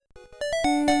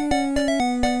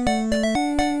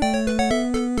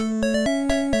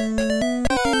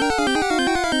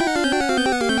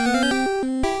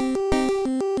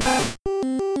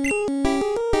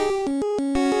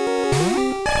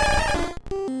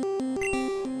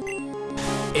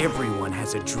Everyone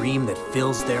has a dream that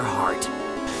fills their heart.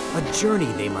 A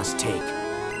journey they must take.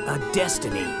 A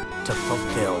destiny to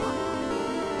fulfill.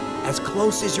 As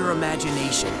close as your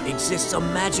imagination exists a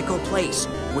magical place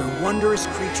where wondrous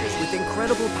creatures with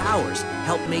incredible powers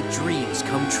help make dreams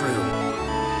come true.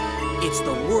 It's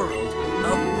the world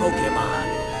of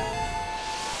Pokemon.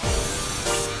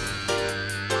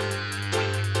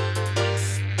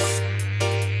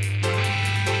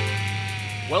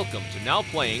 Welcome to Now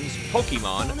Playing's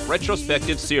Pokemon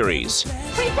Retrospective Series.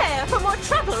 Prepare for more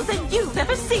trouble than you've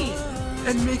ever seen.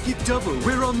 And make it double,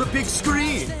 we're on the big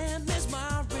screen!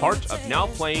 Part of Now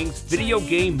Playing's Video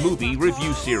Game Movie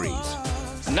Review Series.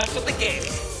 Enough with the game.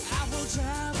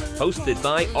 Hosted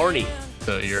by Arnie.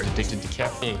 So you're addicted to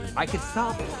caffeine. I could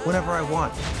stop whenever I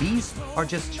want. These are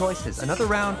just choices. Another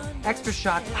round, extra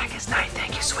shot. Blackest night,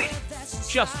 thank you, sweetie.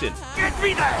 Justin. Get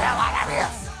me the hell out of here!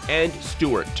 And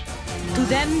Stuart. To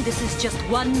them, this is just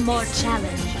one more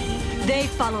challenge. They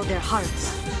follow their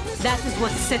hearts. That is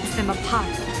what sets them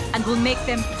apart and will make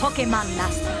them Pokemon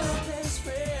masters.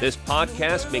 This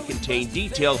podcast may contain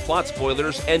detailed plot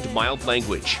spoilers and mild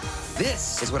language.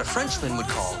 This is what a Frenchman would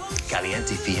call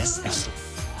caliente fiesta.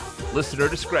 Listener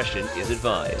discretion is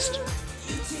advised.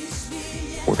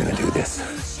 We're gonna do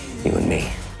this, you and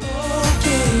me.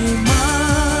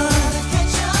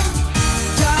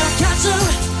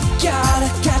 Gotta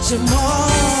catch 'em all.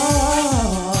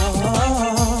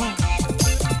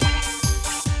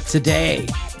 Today,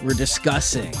 we're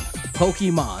discussing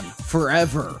Pokemon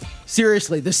Forever.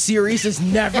 Seriously, the series is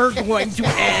never going to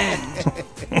end.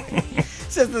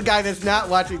 Says the guy that's not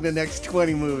watching the next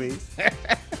 20 movies.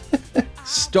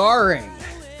 Starring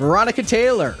Veronica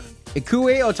Taylor,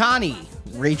 Ikue Otani,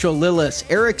 Rachel Lillis,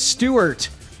 Eric Stewart.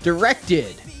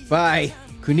 Directed by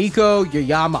Kuniko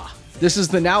Yoyama. This is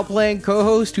the Now Playing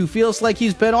co-host who feels like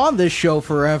he's been on this show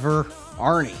forever,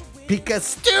 Arnie.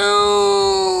 Pikachu!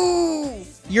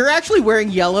 You're actually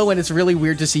wearing yellow, and it's really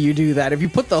weird to see you do that. If you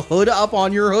put the hood up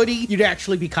on your hoodie, you'd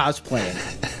actually be cosplaying.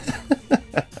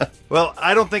 Well,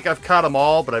 I don't think I've caught them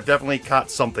all, but I've definitely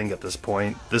caught something at this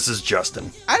point. This is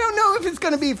Justin. I don't know if it's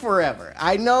going to be forever.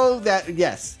 I know that,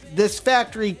 yes, this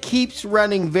factory keeps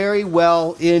running very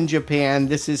well in Japan.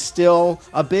 This is still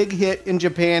a big hit in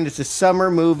Japan. It's a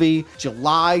summer movie,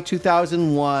 July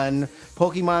 2001.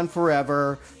 Pokemon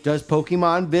Forever does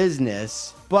Pokemon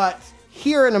business. But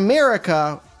here in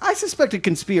America, I suspect a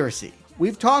conspiracy.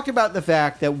 We've talked about the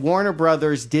fact that Warner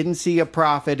Brothers didn't see a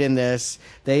profit in this.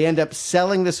 They end up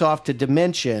selling this off to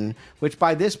Dimension, which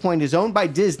by this point is owned by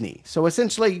Disney. So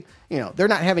essentially, they're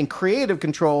not having creative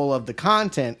control of the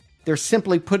content. They're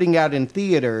simply putting out in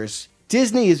theaters.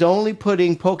 Disney is only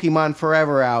putting Pokemon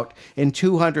Forever out in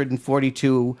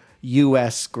 242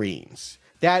 US screens.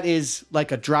 That is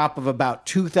like a drop of about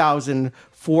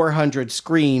 2,400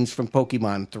 screens from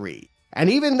Pokemon 3. And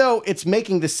even though it's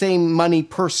making the same money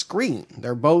per screen,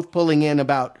 they're both pulling in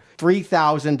about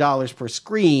 $3,000 per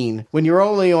screen. When you're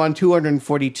only on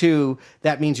 242,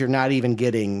 that means you're not even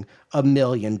getting $1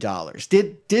 million.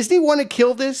 Did Disney want to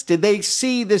kill this? Did they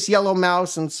see this yellow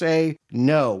mouse and say,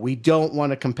 no, we don't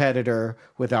want a competitor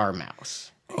with our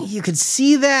mouse? You could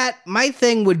see that. My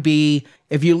thing would be,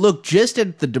 if you look just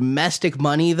at the domestic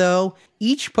money, though,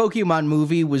 each Pokemon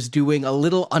movie was doing a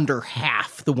little under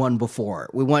half the one before.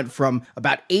 We went from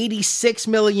about 86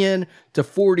 million to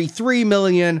 43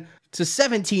 million to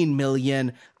 17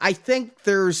 million. I think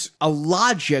there's a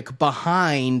logic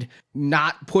behind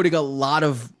not putting a lot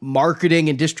of marketing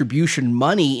and distribution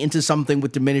money into something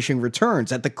with diminishing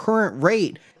returns. At the current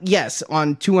rate, yes,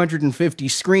 on 250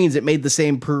 screens, it made the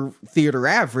same per theater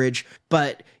average,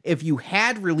 but if you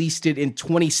had released it in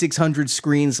 2,600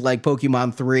 screens like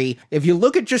Pokemon 3, if you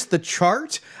look at just the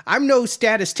chart, I'm no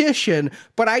statistician,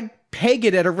 but I'd peg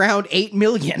it at around 8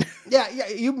 million. Yeah,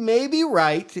 you may be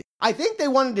right. I think they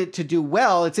wanted it to do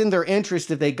well. It's in their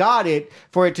interest if they got it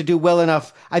for it to do well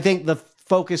enough. I think the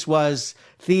focus was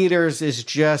theaters is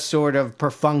just sort of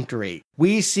perfunctory.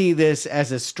 We see this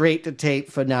as a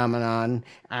straight-to-tape phenomenon,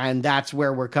 and that's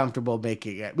where we're comfortable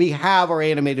making it. We have our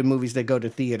animated movies that go to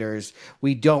theaters.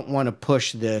 We don't want to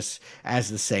push this as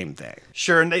the same thing.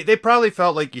 Sure, and they probably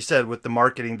felt, like you said, with the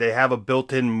marketing, they have a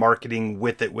built-in marketing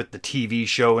with it, with the TV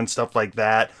show and stuff like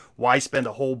that. Why spend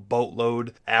a whole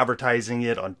boatload advertising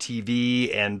it on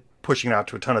TV and pushing it out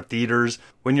to a ton of theaters?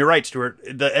 When you're right, Stuart,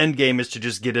 the end game is to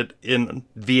just get it in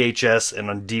VHS and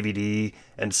on DVD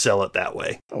and sell it that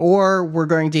way. Or we're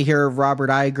going to hear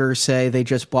Robert Iger say they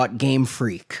just bought Game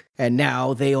Freak and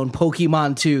now they own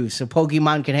Pokemon too, so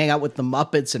Pokemon can hang out with the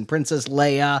Muppets and Princess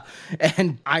Leia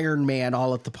and Iron Man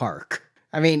all at the park.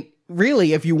 I mean,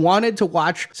 really, if you wanted to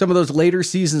watch some of those later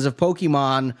seasons of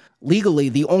Pokemon legally,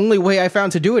 the only way I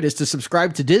found to do it is to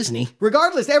subscribe to Disney.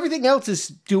 Regardless, everything else is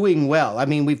doing well. I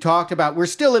mean, we've talked about, we're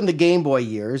still in the Game Boy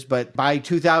years, but by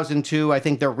 2002, I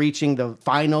think they're reaching the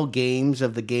final games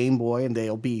of the Game Boy, and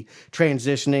they'll be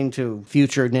transitioning to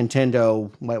future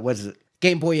Nintendo, what was it?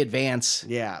 Game Boy Advance.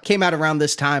 Yeah. Came out around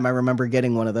this time. I remember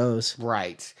getting one of those.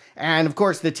 Right. And of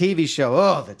course, the TV show.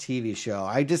 Oh, the TV show.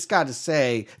 I just got to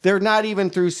say, they're not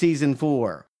even through season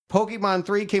 4. Pokemon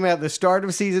 3 came out at the start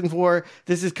of season 4.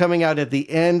 This is coming out at the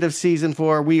end of season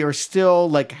 4. We are still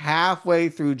like halfway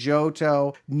through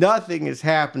Johto. Nothing is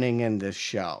happening in this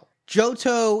show.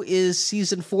 Johto is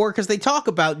season 4 because they talk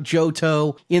about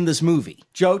Johto in this movie.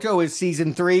 Johto is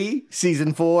season 3,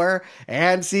 season 4,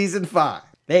 and season 5.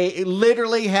 They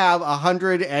literally have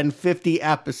 150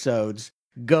 episodes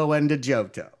going to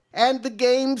Johto. And the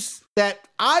games that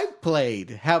I've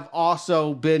played have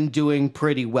also been doing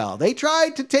pretty well. They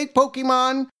tried to take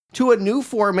Pokemon to a new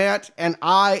format, and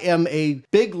I am a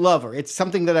big lover. It's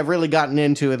something that I've really gotten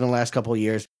into in the last couple of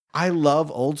years. I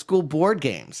love old school board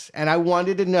games, and I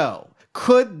wanted to know,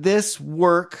 could this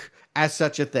work as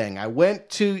such a thing? I went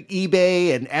to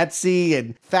eBay and Etsy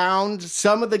and found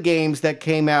some of the games that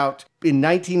came out in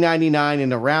 1999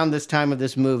 and around this time of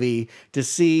this movie to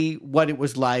see what it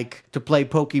was like to play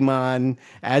Pokemon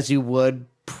as you would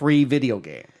pre-video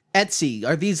game. Etsy,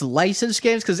 are these licensed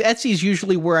games? Because Etsy is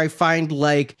usually where I find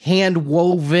like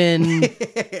hand-woven.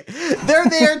 They're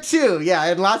there too, yeah,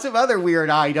 and lots of other weird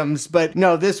items. But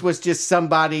no, this was just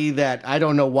somebody that I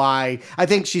don't know why. I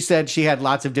think she said she had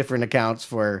lots of different accounts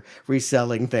for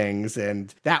reselling things,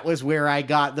 and that was where I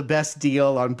got the best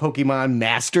deal on Pokemon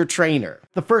Master Trainer.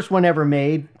 The first one ever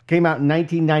made came out in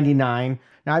 1999.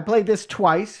 Now, I played this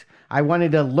twice. I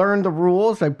wanted to learn the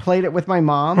rules. I played it with my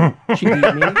mom. She beat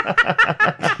me.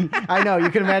 I know, you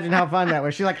can imagine how fun that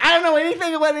was. She's like, I don't know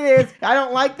anything what it is. I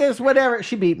don't like this, whatever.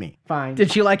 She beat me. Fine.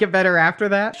 Did she like it better after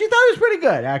that? She thought it was pretty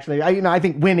good, actually. I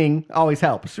think winning always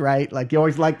helps, right? Like, you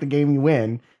always like the game you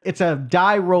win. It's a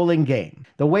die rolling game.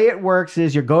 The way it works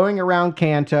is you're going around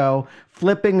Kanto,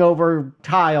 flipping over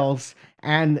tiles,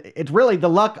 and it's really the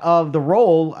luck of the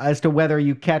roll as to whether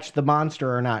you catch the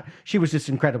monster or not. She was just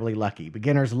incredibly lucky.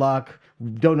 Beginner's luck.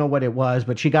 Don't know what it was,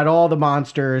 but she got all the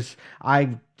monsters.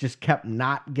 I just kept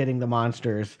not getting the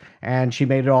monsters, and she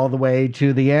made it all the way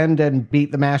to the end and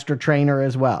beat the Master Trainer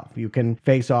as well. You can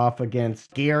face off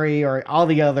against Gary or all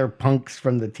the other punks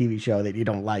from the TV show that you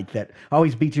don't like that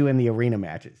always beat you in the arena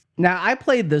matches. Now, I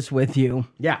played this with you.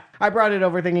 Yeah, I brought it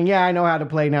over thinking, yeah, I know how to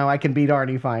play now. I can beat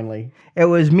Arnie finally. It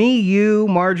was me, you,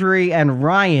 Marjorie, and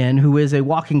Ryan, who is a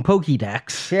walking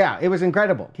Pokédex. Yeah, it was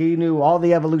incredible. He knew all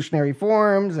the evolutionary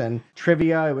forms and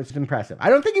trivia. It was impressive. I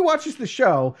don't think he watches the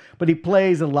show, but he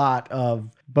plays a lot of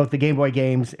both the Game Boy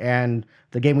games and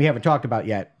the game we haven't talked about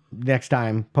yet, next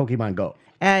time, Pokemon Go.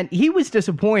 And he was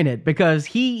disappointed because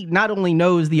he not only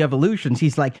knows the evolutions,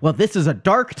 he's like, well, this is a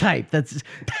dark type that's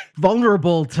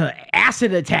vulnerable to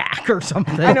acid attack or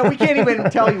something. I know, we can't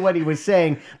even tell you what he was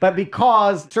saying, but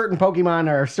because certain Pokemon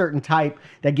are a certain type,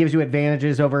 that gives you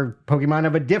advantages over Pokemon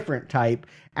of a different type.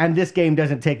 And this game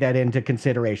doesn't take that into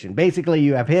consideration. Basically,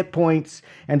 you have hit points,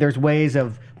 and there's ways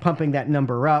of pumping that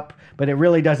number up, but it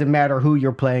really doesn't matter who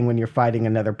you're playing when you're fighting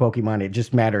another Pokemon. It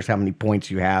just matters how many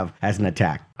points you have as an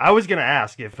attack. I was going to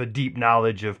ask if a deep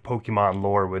knowledge of Pokemon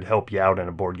lore would help you out in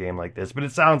a board game like this, but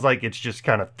it sounds like it's just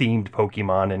kind of themed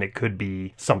Pokemon, and it could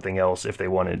be something else if they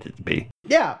wanted it to be.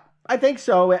 Yeah. I think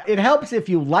so. It helps if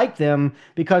you like them,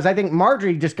 because I think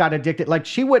Marjorie just got addicted. Like,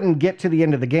 she wouldn't get to the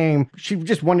end of the game. She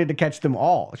just wanted to catch them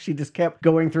all. She just kept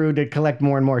going through to collect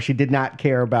more and more. She did not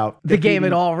care about the game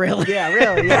at all, really. Yeah,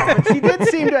 really. Yeah. But she did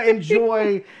seem to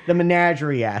enjoy the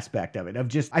menagerie aspect of it.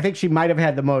 I think she might have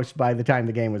had the most by the time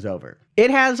the game was over. It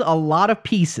has a lot of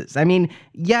pieces. I mean,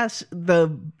 yes,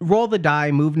 the roll the die,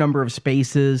 move number of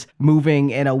spaces,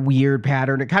 moving in a weird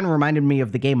pattern. It kind of reminded me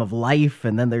of the Game of Life,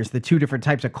 and then there's the two different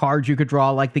types of cards you could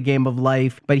draw like the Game of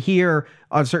Life. But here,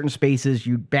 on certain spaces,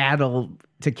 you battle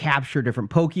to capture different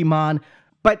Pokemon.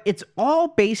 But it's all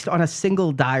based on a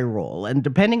single die roll, and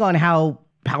depending on how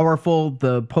powerful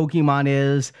the Pokemon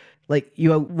is, like,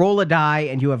 you roll a die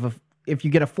and you have if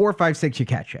you get a 4, 5, 6, you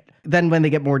catch it. Then when they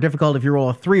get more difficult, if you roll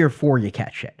a 3 or 4, you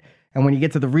catch it. And when you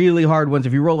get to the really hard ones,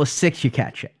 if you roll a 6, you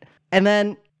catch it. And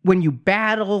then when you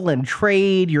battle and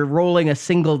trade, you're rolling a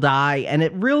single die, and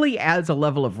it really adds a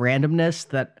level of randomness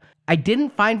that I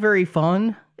didn't find very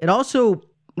fun. It also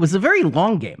was a very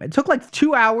long game. It took like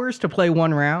 2 hours to play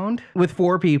one round with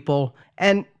 4 people.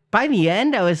 And by the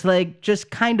end, I was like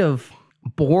just kind of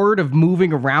bored of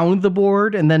moving around the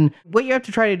board. And then what you have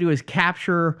to try to do is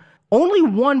capture only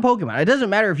one Pokemon. It doesn't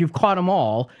matter if you've caught them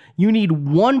all. You need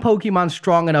one Pokemon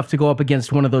strong enough to go up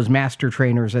against one of those master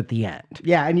trainers at the end.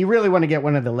 Yeah, and you really want to get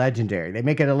one of the legendary. They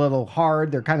make it a little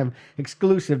hard. They're kind of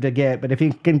exclusive to get, but if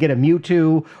you can get a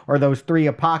Mewtwo or those 3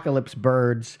 Apocalypse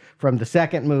birds from the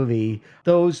second movie,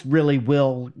 those really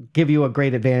will give you a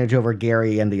great advantage over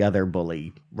Gary and the other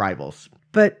bully rivals.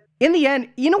 But in the end,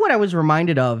 you know what I was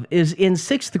reminded of is in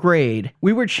 6th grade,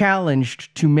 we were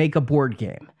challenged to make a board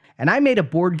game. And I made a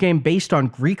board game based on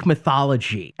Greek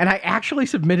mythology. And I actually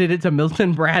submitted it to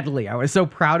Milton Bradley. I was so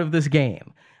proud of this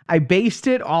game. I based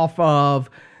it off of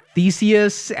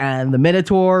Theseus and the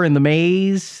Minotaur and the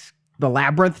maze, the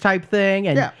labyrinth type thing.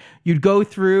 And you'd go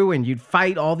through and you'd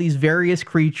fight all these various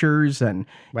creatures and...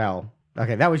 Well...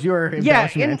 Okay, that was your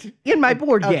investment. Yeah, in my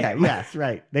board game. Okay, yes,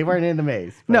 right. They weren't in the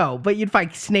maze. But... No, but you'd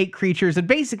fight snake creatures. And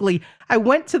basically, I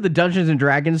went to the Dungeons &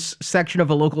 Dragons section of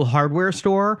a local hardware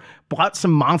store, bought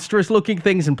some monstrous-looking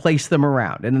things, and placed them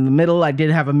around. And in the middle, I did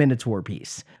have a Minotaur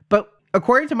piece. But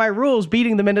according to my rules,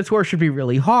 beating the Minotaur should be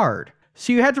really hard.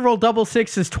 So you had to roll double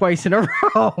sixes twice in a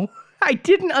row. I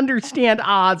didn't understand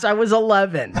odds. I was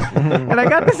 11. And I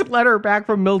got this letter back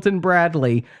from Milton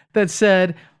Bradley that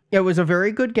said, it was a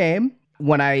very good game.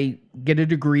 When I get a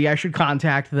degree, I should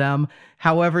contact them.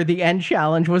 However, the end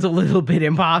challenge was a little bit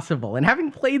impossible. And having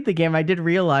played the game, I did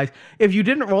realize if you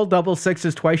didn't roll double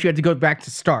sixes twice, you had to go back to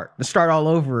start all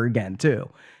over again, too.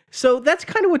 So that's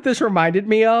kind of what this reminded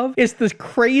me of. It's this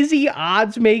crazy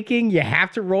odds making. You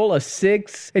have to roll a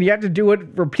 6 and you have to do it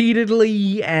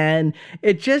repeatedly. And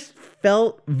it just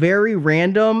felt very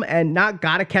random and not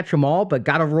gotta catch them all, but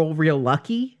gotta roll real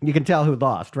lucky. You can tell who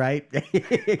lost, right?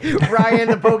 Ryan,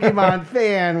 the Pokemon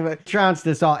fan, trounced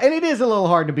us all. And it is a little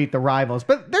hard to beat the rivals,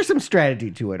 but there's some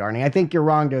strategy to it, Arnie. I think you're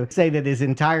wrong to say that it's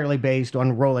entirely based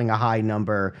on rolling a high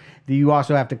number. You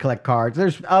also have to collect cards.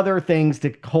 There's other things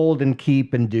to hold and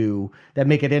keep and do that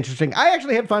make it interesting. I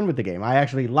actually had fun with the game. I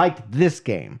actually liked this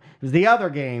game because the other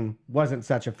game wasn't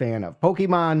such a fan of.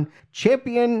 Pokemon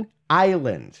Champion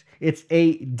Island. It's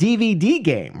a DVD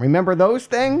game. Remember those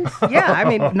things? Yeah, I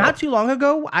mean, not too long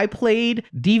ago, I played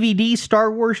DVD Star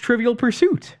Wars Trivial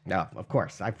Pursuit. No, of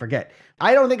course, I forget.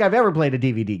 I don't think I've ever played a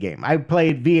DVD game. I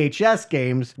played VHS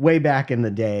games way back in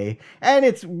the day, and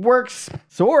it works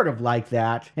sort of like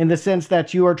that in the sense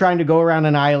that you are trying to go around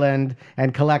an island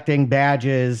and collecting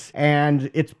badges,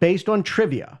 and it's based on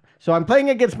trivia. So I'm playing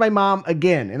against my mom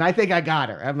again, and I think I got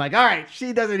her. I'm like, all right,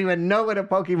 she doesn't even know what a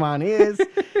Pokemon is.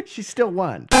 She still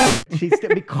won.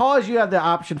 Because you have the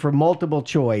option for multiple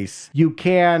choice, you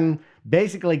can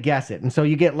basically guess it. And so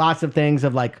you get lots of things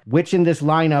of like, which in this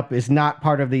lineup is not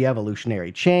part of the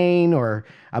evolutionary chain, or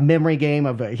a memory game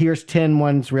of here's 10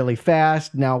 ones really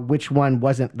fast. Now, which one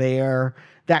wasn't there?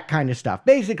 That kind of stuff.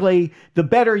 Basically, the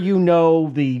better you know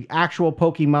the actual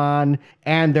Pokemon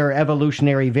and their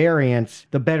evolutionary variants,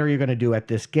 the better you're going to do at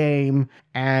this game.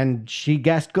 And she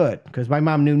guessed good because my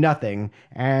mom knew nothing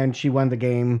and she won the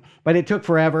game. But it took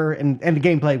forever and the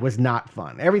gameplay was not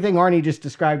fun. Everything Arnie just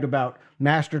described about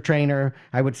Master Trainer,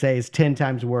 I would say, is 10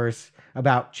 times worse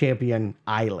about Champion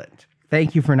Island.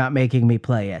 Thank you for not making me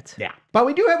play it. Yeah. But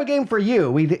we do have a game for you.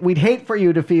 We'd hate for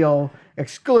you to feel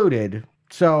excluded.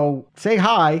 So, say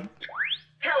hi.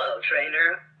 Hello,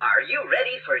 trainer. Are you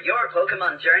ready for your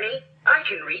Pokemon journey? I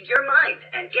can read your mind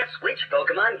and guess which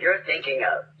Pokemon you're thinking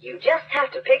of. You just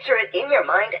have to picture it in your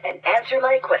mind and answer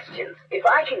my questions. If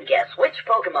I can guess which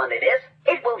Pokemon it is,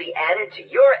 it will be added to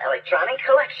your electronic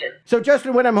collection. So,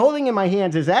 Justin, what I'm holding in my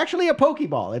hands is actually a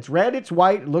Pokeball. It's red, it's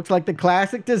white, it looks like the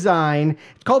classic design.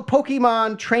 It's called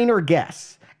Pokemon Trainer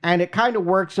Guess. And it kind of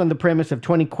works on the premise of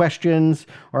 20 questions,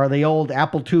 or the old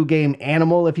Apple II game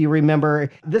Animal, if you remember.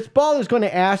 This ball is going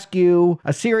to ask you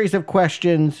a series of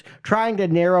questions, trying to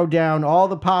narrow down all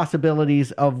the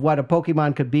possibilities of what a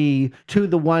Pokemon could be to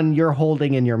the one you're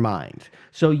holding in your mind.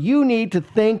 So you need to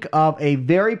think of a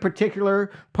very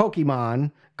particular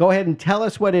Pokemon. Go ahead and tell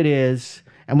us what it is.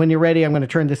 And when you're ready, I'm going to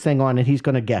turn this thing on and he's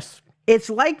going to guess.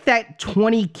 It's like that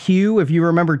 20Q, if you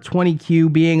remember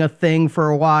 20Q being a thing for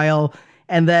a while.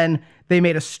 And then they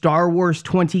made a Star Wars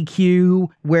 20Q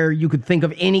where you could think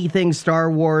of anything Star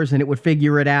Wars and it would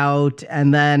figure it out.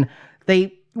 And then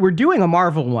they were doing a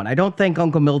Marvel one. I don't think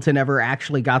Uncle Milton ever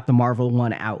actually got the Marvel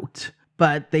one out.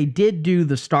 But they did do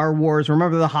the Star Wars.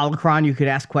 Remember the holocron you could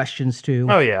ask questions to?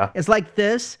 Oh, yeah. It's like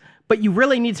this, but you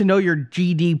really need to know your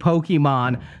GD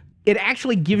Pokemon. It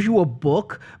actually gives you a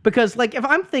book because, like, if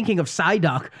I'm thinking of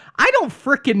Psyduck, I don't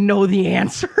frickin' know the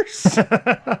answers.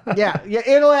 Yeah,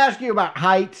 it'll ask you about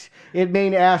height. It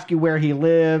may ask you where he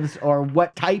lives or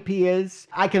what type he is.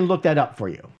 I can look that up for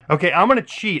you. Okay, I'm going to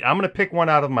cheat. I'm going to pick one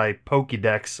out of my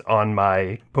Pokédex on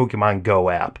my Pokemon Go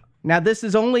app. Now, this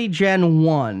is only Gen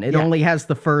 1. It only has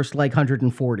the first,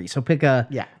 140. So pick a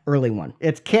early one.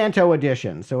 It's Kanto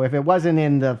Edition. So if it wasn't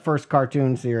in the first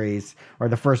cartoon series or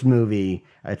the first movie,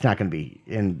 it's not going to be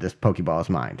in this Pokeball's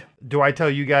mind. Do I tell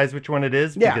you guys which one it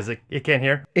is? Yeah. Because it can't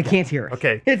hear? It can't hear it.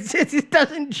 Okay. It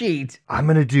doesn't cheat. I'm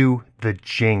going to do the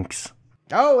Jinx.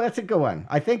 Oh, that's a good one.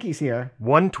 I think he's here.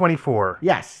 124.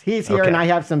 Yes, he's here, and I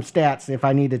have some stats. If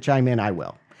I need to chime in, I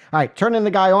will. All right, turning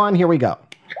the guy on. Here we go.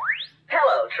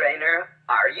 Hello, trainer.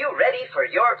 Are you ready for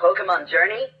your Pokemon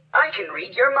journey? I can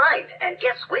read your mind and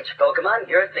guess which Pokemon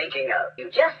you're thinking of.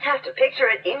 You just have to picture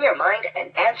it in your mind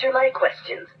and answer my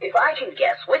questions. If I can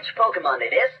guess which Pokemon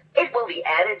it is, it will be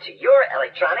added to your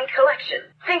electronic collection.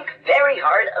 Think very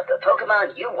hard of the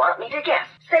Pokemon you want me to guess.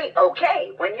 Say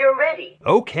okay when you're ready.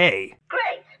 Okay.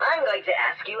 Great. I'm going to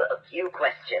ask you a few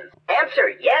questions.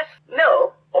 Answer yes,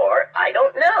 no, or I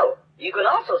don't know. You can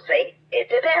also say, it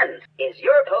depends. Is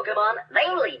your Pokemon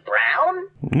mainly brown?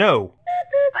 No.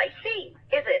 I see.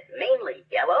 Is it mainly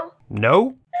yellow?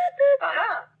 No.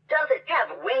 Aha. Does it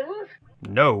have wings?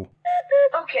 No.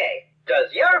 Okay.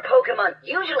 Does your Pokemon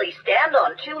usually stand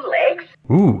on 2 legs?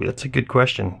 Ooh, that's a good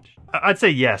question. I'd say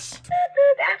yes.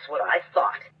 That's what I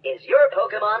thought. Is your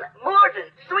Pokemon more than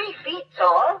 3 feet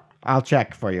tall? I'll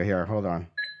check for you here. Hold on.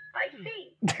 I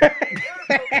see. Does your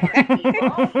Pokemon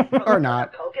evolve from Or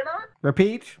not. Pokemon?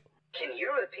 Repeat? Can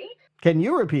you repeat? Can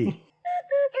you repeat?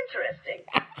 Interesting.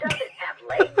 Does it have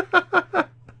legs?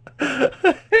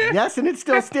 Yes, and it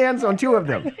still stands on 2 of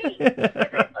them. Is it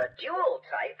a dual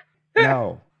type?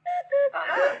 No.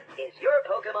 Aha. Is your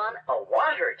Pokemon a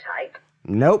water type?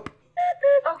 Nope.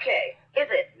 Okay. Is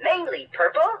it mainly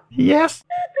purple? Yes.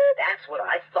 That's what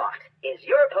I thought. Is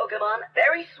your Pokemon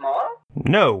very small?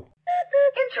 No.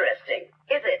 Interesting.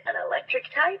 Is it an electric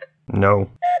type? No.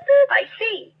 I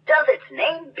see. Does its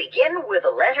name begin with the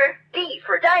letter D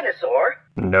for dinosaur?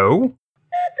 No.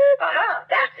 Aha,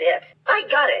 that's it. I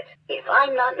got it. If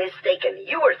I'm not mistaken,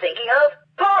 you were thinking of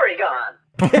Porygon.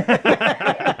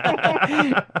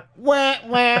 Wah,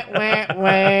 wah, wah,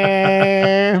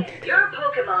 wah. Your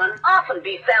Pokemon often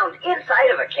be found inside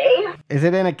of a cave? Is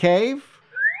it in a cave?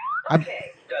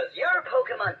 Okay. Does your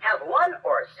Pokemon have one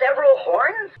or several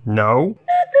horns? No.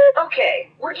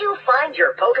 Okay. Would you find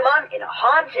your Pokemon in a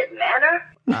haunted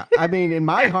manner? I mean, in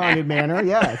my haunted manner,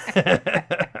 yes. Say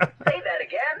that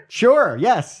again. Sure,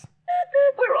 yes.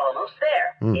 We're almost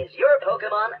there. Is your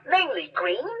Pokemon mainly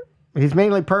green? He's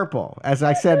mainly purple, as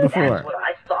I said before. That's what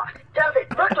I thought. Does it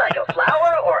look like a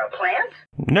flower or a plant?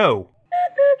 No.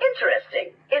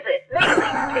 Interesting. Is it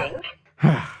mainly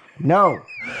pink? No.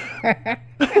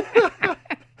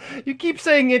 You keep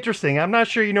saying interesting. I'm not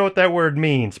sure you know what that word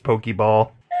means,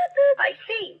 Pokeball. I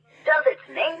see. Does its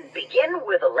name begin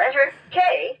with the letter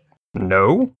K?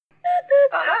 No.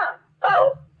 Aha.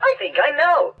 Oh, I think I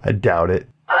know. I doubt it.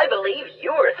 I believe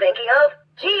you were thinking of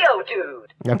Geodude.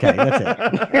 Okay,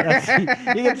 that's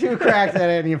it. You get 2 cracks at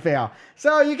it and you fail.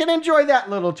 So you can enjoy that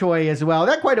little toy as well.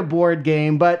 Not quite a board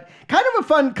game, but kind of a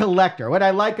fun collector. What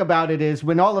I like about it is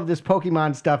when all of this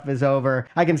Pokemon stuff is over,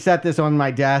 I can set this on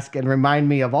my desk and remind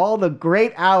me of all the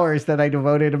great hours that I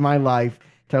devoted in my life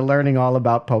to learning all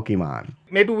about Pokemon.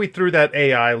 Maybe we threw that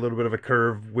AI a little bit of a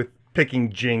curve with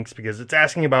picking Jinx because it's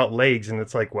asking about legs and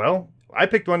it's like, well, I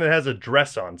picked one that has a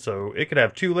dress on, so it could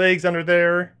have 2 legs under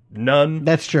there, none.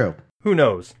 That's true. Who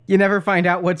knows? You never find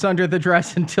out what's under the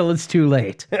dress until it's too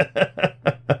late.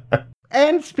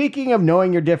 And speaking of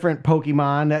knowing your different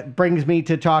Pokemon, that brings me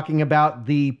to talking about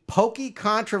the Poke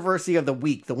Controversy of the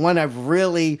Week, the one I've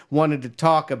really wanted to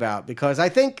talk about because I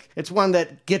think it's one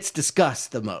that gets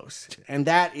discussed the most, and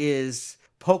that is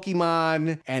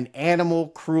Pokemon and animal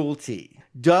cruelty.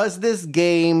 Does this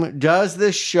game, does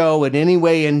this show in any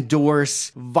way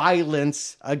endorse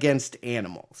violence against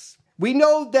animals? We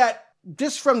know that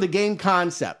just from the game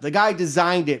concept, the guy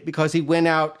designed it because he went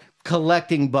out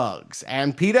collecting bugs.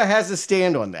 And PETA has a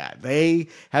stand on that. They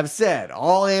have said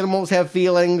all animals have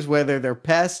feelings, whether they're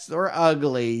pests or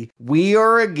ugly. We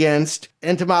are against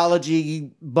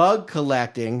entomology bug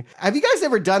collecting. Have you guys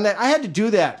ever done that? I had to do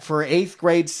that for 8th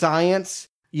grade science.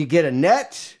 You get a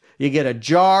net, you get a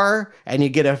jar, and you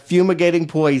get a fumigating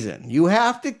poison. You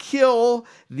have to kill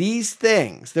these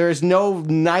things. There is no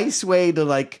nice way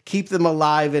to keep them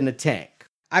alive in a tank.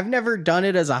 I've never done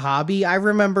it as a hobby. I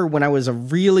remember when I was a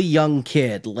really young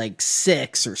kid,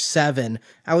 6 or 7,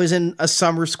 I was in a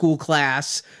summer school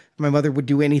class. My mother would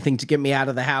do anything to get me out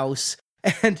of the house.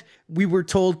 And we were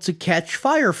told to catch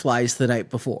fireflies the night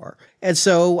before. And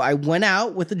so I went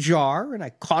out with a jar and I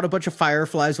caught a bunch of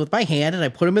fireflies with my hand and I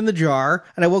put them in the jar.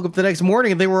 And I woke up the next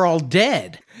morning and they were all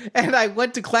dead. And I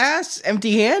went to class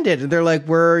empty-handed and they're like,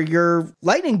 "Where are your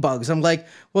lightning bugs?" I'm like,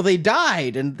 "Well, they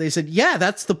died." And they said, "Yeah,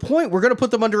 that's the point. We're going to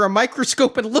put them under a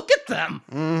microscope and look at them."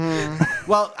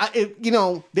 Well, they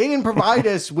didn't provide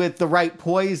us with the right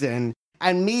poison.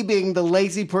 And me being the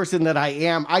lazy person that I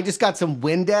am, I just got some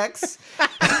Windex.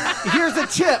 Here's a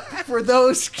tip for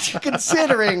those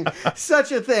considering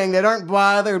such a thing that aren't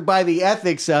bothered by the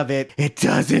ethics of it. It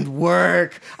doesn't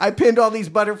work. I pinned all these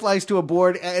butterflies to a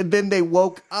board and then they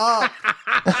woke up.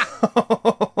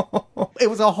 It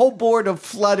was a whole board of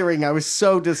fluttering. I was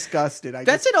so disgusted.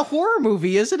 That's in a horror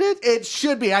movie, isn't it? It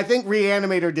should be. I think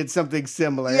Reanimator did something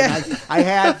similar. Yeah. And I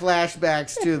had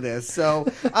flashbacks to this.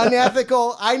 So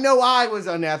unethical. I know I was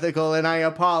unethical and I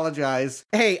apologize.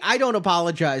 Hey, I don't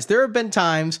apologize. There have been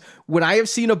times when I have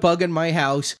seen a bug in my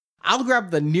house. I'll grab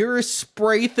the nearest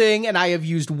spray thing and I have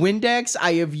used Windex,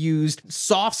 I have used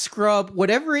soft scrub,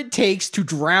 whatever it takes to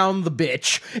drown the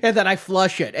bitch, and then I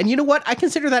flush it. And you know what? I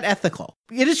consider that ethical.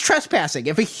 It is trespassing.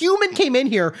 If a human came in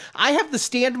here, I have the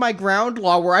stand my ground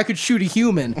law where I could shoot a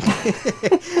human.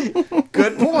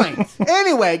 Good point.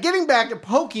 Anyway, getting back to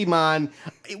Pokemon,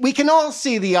 we can all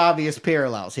see the obvious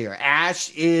parallels here.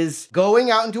 Ash is going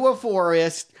out into a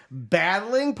forest,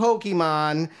 battling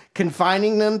Pokemon,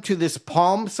 confining them to this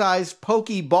palm-sized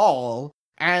Pokeball,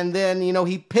 and then,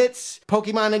 he pits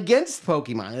Pokemon against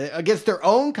Pokemon, against their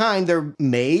own kind. They're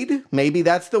made, maybe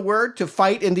that's the word, to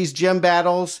fight in these gym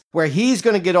battles where he's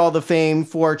going to get all the fame,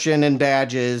 fortune, and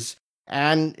badges.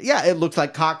 And yeah, it looks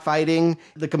like cockfighting.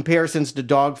 The comparisons to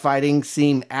dogfighting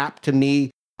seem apt to me.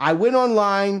 I went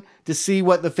online to see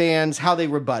how they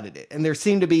rebutted it. And there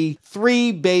seemed to be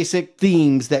 3 basic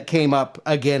themes that came up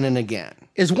again and again.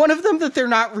 Is one of them that they're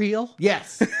not real?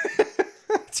 Yes.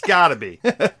 It's gotta be.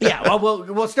 Yeah, well,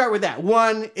 we'll start with that.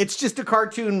 1, it's just a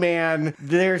cartoon man.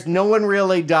 There's no one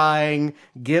really dying.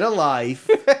 Get a life.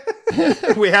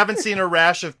 We haven't seen a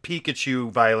rash of Pikachu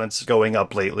violence going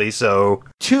up lately, so...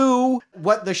 2,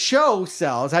 what the show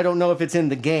sells, I don't know if it's in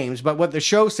the games, but what the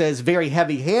show says very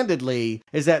heavy-handedly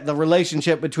is that the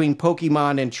relationship between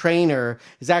Pokemon and trainer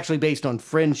is actually based on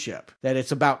friendship, that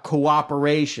it's about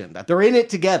cooperation, that they're in it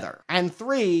together. And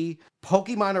 3,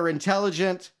 Pokemon are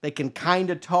intelligent, they can kind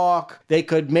of talk, they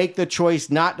could make the choice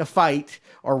not to fight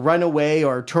or run away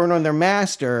or turn on their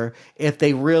master if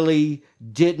they really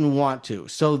didn't want to.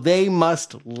 So they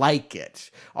must like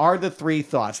it, are the 3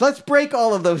 thoughts. Let's break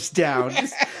all of those down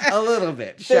just a little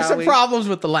bit, shall we? There's some problems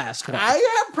with the last one.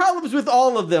 I have problems with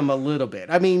all of them a little bit.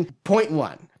 I mean, point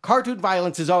 1. Cartoon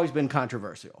violence has always been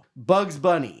controversial. Bugs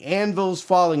Bunny, anvils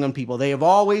falling on people. They have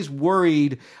always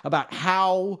worried about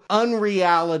how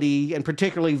unreality, and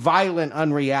particularly violent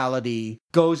unreality,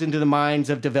 goes into the minds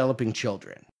of developing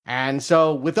children. And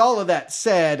so with all of that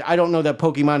said, I don't know that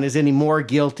Pokemon is any more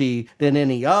guilty than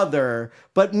any other,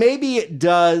 but maybe it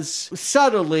does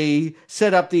subtly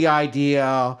set up the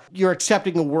idea you're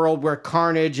accepting a world where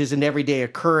carnage is an everyday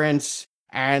occurrence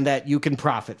and that you can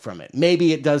profit from it.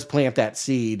 Maybe it does plant that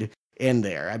seed in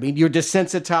there. I mean, you're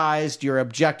desensitized, you're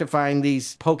objectifying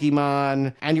these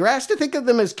Pokemon, and you're asked to think of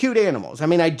them as cute animals. I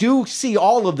mean, I do see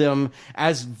all of them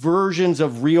as versions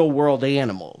of real-world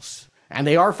animals. And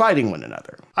they are fighting one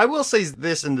another. I will say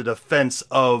this in the defense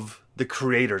of the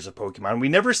creators of Pokemon. We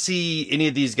never see any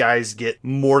of these guys get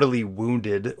mortally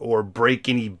wounded or break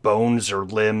any bones or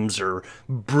limbs or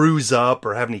bruise up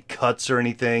or have any cuts or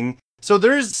anything. So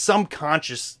there's some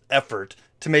conscious effort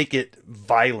to make it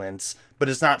violence, but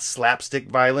it's not slapstick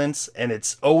violence, and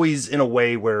it's always in a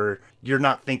way where you're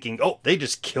not thinking, oh, they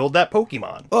just killed that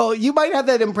Pokemon. Well, you might have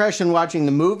that impression watching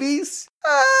the movies.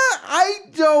 I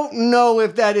don't know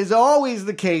if that is always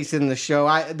the case in the show.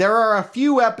 There are a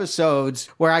few episodes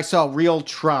where I saw real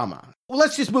trauma. Well,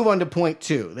 let's just move on to point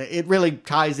 2. It really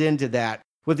ties into that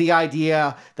with the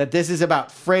idea that this is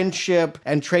about friendship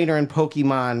and trainer and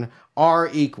Pokemon are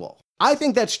equal. I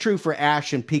think that's true for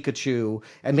Ash and Pikachu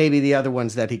and maybe the other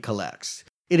ones that he collects.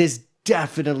 It is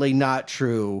definitely not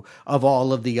true of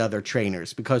all of the other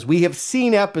trainers because we have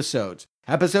seen episodes.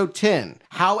 Episode 10,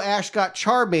 how Ash got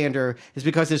Charmander is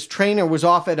because his trainer was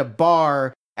off at a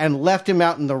bar and left him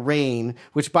out in the rain,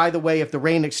 which, by the way, if the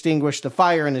rain extinguished the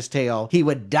fire in his tail, he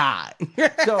would die.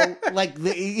 So,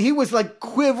 he was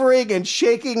quivering and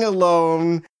shaking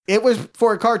alone. It was,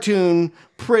 for a cartoon,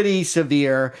 pretty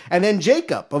severe. And then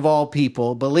Jacob, of all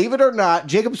people, believe it or not,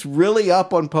 Jacob's really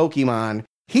up on Pokemon.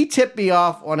 He tipped me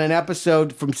off on an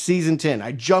episode from season 10.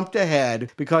 I jumped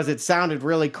ahead because it sounded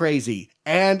really crazy.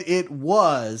 And it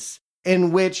was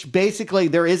in which basically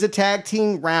there is a tag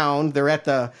team round. They're at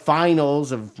the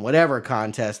finals of whatever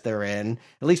contest they're in.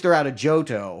 At least they're out of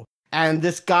Johto. And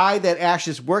this guy that Ash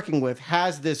is working with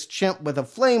has this chimp with a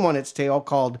flame on its tail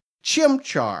called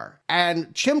Chimchar.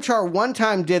 And Chimchar one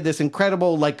time did this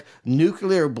incredible, like,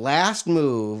 nuclear blast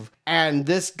move. And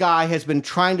this guy has been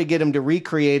trying to get him to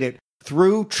recreate it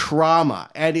through trauma.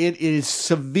 And it is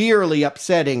severely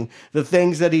upsetting, the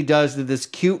things that he does to this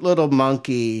cute little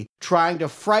monkey, trying to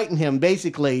frighten him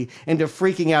basically into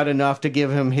freaking out enough to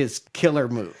give him his killer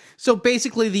move. So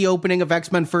basically the opening of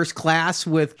X-Men First Class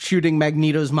with shooting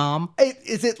Magneto's mom? It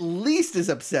is at least as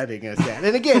upsetting as that.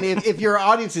 And again, if your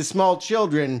audience is small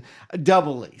children,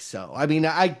 doubly so. I mean,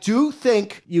 I do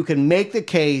think you can make the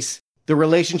case the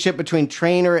relationship between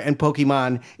trainer and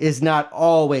Pokemon is not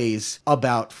always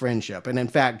about friendship. And in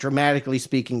fact, dramatically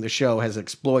speaking, the show has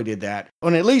exploited that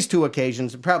on at least 2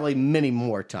 occasions, and probably many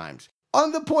more times.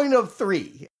 On the point of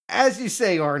 3, as you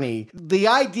say, Arnie, the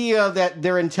idea that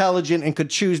they're intelligent and could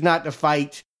choose not to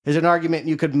fight is an argument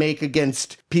you could make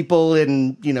against people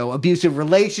in, abusive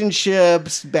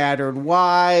relationships, battered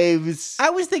wives.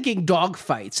 I was thinking dog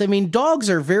fights. I mean, dogs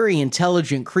are very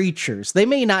intelligent creatures. They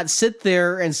may not sit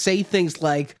there and say things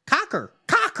like cocker,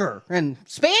 and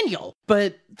spaniel,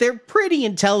 but they're pretty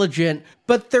intelligent,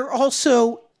 but they're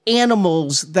also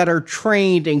animals that are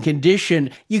trained and conditioned.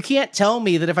 You can't tell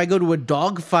me that if I go to a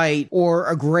dog fight or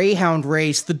a greyhound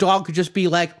race, the dog could just be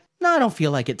like, no, I don't feel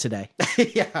like it today.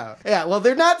 Yeah. Well,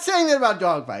 they're not saying that about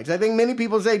dogfights. I think many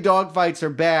people say dogfights are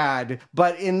bad,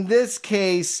 but in this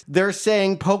case, they're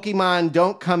saying Pokemon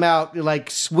don't come out like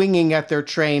swinging at their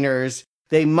trainers.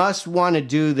 They must want to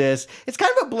do this. It's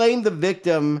kind of a blame the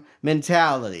victim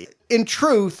mentality. In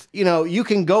truth, you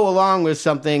can go along with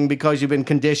something because you've been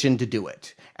conditioned to do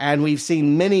it. And we've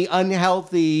seen many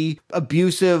unhealthy,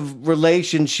 abusive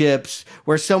relationships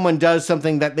where someone does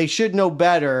something that they should know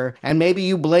better, and maybe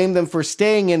you blame them for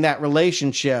staying in that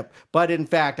relationship, but in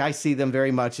fact, I see them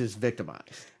very much as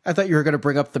victimized. I thought you were going to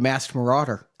bring up the Masked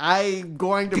Marauder. I'm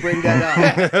going to bring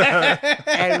that up.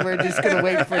 And we're just going to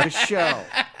wait for the show.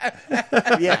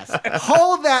 Yes.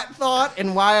 Hold that thought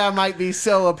and why I might be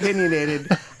so opinionated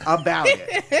about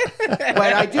it.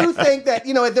 But I do think that,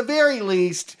 at the very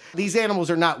least, these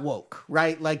animals are not woke,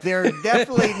 right? Like, they're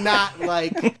definitely not,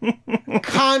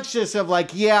 conscious of, I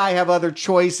have other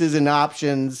choices and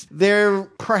options. They're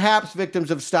perhaps victims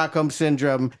of Stockholm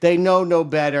Syndrome. They know no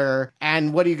better.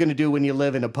 And what are you going to do when you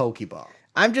live in a Pokeball?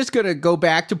 I'm just going to go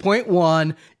back to point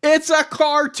 1. It's a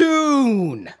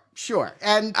cartoon! Sure.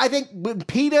 And I think when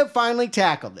PETA finally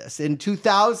tackled this in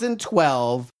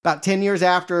 2012, about 10 years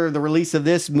after the release of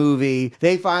this movie,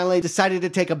 they finally decided to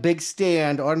take a big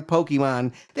stand on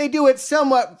Pokemon. They do it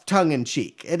somewhat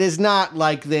tongue-in-cheek. It is not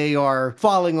like they are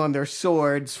falling on their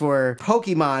swords for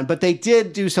Pokemon, but they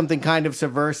did do something kind of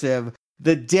subversive.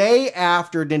 The day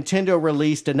after Nintendo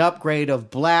released an upgrade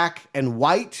of Black and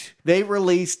White, they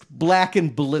released Black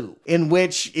and Blue, in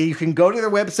which you can go to their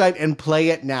website and play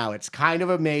it now. It's kind of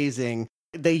amazing.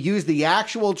 They use the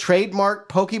actual trademark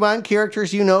Pokemon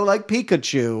characters, like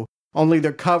Pikachu, only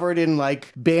they're covered in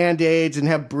Band-Aids and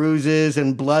have bruises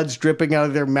and blood's dripping out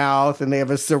of their mouth, and they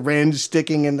have a syringe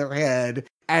sticking in their head.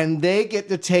 And they get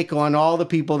to take on all the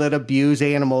people that abuse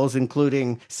animals,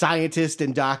 including scientists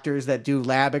and doctors that do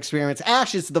lab experiments.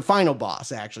 Ash is the final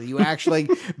boss, actually. You actually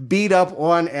beat up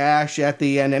on Ash at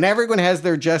the end, and everyone has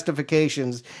their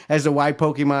justifications as to why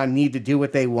Pokemon need to do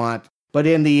what they want. But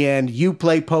in the end, you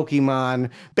play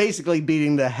Pokemon, basically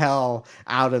beating the hell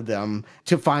out of them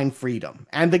to find freedom.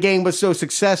 And the game was so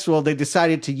successful, they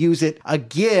decided to use it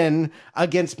again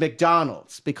against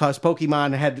McDonald's, because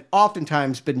Pokemon had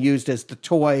oftentimes been used as the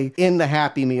toy in the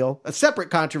Happy Meal. A separate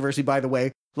controversy, by the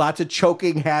way. Lots of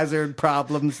choking hazard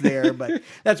problems there, but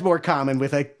that's more common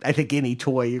with, I think, any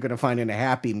toy you're going to find in a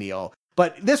Happy Meal.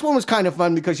 But this one was kind of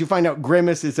fun because you find out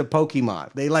Grimace is a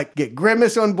Pokemon. They get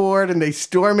Grimace on board and they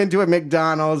storm into a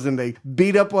McDonald's and they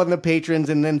beat up on the patrons,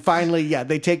 and then finally,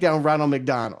 they take down Ronald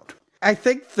McDonald. I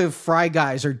think the Fry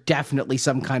Guys are definitely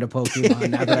some kind of Pokemon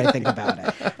now that I think about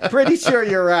it. Pretty sure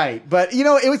you're right. But,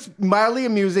 it was mildly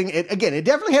amusing. It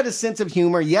definitely had a sense of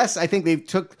humor. Yes, I think they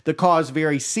took the cause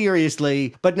very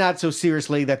seriously, but not so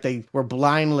seriously that they were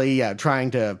blindly trying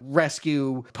to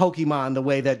rescue Pokemon the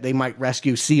way that they might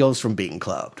rescue seals from being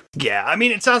clubbed. Yeah, I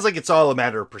mean, it sounds like it's all a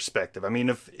matter of perspective. I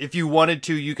mean, if you wanted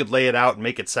to, you could lay it out and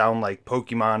make it sound like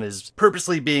Pokemon is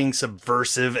purposely being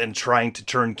subversive and trying to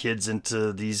turn kids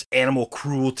into these animal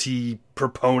cruelty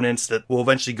proponents that will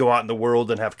eventually go out in the world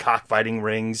and have cockfighting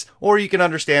rings. Or you can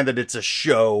understand that it's a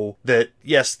show that,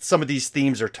 yes, some of these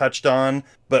themes are touched on,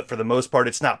 but for the most part,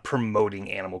 it's not promoting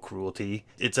animal cruelty.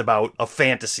 It's about a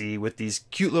fantasy with these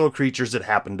cute little creatures that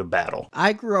happen to battle.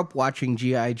 I grew up watching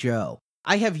G.I. Joe.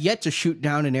 I have yet to shoot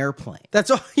down an airplane. That's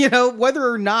all, whether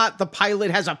or not the pilot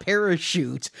has a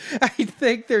parachute, I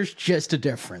think there's just a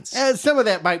difference. And some of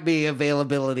that might be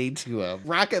availability to a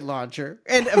rocket launcher.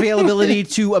 And availability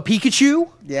to a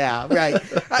Pikachu? Yeah, right.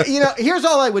 Here's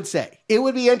all I would say. It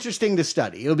would be interesting to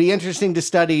study. It would be interesting to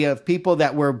study of people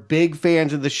that were big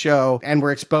fans of the show and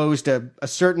were exposed to a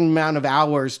certain amount of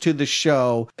hours to the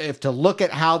show, if to look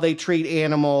at how they treat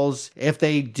animals, if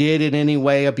they did in any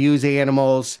way abuse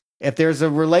animals. If there's a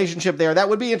relationship there, that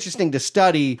would be interesting to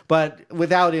study, but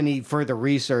without any further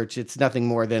research, it's nothing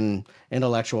more than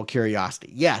intellectual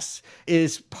curiosity. Yes, it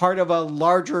is part of a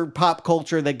larger pop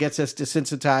culture that gets us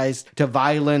desensitized to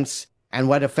violence and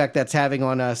what effect that's having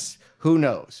on us. Who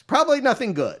knows? Probably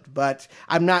nothing good, but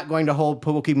I'm not going to hold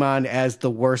Pokemon as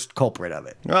the worst culprit of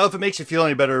it. Well, if it makes you feel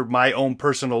any better, my own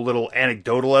personal little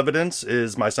anecdotal evidence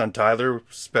is my son Tyler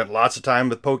spent lots of time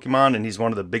with Pokemon, and he's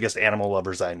one of the biggest animal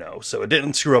lovers I know. So it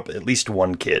didn't screw up at least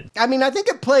one kid. I mean, I think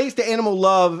it plays to animal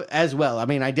love as well. I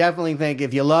mean, I definitely think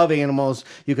if you love animals,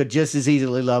 you could just as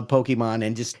easily love Pokemon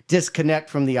and just disconnect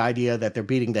from the idea that they're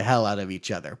beating the hell out of each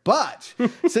other. But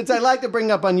since I like to bring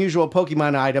up unusual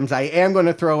Pokemon items, I am going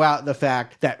to throw out the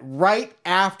fact that right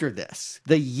after this,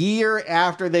 the year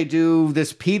after they do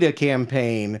this PETA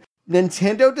campaign,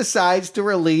 Nintendo decides to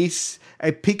release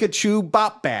a Pikachu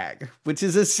Bop Bag, which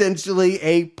is essentially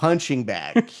a punching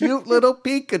bag. Cute little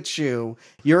Pikachu.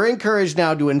 You're encouraged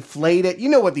now to inflate it. You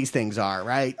know what these things are,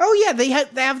 right? Oh, yeah, they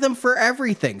have them for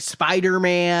everything.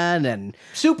 Spider-Man and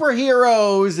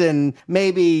superheroes and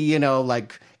maybe,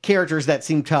 like characters that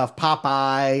seem tough.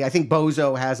 Popeye. I think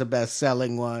Bozo has a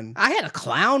best-selling one. I had a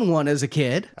clown one as a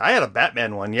kid. I had a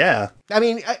Batman one, yeah. I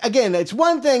mean, again, it's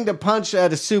one thing to punch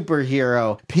at a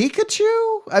superhero.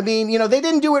 Pikachu? I mean, they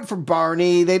didn't do it for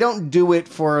Barney. They don't do it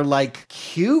for,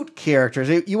 cute characters.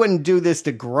 You wouldn't do this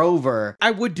to Grover.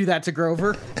 I would do that to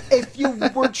Grover. If you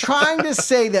were trying to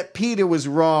say that PETA was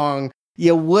wrong,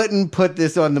 you wouldn't put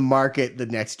this on the market the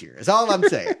next year, is all I'm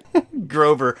saying.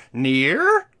 Grover,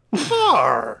 near?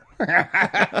 Far.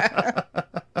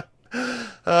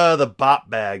 The Bop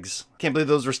Bags. Can't believe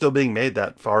those were still being made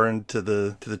that far into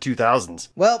the 2000s.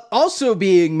 Well, also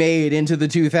being made into the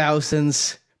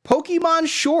 2000s, Pokemon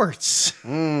shorts.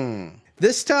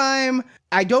 This time,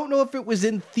 I don't know if it was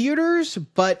in theaters,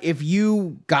 but if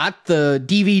you got the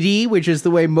DVD, which is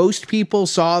the way most people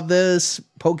saw this,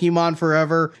 Pokemon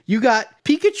Forever, you got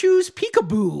Pikachu's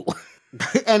Peekaboo.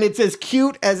 And it's as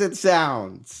cute as it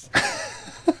sounds.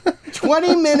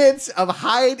 20 minutes of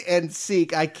hide and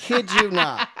seek. I kid you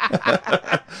not.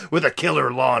 With a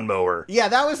killer lawnmower. Yeah,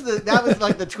 that was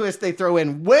like the twist they throw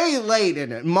in way late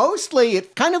in it. Mostly,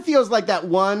 it kind of feels like that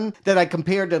one that I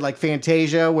compared to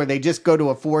Fantasia, where they just go to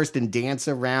a forest and dance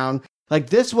around.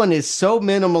 This one is so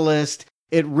minimalist.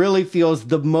 It really feels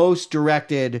the most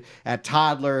directed at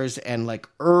toddlers and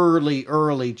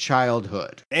early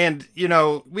childhood. And,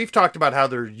 we've talked about how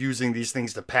they're using these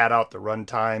things to pad out the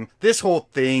runtime. This whole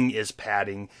thing is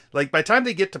padding. By the time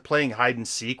they get to playing hide and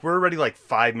seek, we're already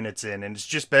 5 minutes in, and it's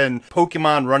just been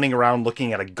Pokemon running around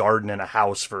looking at a garden and a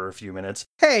house for a few minutes.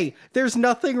 Hey, there's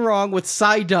nothing wrong with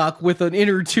Psyduck with an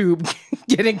inner tube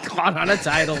getting caught on a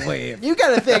tidal wave. You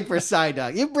got a thing for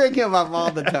Psyduck. You bring him up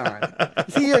all the time.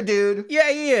 Is he your dude? Yeah,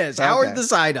 he is. Okay. Howard the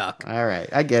Psyduck. All right,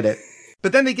 I get it.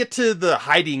 But then they get to the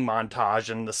hiding montage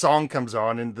and the song comes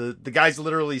on and the guy's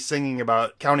literally singing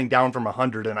about counting down from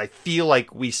 100. And I feel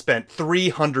like we spent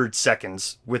 300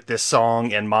 seconds with this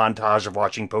song and montage of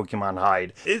watching Pokemon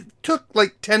hide. It took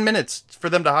 10 minutes for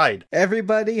them to hide.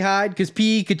 Everybody hide because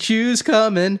Pikachu's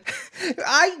coming.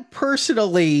 I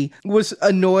personally was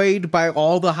annoyed by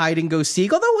all the hide and go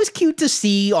seek, although it was cute to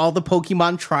see all the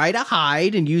Pokemon try to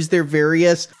hide and use their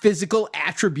various physical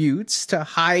attributes to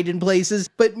hide in places.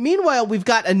 But meanwhile, we've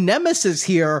got a nemesis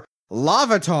here,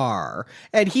 Larvitar,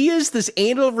 and he is this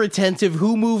anal retentive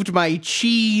who moved my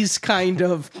cheese kind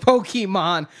of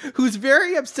Pokemon who's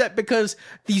very upset because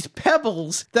these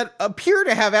pebbles that appear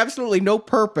to have absolutely no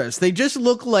purpose, they just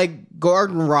look like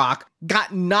garden rock,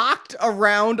 got knocked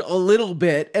around a little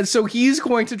bit, and so he's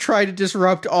going to try to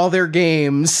disrupt all their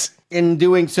games. In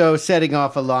doing so, setting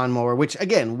off a lawnmower, which,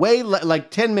 again,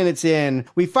 10 minutes in,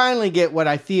 we finally get what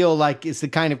I feel like is the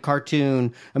kind of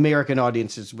cartoon American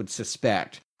audiences would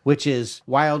suspect. which is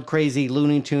wild, crazy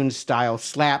Looney Tunes style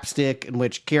slapstick in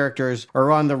which characters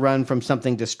are on the run from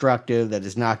something destructive that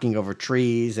is knocking over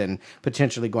trees and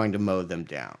potentially going to mow them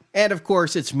down. And of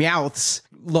course, it's Meowth's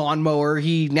lawnmower.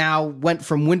 He now went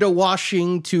from window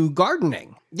washing to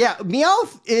gardening. Yeah,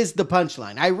 Meowth is the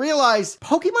punchline. I realize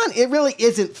Pokemon, it really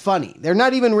isn't funny. They're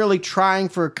not even really trying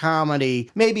for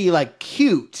comedy, maybe like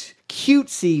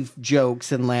cutesy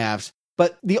jokes and laughs.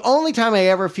 But the only time I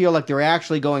ever feel like they're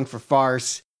actually going for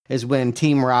farce is when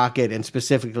Team Rocket, and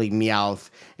specifically Meowth,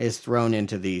 is thrown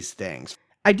into these things.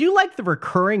 I do like the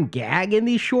recurring gag in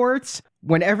these shorts.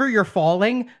 Whenever you're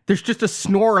falling, there's just a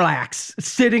Snorlax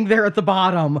sitting there at the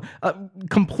bottom,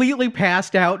 completely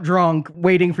passed out, drunk,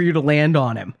 waiting for you to land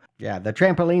on him. Yeah, the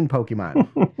trampoline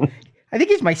Pokemon. I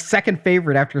think he's my second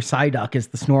favorite after Psyduck is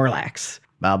the Snorlax.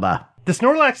 Baba. The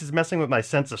Snorlax is messing with my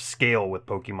sense of scale with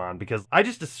Pokemon because I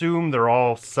just assume they're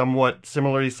all somewhat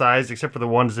similarly sized, except for the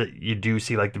ones that you do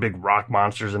see, like the big rock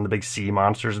monsters and the big sea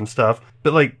monsters and stuff.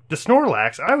 But like the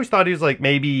Snorlax, I always thought he was like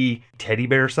maybe teddy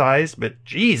bear size, but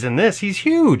geez, in this, he's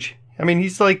huge. I mean,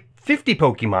 he's like 50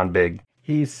 Pokemon big.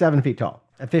 He's 7 feet tall,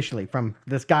 officially, from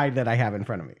this guide that I have in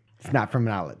front of me. It's not from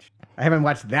knowledge. I haven't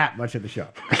watched that much of the show.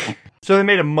 So they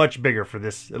made him much bigger for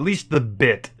this, at least the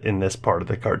bit in this part of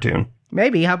the cartoon.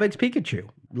 Maybe. How big's Pikachu?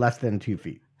 Less than 2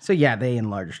 feet. So yeah, they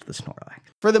enlarged the Snorlax.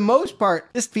 For the most part,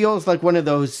 this feels like one of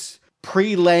those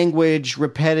pre-language,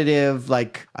 repetitive,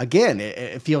 like, again,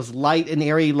 it feels light and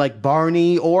airy like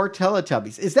Barney or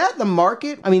Teletubbies. Is that the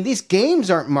market? I mean, these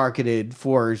games aren't marketed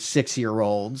for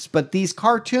 6-year-olds, but these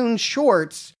cartoon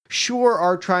shorts sure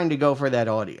are trying to go for that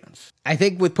audience. I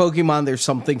think with Pokemon, there's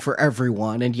something for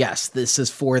everyone. And yes, this is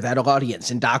for that audience.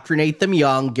 Indoctrinate them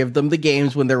young, give them the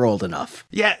games when they're old enough.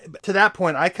 Yeah, to that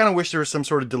point, I kind of wish there was some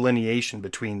sort of delineation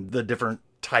between the different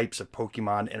types of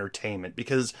Pokemon entertainment,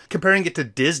 because comparing it to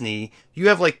Disney, you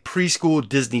have like preschool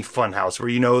Disney Funhouse where,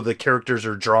 you know, the characters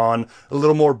are drawn a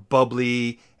little more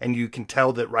bubbly and you can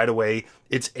tell that right away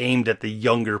it's aimed at the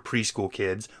younger preschool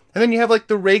kids. And then you have like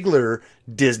the regular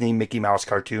Disney Mickey Mouse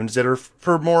cartoons that are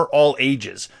for more all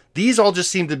ages. These all just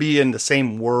seem to be in the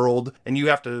same world, and you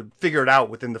have to figure it out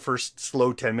within the first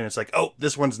slow 10 minutes. Like, oh,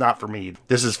 this one's not for me.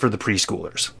 This is for the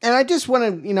preschoolers. And I just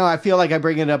want to, I feel like I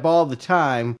bring it up all the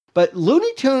time, but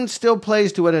Looney Tunes still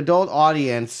plays to an adult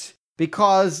audience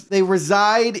because they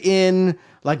reside in,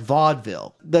 like,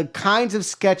 vaudeville. The kinds of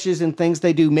sketches and things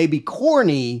they do may be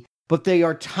corny, but they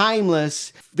are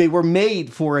timeless. They were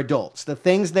made for adults. The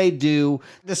things they do,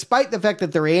 despite the fact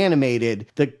that they're animated,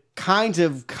 the kinds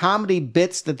of comedy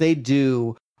bits that they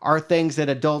do are things that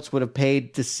adults would have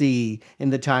paid to see in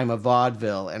the time of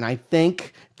vaudeville. And I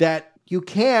think that you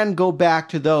can go back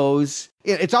to those.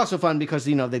 It's also fun because,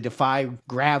 they defy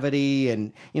gravity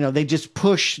and, they just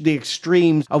push the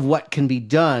extremes of what can be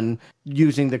done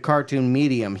using the cartoon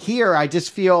medium. Here, I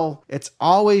just feel it's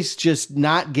always just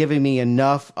not giving me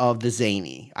enough of the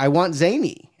zany. I want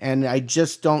zany, and I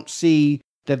just don't see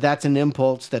that that's an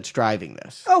impulse that's driving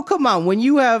this. Oh, come on. When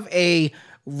you have a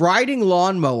riding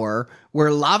lawnmower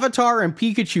where Larvitar and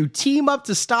Pikachu team up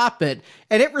to stop it,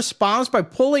 and it responds by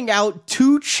pulling out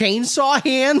 2 chainsaw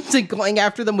hands and going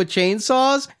after them with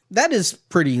chainsaws, that is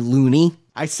pretty loony.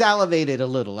 I salivated a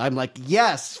little. I'm like,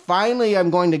 yes, finally I'm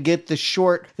going to get the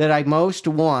short that I most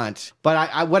want.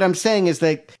 But what I'm saying is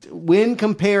that when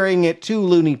comparing it to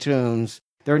Looney Tunes,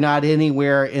 they're not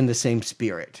anywhere in the same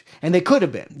spirit. And they could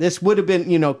have been. This would have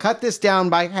been, cut this down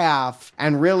by half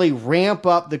and really ramp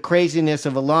up the craziness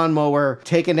of a lawnmower,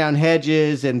 taking down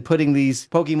hedges and putting these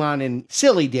Pokemon in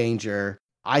silly danger.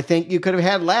 I think you could have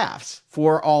had laughs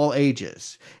for all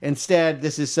ages. Instead,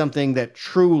 this is something that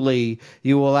truly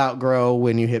you will outgrow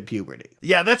when you hit puberty.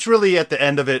 Yeah, that's really at the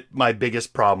end of it. My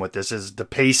biggest problem with this is the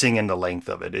pacing and the length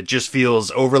of it. It just feels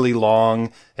overly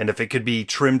long. And if it could be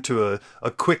trimmed to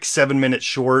a quick 7-minute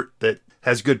short that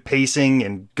has good pacing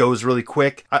and goes really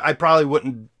quick, I probably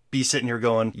wouldn't be sitting here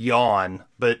going, yawn.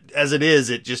 But as it is,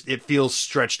 it feels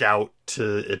stretched out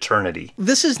to eternity.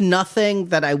 This is nothing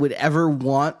that I would ever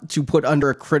want to put under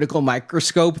a critical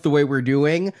microscope the way we're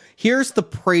doing. Here's the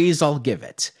praise I'll give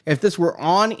it. If this were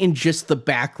on in just the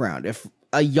background, if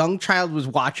a young child was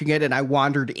watching it and I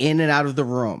wandered in and out of the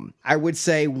room, I would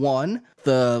say, 1,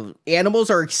 the animals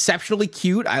are exceptionally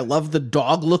cute. I love the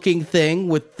dog-looking thing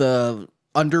with the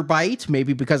underbite,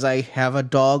 maybe because I have a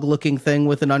dog-looking thing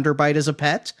with an underbite as a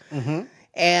pet. Mm-hmm.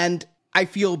 And I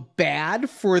feel bad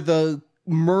for the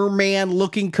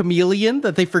merman-looking chameleon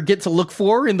that they forget to look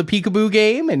for in the Peekaboo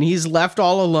game, and he's left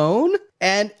all alone.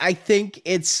 And I think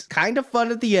it's kind of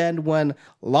fun at the end when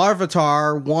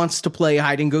Larvitar wants to play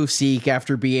hide-and-go-seek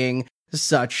after being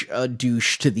such a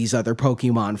douche to these other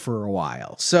Pokemon for a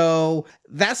while. So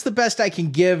that's the best I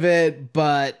can give it,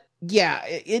 but yeah,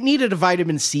 it needed a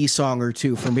vitamin C song or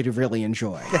two for me to really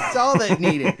enjoy. That's all that it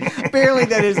needed. Apparently,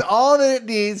 that is all that it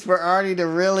needs for Arnie to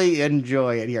really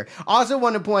enjoy it here. Also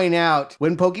want to point out,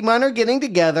 when Pokemon are getting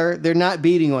together, they're not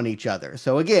beating on each other.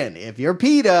 So again, if you're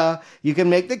PETA, you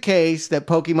can make the case that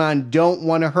Pokemon don't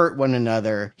want to hurt one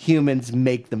another. Humans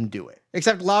make them do it.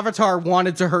 Except Larvitar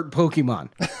wanted to hurt Pokemon.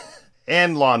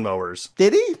 And lawnmowers.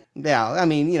 Did he? Yeah, I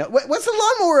mean, was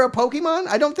the lawnmower a Pokemon?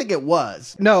 I don't think it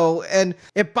was. No, and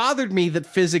it bothered me that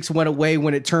physics went away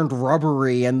when it turned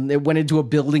rubbery and it went into a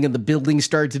building and the building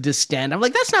started to distend. I'm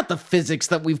like, that's not the physics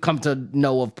that we've come to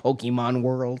know of Pokemon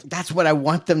World. That's what I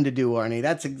want them to do, Arnie.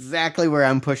 That's exactly where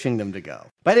I'm pushing them to go.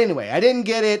 But anyway, I didn't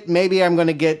get it. Maybe I'm going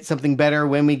to get something better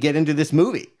when we get into this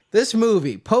movie. This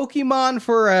movie, Pokemon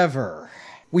Forever.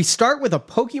 We start with a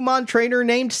Pokemon trainer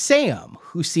named Sam,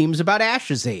 who seems about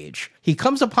Ash's age. He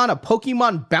comes upon a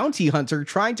Pokemon bounty hunter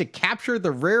trying to capture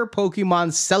the rare Pokemon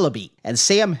Celebi, and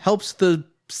Sam helps the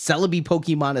Celebi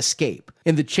Pokemon escape.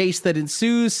 In the chase that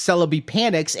ensues, Celebi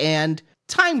panics and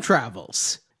time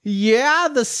travels. Yeah,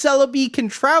 the Celebi can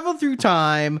travel through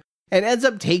time and ends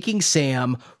up taking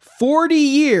Sam 40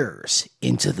 years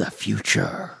into the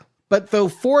future. But though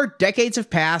 4 decades have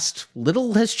passed,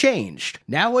 little has changed.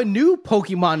 Now a new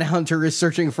Pokemon hunter is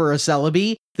searching for a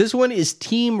Celebi. This one is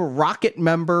Team Rocket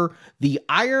member, the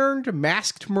Ironed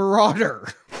Masked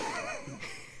Marauder.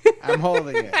 I'm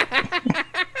holding it.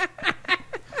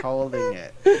 Holding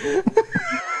it.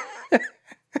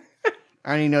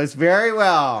 Arnie knows very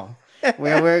well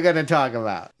where we're going to talk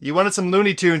about. You wanted some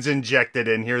Looney Tunes injected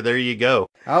in here. There you go.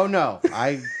 Oh, no.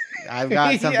 I've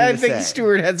got something I to think say.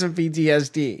 Stuart had some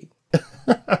PTSD.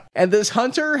 And this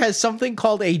hunter has something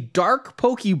called a Dark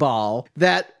Pokeball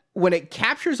that, when it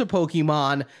captures a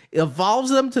Pokemon, evolves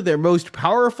them to their most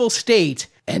powerful state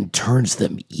and turns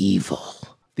them evil.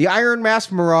 The Iron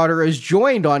Masked Marauder is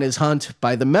joined on his hunt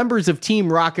by the members of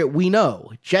Team Rocket we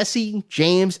know, Jesse,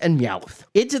 James, and Meowth.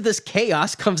 Into this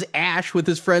chaos comes Ash with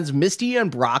his friends Misty and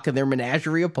Brock and their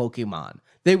menagerie of Pokemon.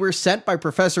 They were sent by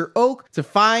Professor Oak to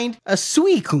find a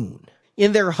Suicune.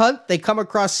 In their hunt, they come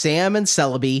across Sam and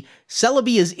Celebi.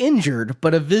 Celebi is injured,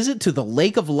 but a visit to the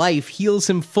Lake of Life heals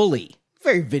him fully.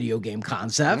 Very video game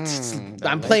concept.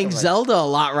 I'm playing Zelda a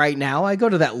lot right now. I go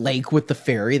to that lake with the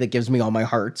fairy that gives me all my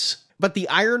hearts. But the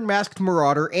Iron Masked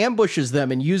Marauder ambushes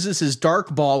them and uses his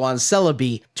Dark Ball on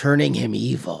Celebi, turning him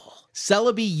evil.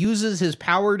 Celebi uses his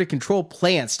power to control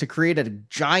plants to create a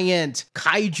giant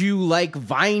kaiju-like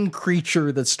vine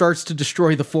creature that starts to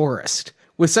destroy the forest.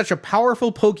 With such a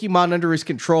powerful Pokemon under his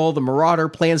control, the Marauder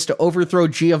plans to overthrow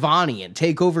Giovanni and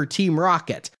take over Team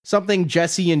Rocket, something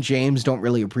Jesse and James don't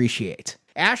really appreciate.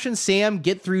 Ash and Sam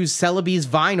get through Celebi's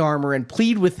vine armor and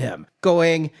plead with him,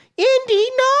 going, "Indy,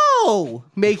 no!"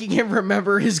 making him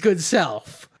remember his good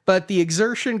self. But the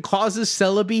exertion causes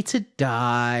Celebi to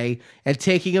die, and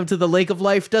taking him to the Lake of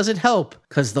Life doesn't help,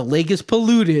 because the lake is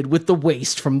polluted with the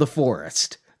waste from the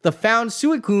forest. The found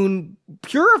Suicune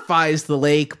purifies the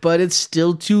lake, but it's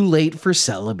still too late for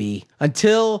Celebi.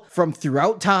 Until, from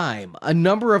throughout time, a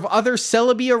number of other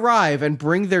Celebi arrive and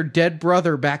bring their dead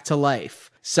brother back to life.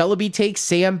 Celebi takes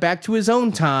Sam back to his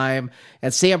own time,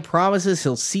 and Sam promises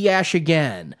he'll see Ash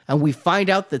again. And we find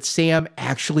out that Sam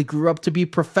actually grew up to be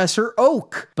Professor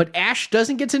Oak, but Ash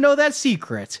doesn't get to know that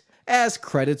secret as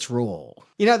credits roll.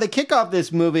 They kick off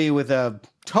this movie with a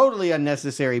totally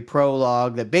unnecessary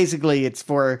prologue that basically it's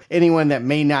for anyone that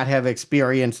may not have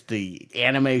experienced the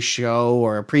anime show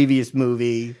or a previous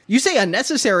movie. You say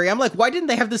unnecessary. I'm like, why didn't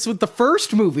they have this with the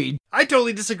first movie? I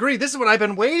totally disagree. This is what I've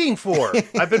been waiting for.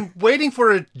 I've been waiting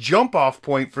for a jump-off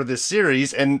point for this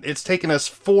series, and it's taken us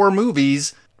 4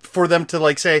 movies for them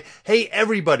to say, hey,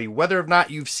 everybody, whether or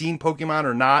not you've seen Pokemon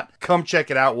or not, come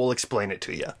check it out. We'll explain it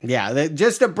to you. Yeah,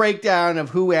 just a breakdown of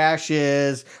who Ash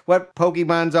is, what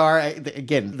Pokemons are.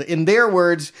 Again, in their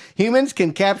words, humans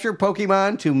can capture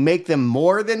Pokemon to make them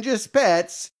more than just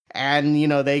pets. And,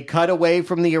 they cut away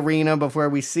from the arena before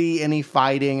we see any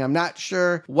fighting. I'm not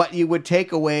sure what you would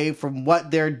take away from what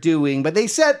they're doing, but they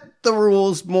set the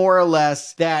rules more or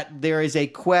less that there is a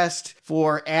quest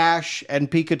for Ash and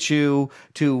Pikachu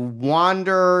to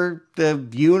wander the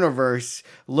universe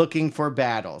looking for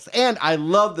battles. And I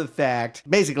love the fact,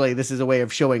 basically, this is a way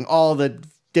of showing all the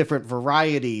different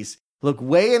varieties. Look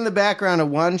way in the background of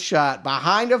one shot,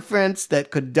 behind a fence that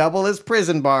could double as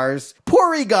prison bars,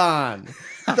 Porygon,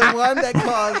 the one that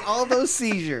caused all those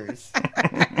seizures.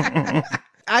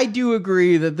 I do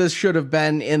agree that this should have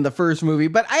been in the first movie,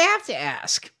 but I have to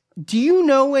ask, Do you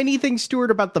know anything,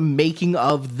 Stuart, about the making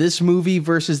of this movie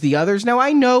versus the others? Now,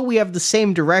 I know we have the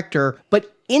same director,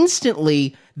 but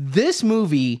instantly, this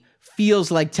movie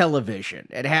feels like television.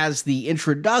 It has the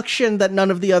introduction that none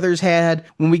of the others had.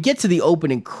 When we get to the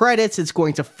opening credits, it's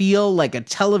going to feel like a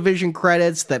television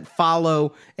credits that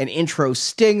follow an intro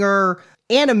stinger.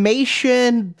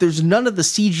 Animation, there's none of the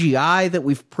CGI that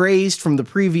we've praised from the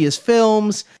previous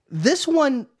films. This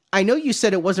one, I know you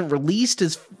said it wasn't released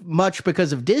as much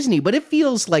because of Disney, but it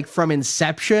feels like from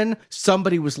inception,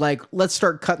 somebody was like, let's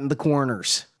start cutting the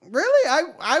corners.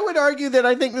 Really? I would argue that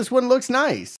I think this one looks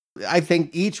nice. I think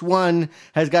each one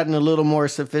has gotten a little more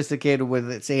sophisticated with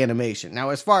its animation. Now,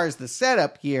 as far as the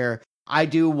setup here, I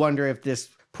do wonder if this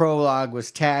prologue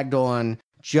was tagged on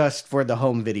just for the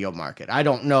home video market. I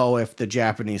don't know if the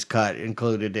Japanese cut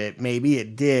included it. Maybe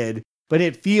it did, but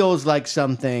it feels like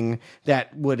something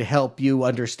that would help you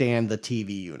understand the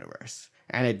TV universe.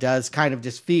 And it does kind of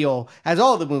just feel, as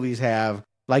all the movies have,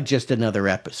 like just another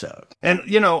episode. And,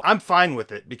 I'm fine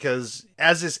with it because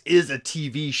as this is a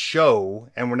TV show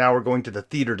and we're going to the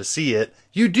theater to see it,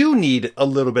 you do need a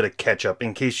little bit of catch up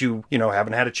in case you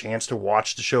haven't had a chance to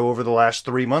watch the show over the last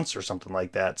 3 months or something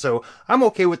like that. So I'm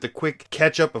okay with the quick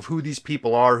catch up of who these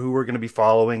people are, who we're going to be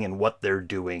following and what they're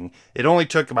doing. It only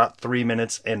took about 3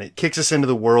 minutes and it kicks us into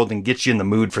the world and gets you in the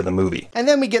mood for the movie. And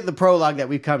then we get the prologue that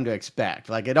we've come to expect.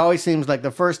 Like, it always seems like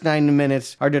the first 9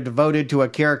 minutes are devoted to a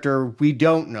character we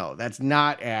don't know. That's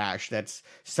not Ash. That's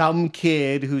some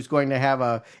kid who's going to have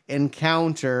a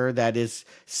encounter that is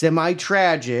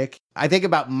semi-tragic. I think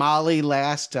about Molly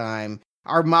last time.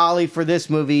 Our Molly for this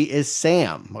movie is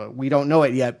Sam. We don't know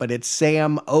it yet, but it's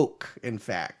Sam Oak, in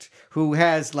fact, who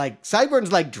has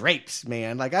sideburns like drapes,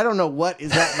 man. I don't know what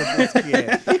is up with this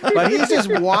kid, but he's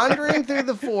just wandering through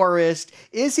the forest.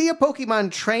 Is he a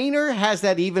Pokemon trainer? Has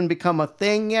that even become a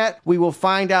thing yet? We will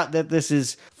find out that this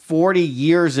is 40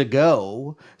 years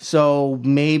ago. So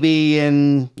maybe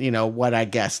in, what I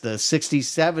guess the 60s,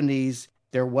 70s,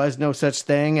 there was no such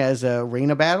thing as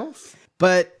arena battles.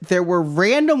 But there were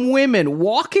random women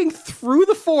walking through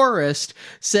the forest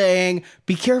saying,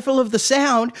 be careful of the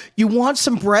sound. You want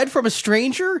some bread from a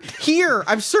stranger? Here,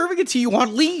 I'm serving it to you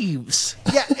on leaves.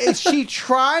 Yeah, is she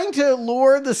trying to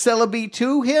lure the Celebi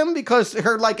to him? Because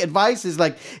her advice is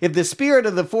if the spirit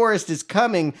of the forest is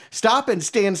coming, stop and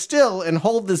stand still and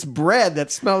hold this bread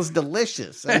that smells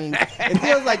delicious. I mean, it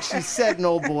feels like she's setting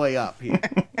old boy up here.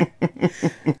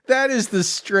 That is the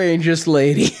strangest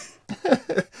lady.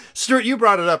 Stuart, you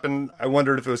brought it up, and I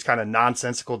wondered if it was kind of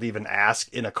nonsensical to even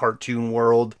ask in a cartoon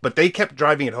world, but they kept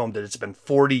driving it home that it's been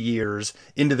 40 years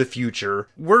into the future.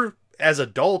 We're, as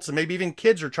adults, and maybe even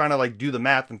kids, are trying to do the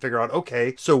math and figure out,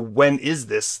 okay, so when is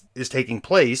this taking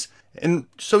place? And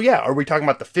so, yeah, are we talking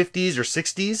about the 50s or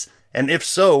 60s? And if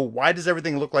so, why does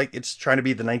everything look like it's trying to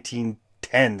be the 1910s,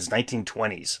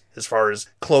 1920s, as far as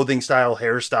clothing style,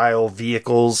 hairstyle,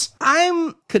 vehicles?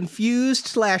 I'm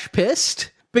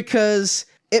confused/pissed because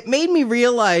it made me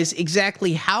realize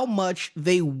exactly how much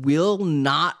they will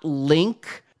not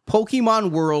link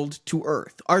Pokemon World to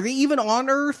Earth. Are they even on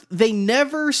Earth? They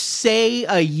never say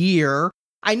a year.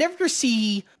 I never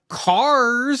see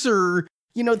cars or,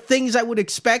 things I would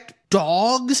expect.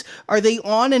 Dogs? Are they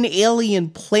on an alien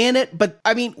planet? But,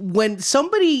 I mean, when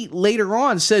somebody later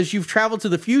on says you've traveled to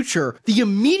the future, the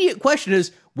immediate question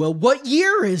is, well, what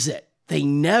year is it? They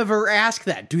never ask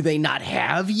that. Do they not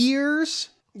have years?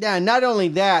 Yeah, not only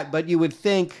that, but you would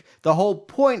think the whole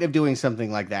point of doing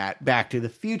something like that, Back to the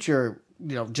Future,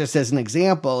 just as an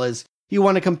example, is you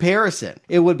want a comparison.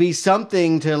 It would be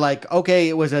something to okay,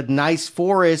 it was a nice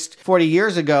forest 40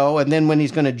 years ago, and then when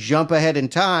he's going to jump ahead in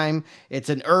time, it's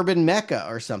an urban mecca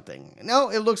or something. No,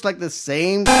 it looks like the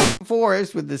same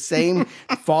forest with the same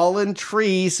fallen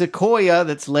tree, sequoia,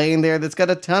 that's laying there, that's got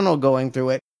a tunnel going through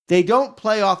it. They don't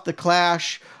play off the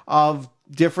clash of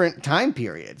different time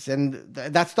periods. And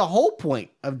that's the whole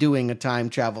point of doing a time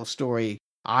travel story,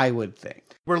 I would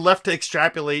think. We're left to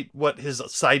extrapolate what his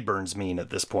sideburns mean at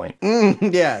this point.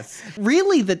 Yes.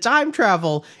 Really, the time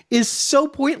travel is so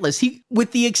pointless.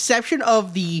 With the exception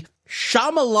of the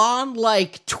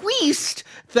Shyamalan-like twist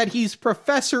that he's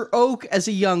Professor Oak as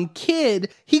a young kid,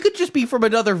 he could just be from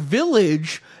another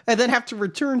village and then have to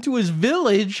return to his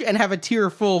village and have a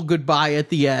tearful goodbye at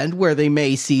the end where they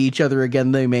may see each other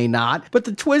again, they may not. But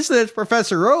the twist that it's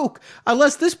Professor Oak,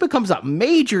 unless this becomes a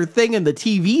major thing in the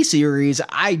TV series,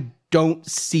 I don't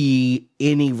see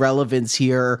any relevance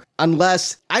here,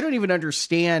 unless I don't even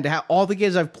understand how all the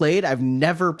games I've played, I've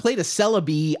never played a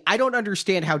Celebi. I don't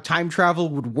understand how time travel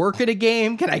would work in a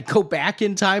game. Can I go back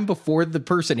in time before the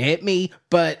person hit me?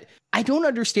 But I don't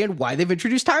understand why they've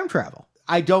introduced time travel.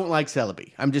 I don't like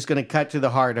Celebi. I'm just going to cut to the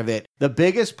heart of it. The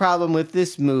biggest problem with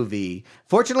this movie,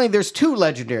 fortunately, there's 2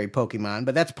 legendary Pokemon,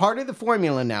 but that's part of the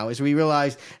formula now, is we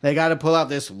realize they got to pull out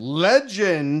this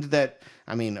legend that,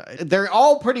 I mean, they're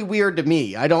all pretty weird to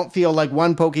me. I don't feel like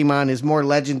one Pokemon is more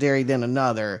legendary than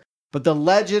another. But the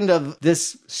legend of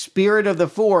this spirit of the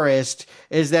forest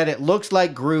is that it looks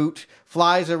like Groot,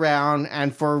 flies around,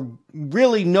 and for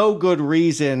really no good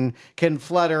reason can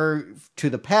flutter to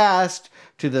the past,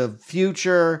 to the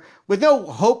future, with no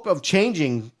hope of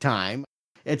changing time.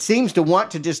 It seems to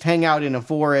want to just hang out in a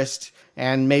forest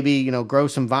and maybe, grow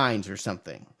some vines or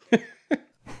something.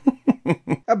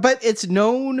 But it's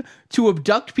known to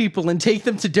abduct people and take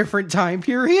them to different time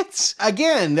periods.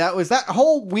 Again, that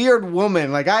whole weird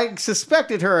woman. Like, I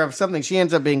suspected her of something. She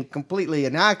ends up being completely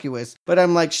innocuous. But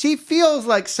I'm like, she feels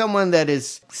like someone that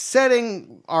is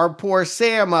setting our poor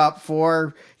Sam up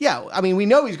for, we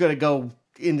know he's going to go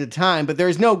into time, but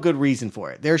there's no good reason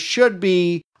for it. There should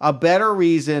be a better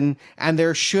reason, and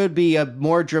there should be a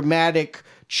more dramatic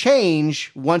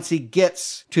change once he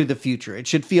gets to the future. It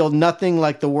should feel nothing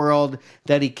like the world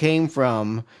that he came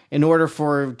from in order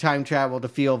for time travel to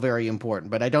feel very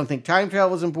important. But I don't think time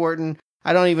travel is important.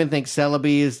 I don't even think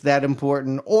Celebi is that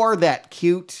important or that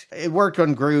cute. It worked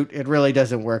on Groot. It really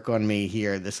doesn't work on me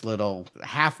here, this little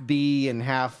half bee and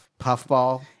half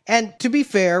puffball. And to be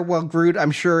fair, while Groot,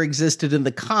 I'm sure, existed in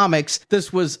the comics,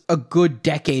 this was a good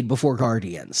decade before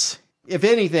Guardians. If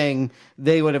anything,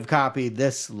 they would have copied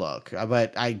this look,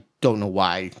 but I don't know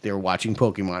why they're watching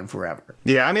Pokemon forever.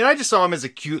 Yeah, I just saw him as a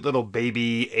cute little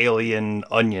baby alien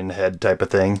onion head type of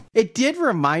thing. It did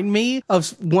remind me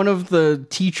of one of the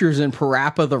teachers in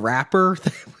Parappa the Rapper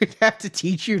that would have to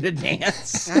teach you to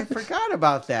dance. I forgot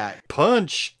about that.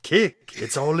 Punch, kick,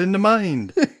 it's all in the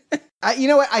mind. You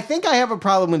know what? I think I have a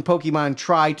problem when Pokemon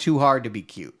try too hard to be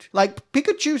cute. Like,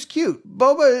 Pikachu's cute.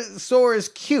 Bulbasaur is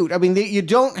cute. You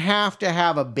don't have to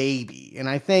have a baby. And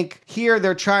I think here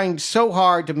they're trying so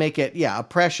hard to make it, a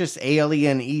precious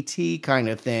alien E.T. kind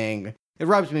of thing. It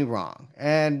rubs me wrong.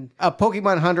 And a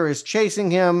Pokemon hunter is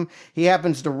chasing him. He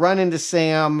happens to run into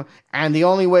Sam. And the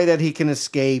only way that he can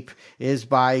escape is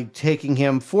by taking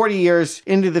him 40 years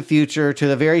into the future to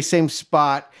the very same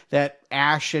spot that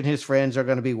Ash and his friends are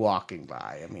going to be walking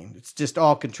by. It's just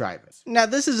all contrivance. Now,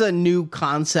 this is a new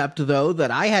concept, though,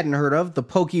 that I hadn't heard of, the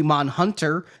Pokemon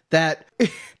Hunter, that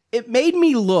it made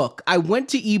me look. I went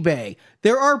to eBay.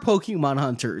 There are Pokemon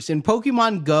Hunters. In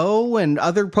Pokemon Go and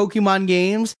other Pokemon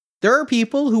games, there are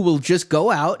people who will just go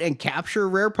out and capture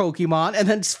rare Pokemon and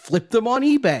then flip them on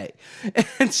eBay.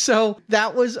 And so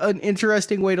that was an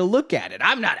interesting way to look at it.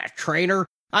 I'm not a trainer.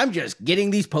 I'm just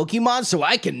getting these Pokemon so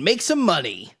I can make some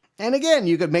money. And again,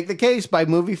 you could make the case by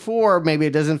movie 4, maybe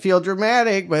it doesn't feel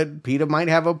dramatic, but PETA might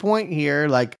have a point here.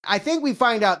 Like, I think we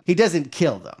find out he doesn't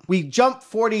kill them. We jump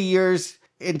 40 years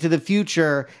into the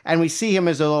future and we see him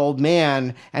as an old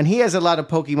man, and he has a lot of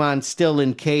Pokemon still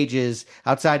in cages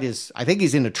outside I think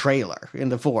he's in a trailer in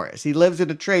the forest. He lives in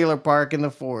a trailer park in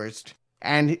the forest,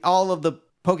 and all of the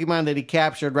Pokemon that he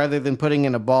captured, rather than putting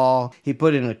in a ball, he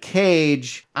put in a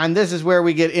cage. And this is where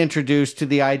we get introduced to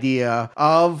the idea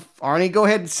of, Arnie, go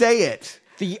ahead and say it.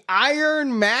 The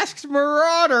Iron Masked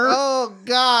Marauder. Oh,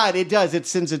 God, it does. It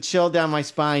sends a chill down my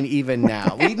spine even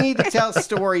now. We need to tell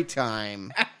story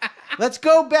time. Let's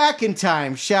go back in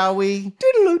time, shall we?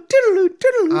 Toodaloo, toodaloo,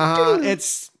 toodaloo, toodaloo.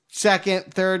 It's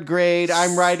 2nd, 3rd grade.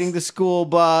 I'm riding the school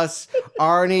bus.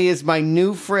 Arnie is my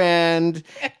new friend.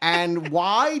 And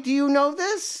why do you know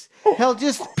this? He'll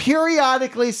just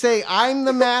periodically say, I'm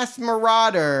the masked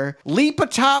marauder, leap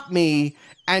atop me,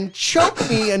 and choke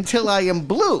me until I am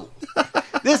blue.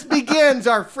 This begins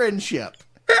our friendship.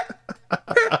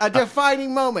 A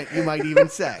defining moment, you might even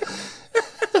say.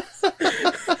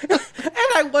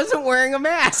 And I wasn't wearing a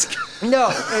mask. No,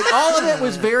 all of it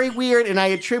was very weird, and I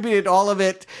attributed all of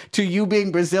it to you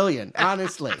being Brazilian,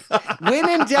 honestly. When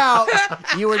in doubt,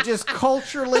 you were just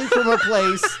culturally from a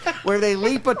place where they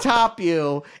leap atop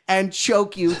you and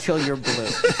choke you till you're blue.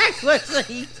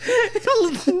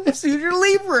 Suitor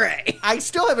Libre. I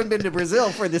still haven't been to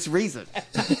Brazil for this reason.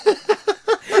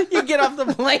 You get off the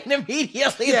plane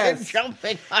immediately, yes. They're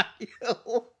jumping on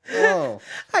you. Oh.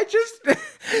 I just,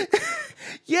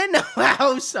 you know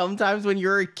how sometimes when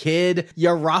you're a kid, you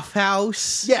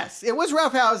roughhouse? Yes, it was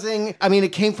roughhousing. It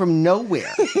came from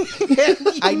nowhere.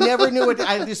 I never knew it.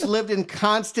 I just lived in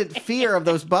constant fear of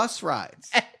those bus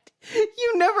rides.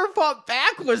 You never fought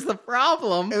back was the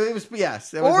problem. It was,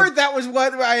 yes. It was or that was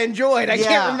what I enjoyed. I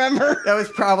can't remember. That was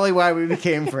probably why we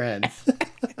became friends.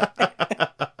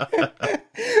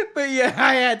 But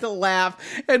I had to laugh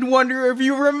and wonder if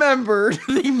you remembered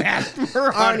the Masked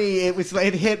Marauder. Arnie,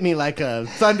 it hit me like a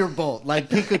thunderbolt, like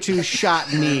Pikachu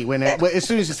shot me as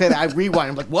soon as you said that. I rewind.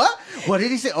 I'm like, what? What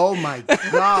did he say? Oh my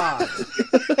God!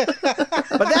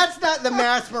 But that's not the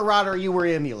Masked Marauder you were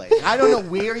emulating. I don't know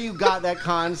where you got that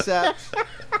concept.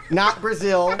 Not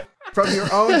Brazil. From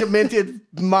your own demented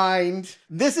mind.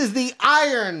 This is the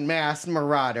Iron Masked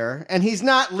Marauder, and he's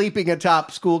not leaping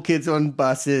atop school kids on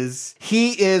buses.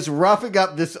 He is roughing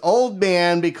up this old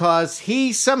man because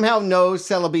he somehow knows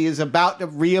Celebi is about to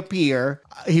reappear.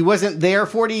 He wasn't there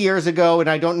 40 years ago, and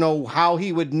I don't know how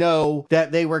he would know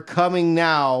that they were coming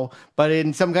now, but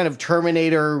in some kind of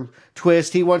Terminator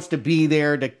twist, he wants to be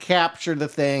there to capture the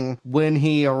thing when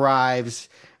he arrives.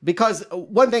 Because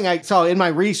one thing I saw in my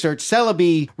research,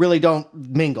 Celebi really don't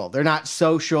mingle. They're not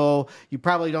social. You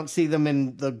probably don't see them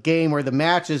in the game or the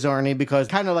matches, Arnie, because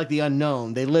kind of like the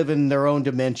Unknown. They live in their own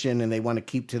dimension and they want to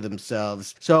keep to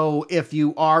themselves. So if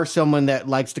you are someone that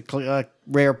likes to collect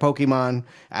rare Pokemon,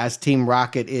 as Team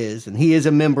Rocket is, and he is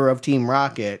a member of Team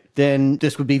Rocket, then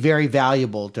this would be very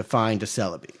valuable to find a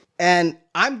Celebi. And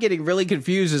I'm getting really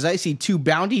confused as I see two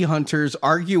bounty hunters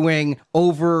arguing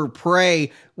over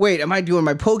prey. Wait, am I doing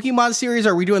my Pokemon series?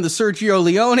 Are we doing the Sergio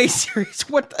Leone series?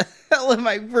 What the hell am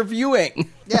I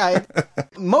reviewing? Yeah,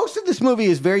 most of this movie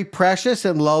is very precious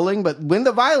and lulling, but when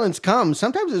the violence comes,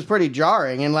 sometimes it's pretty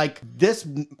jarring. And like this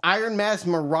Iron Masked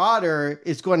Marauder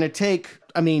is going to take,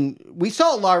 we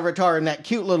saw Larvitar in that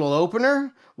cute little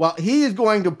opener. Well, he is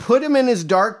going to put him in his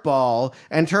Dark Ball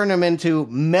and turn him into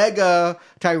Mega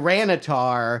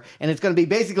Tyranitar, and it's going to be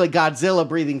basically Godzilla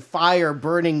breathing fire,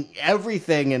 burning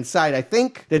everything inside. I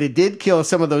think that it did kill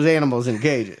some of those animals in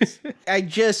cages. I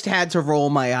just had to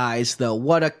roll my eyes, though.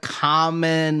 What a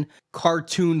common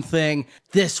cartoon thing.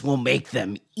 This will make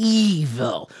them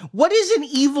evil. What is an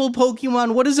evil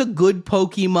Pokemon? What is a good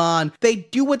Pokemon? They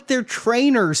do what their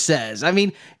trainer says.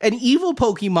 An evil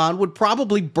Pokemon would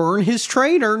probably burn his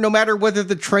trainer no matter whether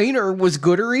the trainer was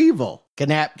good or evil.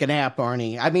 Ganap,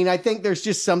 Arnie. I think there's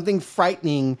just something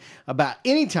frightening about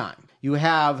any time you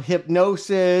have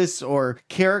hypnosis or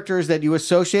characters that you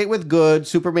associate with good,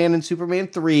 Superman and Superman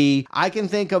 3. I can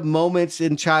think of moments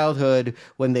in childhood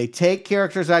when they take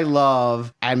characters I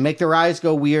love and make their eyes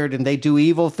go weird and they do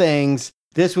evil things.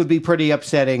 This would be pretty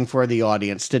upsetting for the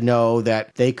audience to know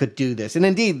that they could do this. And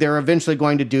indeed, they're eventually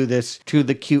going to do this to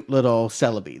the cute little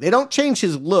Celebi. They don't change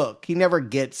his look. He never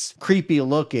gets creepy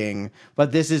looking.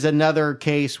 But this is another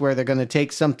case where they're going to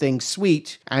take something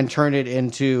sweet and turn it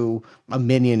into a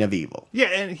minion of evil. Yeah,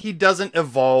 and he doesn't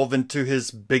evolve into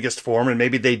his biggest form, and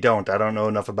maybe they don't. I don't know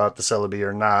enough about the Celebi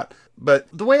or not. But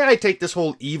the way I take this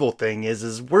whole evil thing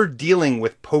is we're dealing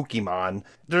with Pokemon.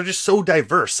 They're just so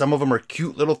diverse. Some of them are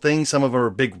cute little things. Some of them are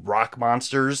big rock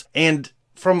monsters. And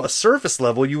from a surface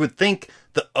level, you would think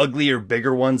the uglier,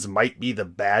 bigger ones might be the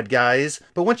bad guys.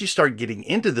 But once you start getting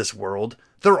into this world,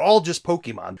 they're all just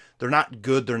Pokemon. They're not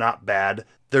good. They're not bad.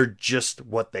 They're just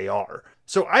what they are.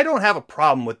 So I don't have a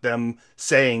problem with them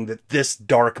saying that this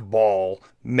dark ball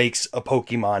makes a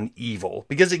Pokemon evil,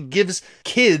 because it gives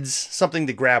kids something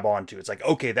to grab onto. It's like,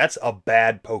 okay, that's a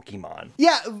bad Pokemon.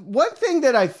 Yeah, one thing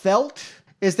that I felt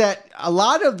is that a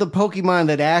lot of the Pokemon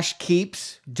that Ash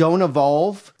keeps don't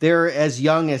evolve. They're as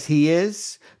young as he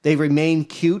is. They remain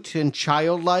cute and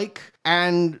childlike.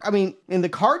 And, in the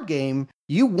card game,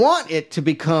 you want it to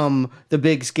become the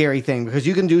big scary thing because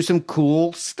you can do some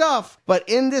cool stuff. But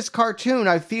in this cartoon,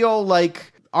 I feel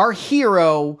like our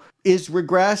hero is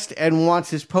regressed and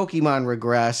wants his Pokemon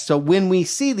regressed. So when we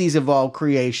see these evolved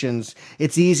creations,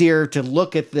 it's easier to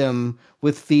look at them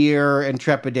with fear and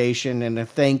trepidation and to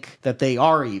think that they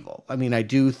are evil. I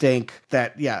do think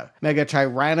that, Mega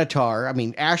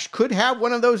Tyranitar, Ash could have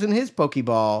one of those in his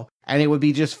Pokeball, and it would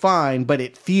be just fine, but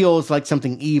it feels like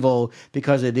something evil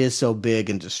because it is so big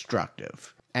and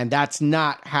destructive. And that's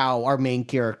not how our main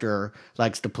character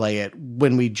likes to play it.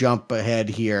 When we jump ahead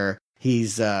here,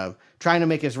 he's trying to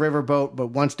make his riverboat, but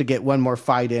wants to get one more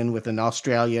fight in with an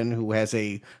Australian who has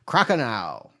a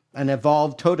Crocodile, an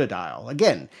evolved Totodile.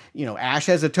 Again, Ash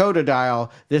has a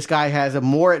Totodile. This guy has a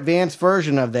more advanced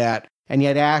version of that. And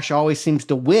yet Ash always seems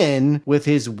to win with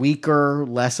his weaker,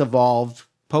 less evolved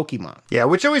Pokemon. Yeah,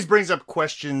 which always brings up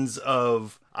questions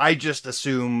of, I just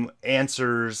assume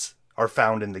answers are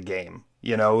found in the game.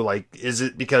 Is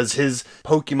it because his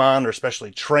Pokemon are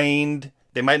specially trained?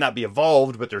 They might not be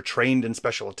evolved, but they're trained in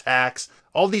special attacks.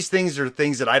 All these things are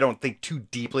things that I don't think too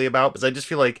deeply about, because I just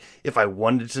feel like if I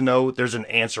wanted to know, there's an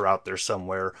answer out there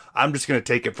somewhere. I'm just going to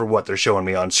take it for what they're showing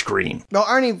me on screen. Well,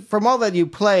 Arnie, from all that you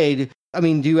played, I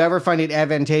mean, do you ever find it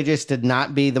advantageous to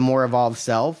not be the more evolved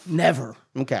self? Never.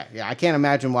 Okay, yeah, I can't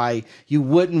imagine why you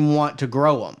wouldn't want to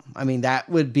grow them. I mean, that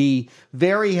would be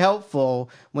very helpful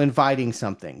when fighting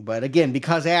something. But again,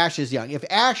 because Ash is young, if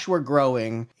Ash were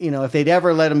growing, if they'd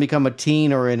ever let him become a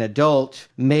teen or an adult,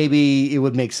 maybe it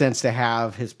would make sense to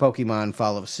have his Pokemon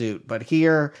follow suit. But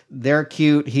here, they're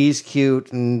cute, he's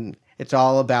cute, and it's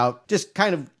all about just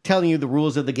kind of telling you the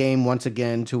rules of the game once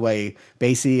again to a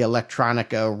bassy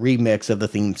electronica remix of the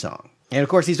theme song. And of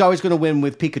course, he's always going to win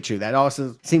with Pikachu. That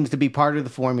also seems to be part of the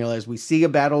formula. As we see a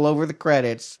battle over the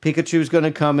credits, Pikachu's going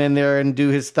to come in there and do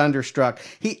his Thunderstruck.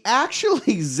 He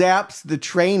actually zaps the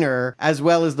trainer as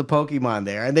well as the Pokemon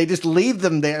there, and they just leave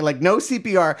them there like no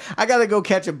CPR. I got to go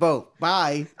catch a boat.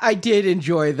 Bye. I did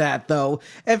enjoy that, though.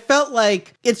 It felt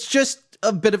like it's just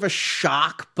a bit of a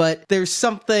shock, but there's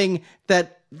something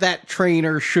that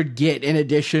trainer should get in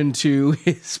addition to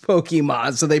his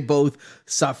Pokemon, so they both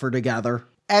suffer together.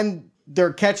 And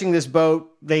they're catching this boat.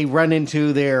 They run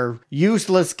into their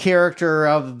useless character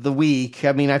of the week.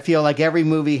 I mean, I feel like every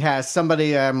movie has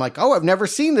somebody I'm like, oh, I've never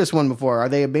seen this one before. Are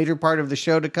they a major part of the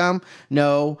show to come?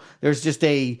 No, there's just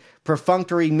a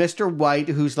perfunctory Mr. White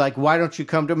who's like, why don't you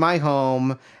come to my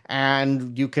home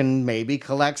and you can maybe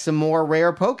collect some more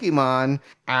rare Pokemon.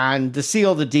 And to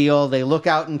seal the deal, they look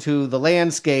out into the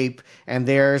landscape and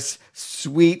there's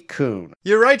Suicune.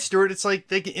 You're right, Stuart. It's like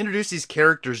they can introduce these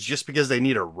characters just because they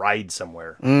need a ride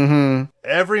somewhere. Mm-hmm.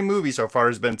 Every movie so far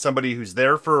has been somebody who's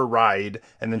there for a ride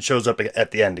and then shows up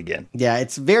at the end again. Yeah,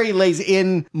 it's very lazy.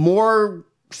 In more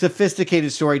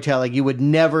sophisticated storytelling, you would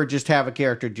never just have a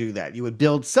character do that. You would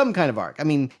build some kind of arc. I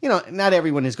mean, not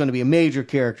everyone is going to be a major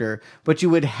character, but you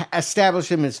would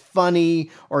establish him as funny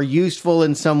or useful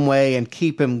in some way and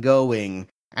keep him going.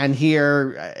 And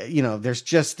here, there's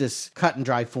just this cut and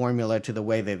dry formula to the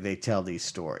way that they tell these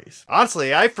stories.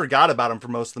 Honestly, I forgot about him for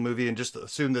most of the movie and just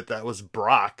assumed that was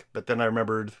Brock. But then I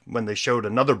remembered when they showed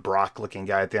another Brock-looking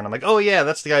guy at the end. I'm like, oh yeah,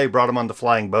 that's the guy who brought him on the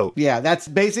flying boat. Yeah, that's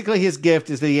basically his gift,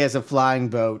 is that he has a flying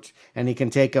boat. And he can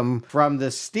take him from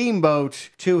the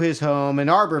steamboat to his home in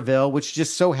Arborville, which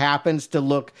just so happens to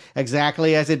look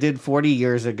exactly as it did 40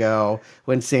 years ago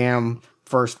when Sam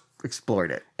first explored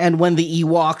it. And when the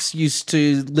Ewoks used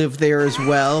to live there as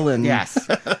well. And yes.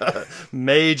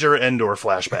 Major Endor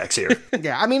flashbacks here.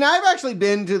 Yeah, I mean, I've actually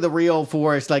been to the real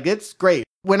forest. Like, it's great.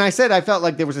 When I said I felt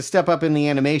like there was a step up in the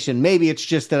animation, maybe it's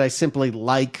just that I simply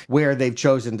like where they've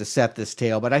chosen to set this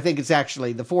tale. But I think it's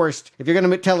actually the forest. If you're going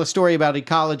to tell a story about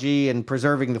ecology and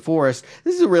preserving the forest,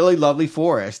 this is a really lovely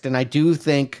forest. And I do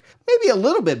think maybe a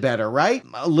little bit better, right?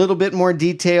 A little bit more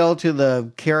detail to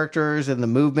the characters and the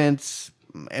movements.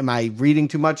 Am I reading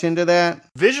too much into that?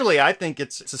 Visually, I think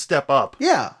it's a step up.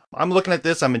 Yeah. I'm looking at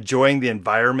this, I'm enjoying the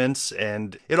environments,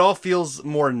 and it all feels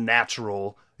more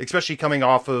natural, especially coming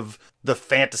off of the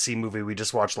fantasy movie we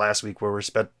just watched last week where we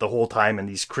spent the whole time in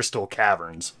these crystal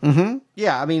caverns. Mm-hmm.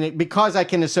 Yeah, I mean, because I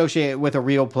can associate it with a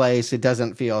real place, it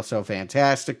doesn't feel so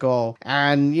fantastical.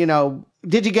 And,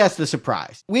 did you guess the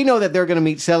surprise? We know that they're going to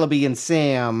meet Celebi and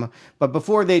Sam, but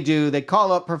before they do, they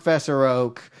call up Professor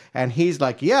Oak, and he's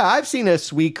like, yeah, I've seen a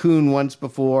Suicune once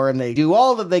before, and they do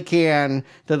all that they can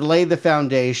to lay the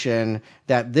foundation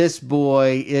that this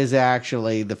boy is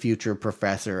actually the future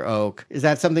Professor Oak. Is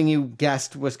that something you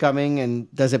guessed was coming,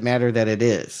 and does it matter that it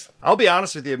is? I'll be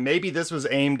honest with you, maybe this was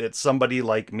aimed at somebody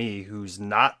like me who's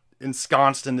not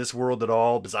ensconced in this world at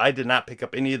all, because I did not pick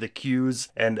up any of the cues,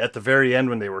 and at the very end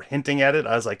when they were hinting at it,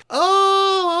 I was like,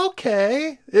 oh,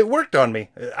 okay. It worked on me.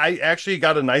 I actually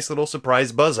got a nice little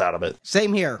surprise buzz out of it.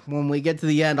 Same here. When we get to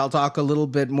the end, I'll talk a little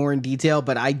bit more in detail,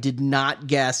 but I did not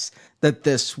guess that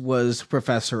this was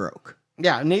Professor Oak.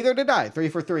 Yeah, neither did I. 3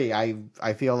 for 3.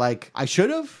 I feel like I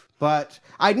should have, but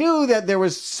I knew that there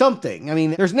was something. I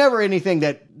mean, there's never anything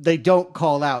that they don't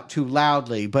call out too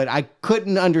loudly, but I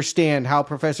couldn't understand how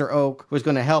Professor Oak was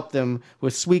going to help them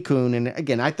with Suicune. And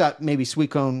again, I thought maybe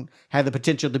Suicune had the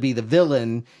potential to be the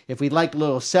villain. If we like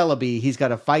little Celebi, he's got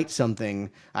to fight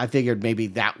something. I figured maybe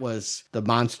that was the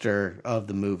monster of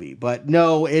the movie. But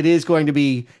no, it is going to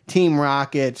be Team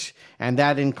Rocket, and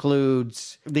that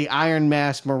includes the Iron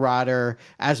Mask Marauder,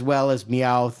 as well as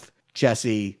Meowth,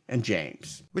 Jesse, and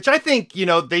James. Which I think,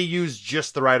 they use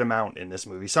just the right amount in this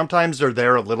movie. Sometimes they're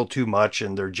there a little too much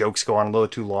and their jokes go on a little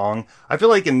too long. I feel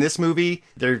like in this movie,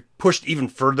 they're pushed even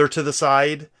further to the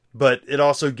side but it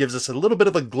also gives us a little bit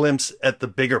of a glimpse at the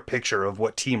bigger picture of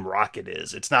what Team Rocket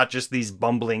is. It's not just these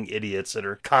bumbling idiots that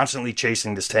are constantly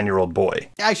chasing this 10-year-old boy.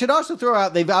 I should also throw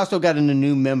out, they've also gotten a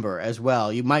new member as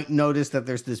well. You might notice that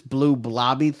there's this blue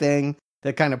blobby thing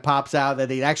that kind of pops out,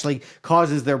 that it actually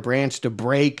causes their branch to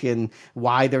break, and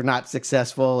why they're not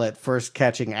successful at first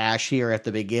catching Ash here at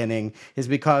the beginning is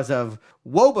because of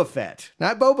Wobbuffet.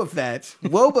 Not Boba Fett,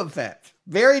 Wobbuffet.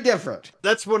 Very different.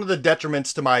 That's one of the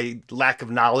detriments to my lack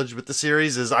of knowledge with the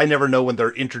series, is I never know when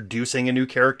they're introducing a new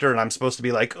character and I'm supposed to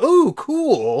be like, oh,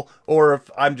 cool, or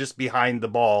if I'm just behind the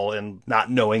ball and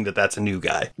not knowing that that's a new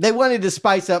guy. They wanted to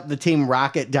spice up the Team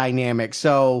Rocket dynamic,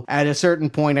 so at a certain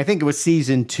point, I think it was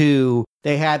season 2,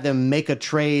 they had them make a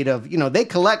trade of, they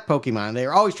collect Pokemon.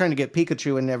 They're always trying to get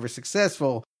Pikachu and never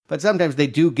successful, but sometimes they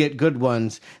do get good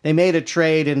ones. They made a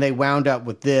trade and they wound up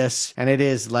with this, and it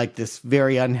is like this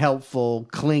very unhelpful,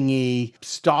 clingy,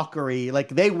 stalkery. Like,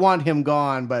 they want him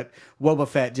gone, but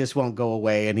Wobbuffet just won't go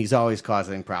away, and he's always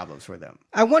causing problems for them.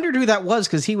 I wondered who that was,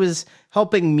 because he was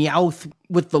helping Meowth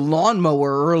with the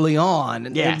lawnmower early on,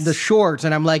 and the shorts,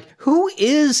 and I'm like, who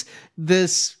is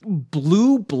this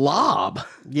blue blob?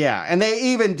 Yeah, and they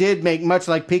even did make, much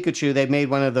like Pikachu, they made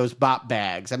one of those bop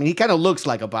bags. I mean, he kind of looks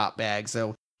like a bop bag, so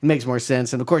it makes more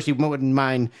sense. And of course, you wouldn't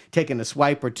mind taking a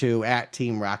swipe or two at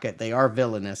Team Rocket. They are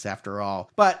villainous after all,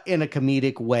 but in a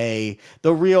comedic way.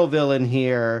 The real villain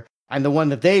here, and the one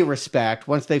that they respect,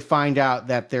 once they find out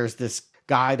that there's this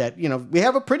guy that, we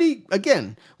have a pretty,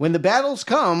 again, when the battles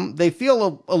come, they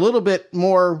feel a little bit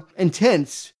more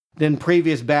intense than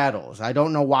previous battles. I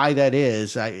don't know why that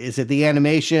is. Is it the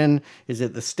animation? Is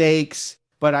it the stakes?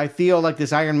 But I feel like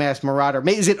this Iron Mask Marauder,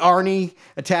 is it Arnie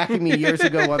attacking me years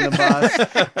ago on the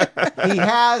bus? He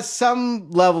has some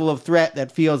level of threat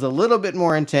that feels a little bit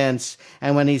more intense.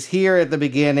 And when he's here at the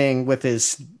beginning with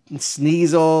his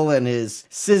Sneasel and his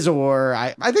Scizor,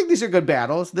 I think these are good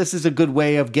battles. This is a good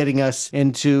way of getting us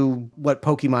into what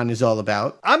Pokemon is all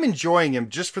about. I'm enjoying him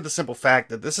just for the simple fact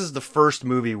that this is the first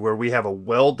movie where we have a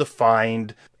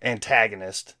well-defined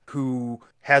antagonist who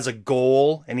has a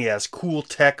goal and he has cool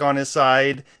tech on his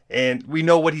side and we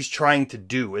know what he's trying to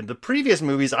do. In the previous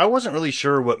movies, I wasn't really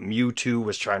sure what Mewtwo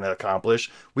was trying to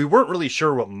accomplish. We weren't really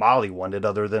sure what Molly wanted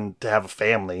other than to have a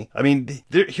family. I mean,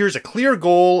 here's a clear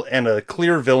goal and a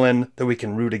clear villain that we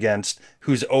can root against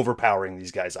who's overpowering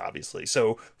these guys, obviously.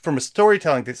 So from a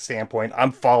storytelling standpoint,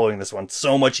 I'm following this one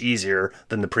so much easier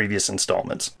than the previous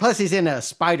installments. Plus, he's in a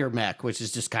spider mech, which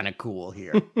is just kind of cool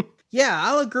here. Yeah,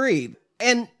 I'll agree.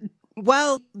 And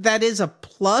while that is a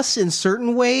plus in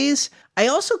certain ways, I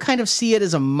also kind of see it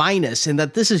as a minus in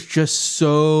that this is just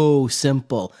so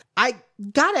simple. I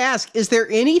gotta ask, is there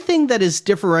anything that is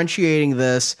differentiating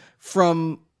this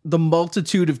from the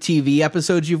multitude of TV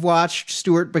episodes you've watched,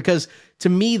 Stuart? Because to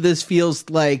me, this feels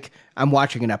like I'm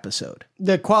watching an episode.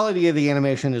 The quality of the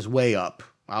animation is way up.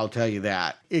 I'll tell you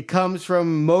that. It comes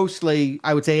from mostly,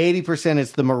 I would say 80%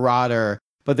 it's the Marauder,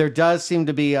 but there does seem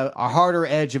to be a harder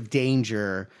edge of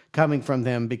danger coming from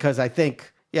them because I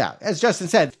think, yeah, as Justin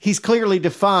said, he's clearly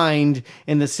defined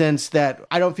in the sense that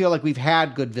I don't feel like we've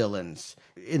had good villains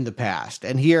in the past.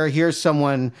 And here's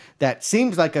someone that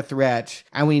seems like a threat,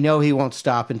 and we know he won't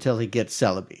stop until he gets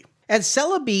Celebi. And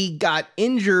Celebi got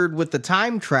injured with the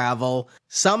time travel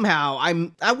somehow.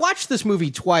 I watched this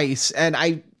movie twice, and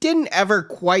I didn't ever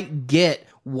quite get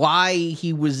why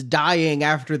he was dying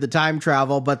after the time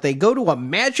travel, but they go to a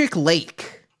magic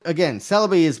lake. Again,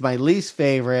 Celebi is my least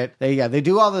favorite. They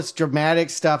do all this dramatic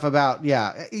stuff about,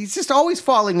 he's just always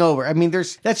falling over. I mean,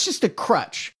 that's just a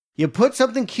crutch. You put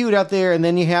something cute out there and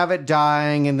then you have it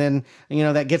dying and then,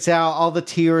 that gets out all the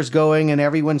tears going and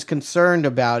everyone's concerned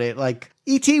about it. Like,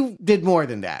 E.T. did more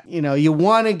than that. You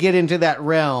want to get into that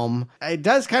realm. It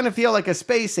does kind of feel like a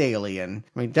space alien.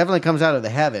 I mean, it definitely comes out of the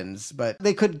heavens, but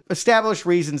they could establish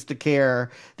reasons to care.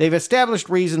 They've established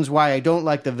reasons why I don't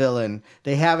like the villain.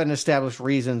 They haven't established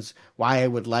reasons why I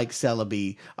would like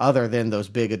Celebi other than those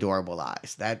big adorable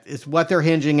eyes. That is what they're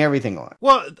hinging everything on.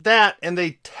 Well, that, and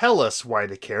they tell us why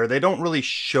to care. They don't really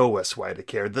show us why to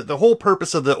care. The whole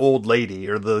purpose of the old lady,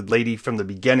 or the lady from the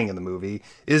beginning of the movie,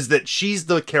 is that she's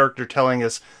the character telling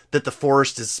us that the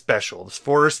forest is special. This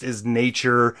forest is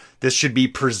nature. This should be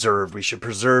preserved. We should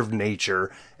preserve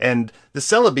nature. And the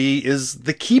Celebi is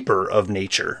the keeper of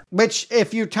nature. Which,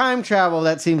 if you time travel,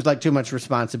 that seems like too much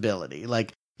responsibility.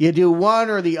 Like, you do one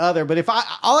or the other. But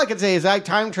all I could say is I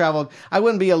time traveled, I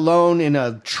wouldn't be alone in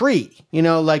a tree.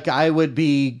 Like I would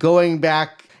be going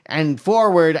back and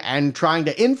forward and trying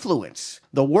to influence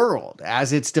the world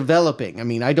as it's developing. I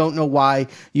mean, I don't know why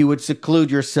you would seclude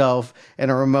yourself in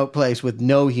a remote place with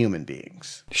no human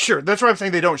beings. Sure, that's why I'm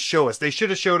saying they don't show us. They should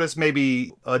have showed us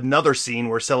maybe another scene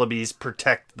where Celebes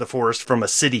protect the forest from a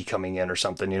city coming in or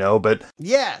something, but...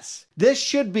 Yes, this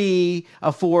should be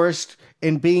a forest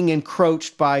in being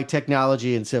encroached by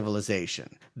technology and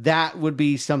civilization. That would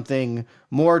be something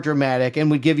more dramatic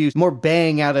and would give you more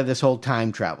bang out of this whole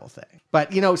time travel thing.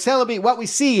 But, Celebi, what we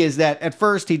see is that at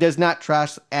first he does not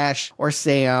trust Ash or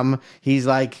Sam. He's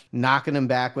like knocking him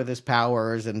back with his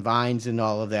powers and vines and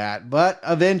all of that. But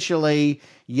eventually,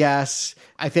 yes,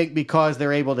 I think because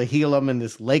they're able to heal him in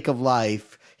this lake of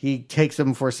life, he takes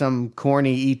him for some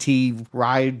corny E.T.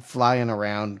 ride flying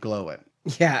around glowing.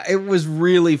 Yeah, it was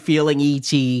really feeling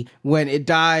E.T. when it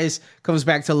dies, comes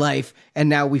back to life, and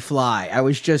now we fly. I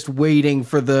was just waiting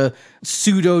for the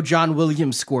pseudo John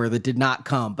Williams score that did not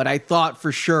come, but I thought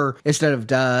for sure instead of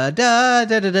da da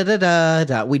da da da da da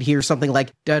da, we'd hear something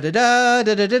like da da da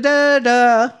da da da da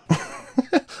da.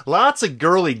 Lots of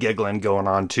girly giggling going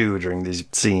on too during these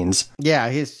scenes. Yeah,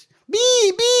 his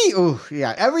bee. Ooh,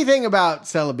 yeah, everything about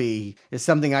Celebi is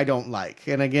something I don't like.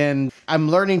 And again, I'm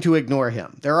learning to ignore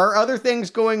him. There are other things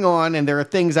going on, and there are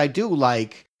things I do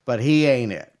like, but he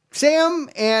ain't it. Sam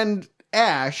and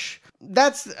Ash,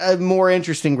 that's a more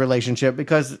interesting relationship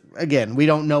because, again, we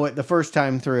don't know it the first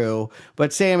time through,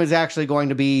 but Sam is actually going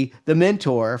to be the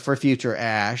mentor for future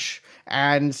Ash.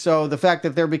 And so the fact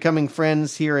that they're becoming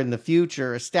friends here in the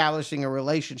future, establishing a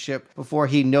relationship before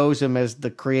he knows him as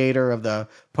the creator of the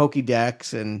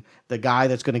Pokédex and the guy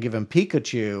that's going to give him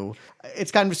Pikachu,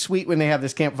 it's kind of sweet when they have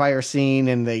this campfire scene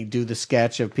and they do the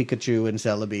sketch of Pikachu and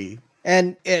Celebi.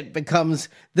 And it becomes,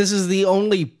 this is the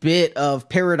only bit of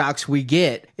paradox we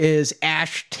get, is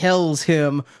Ash tells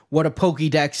him what a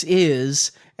Pokédex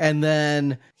is, and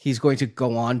then he's going to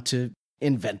go on to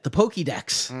invent the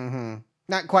Pokédex. Mm-hmm.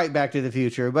 Not quite Back to the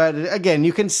Future, but again,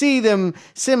 you can see them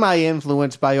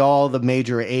semi-influenced by all the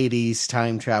major 80s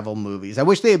time travel movies. I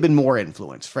wish they had been more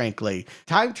influenced, frankly.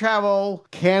 Time travel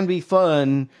can be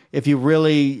fun if you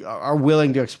really are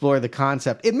willing to explore the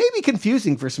concept. It may be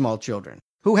confusing for small children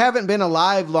who haven't been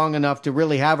alive long enough to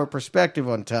really have a perspective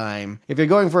on time. If you're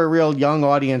going for a real young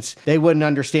audience, they wouldn't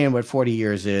understand what 40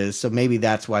 years is, so maybe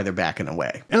that's why they're backing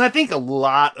away. And I think a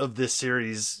lot of this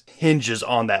series hinges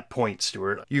on that point,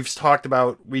 Stuart. You've talked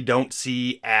about we don't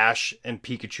see Ash and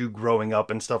Pikachu growing up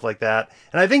and stuff like that.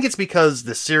 And I think it's because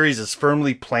the series is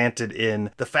firmly planted in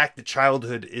the fact that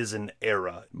childhood is an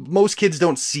era. Most kids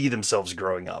don't see themselves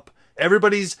growing up.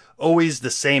 Everybody's always the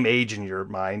same age in your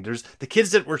mind. There's the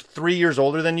kids that were 3 years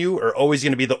older than you are always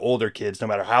going to be the older kids, no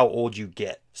matter how old you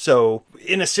get. So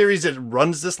in a series that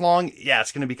runs this long, yeah,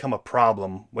 it's going to become a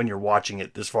problem when you're watching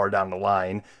it this far down the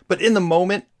line. But in the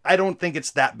moment, I don't think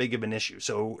it's that big of an issue.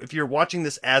 So if you're watching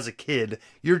this as a kid,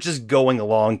 you're just going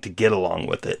along to get along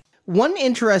with it. One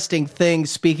interesting thing,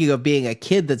 speaking of being a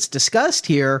kid that's discussed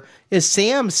here, is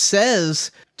Sam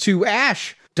says to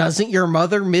Ash, "Doesn't your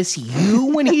mother miss you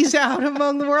when he's out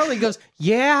among the world?" He goes,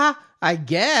 "Yeah, I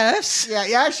guess."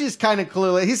 Yeah, Ash is kind of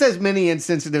clueless. He says many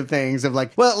insensitive things of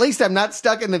like, well, at least I'm not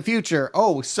stuck in the future.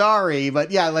 Oh, sorry.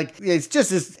 But yeah, like, it's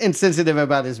just as insensitive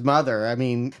about his mother. I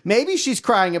mean, maybe she's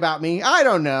crying about me. I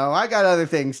don't know. I got other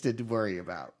things to worry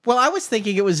about. Well, I was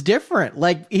thinking it was different.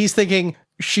 Like, he's thinking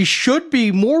she should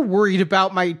be more worried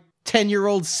about my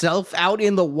 10-year-old self out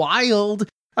in the wild,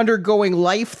 undergoing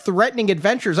life-threatening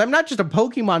adventures. I'm not just a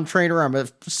Pokemon trainer, I'm a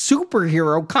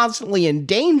superhero constantly in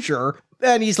danger.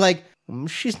 And he's like,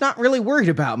 she's not really worried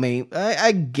about me.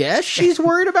 I guess she's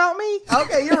worried about me?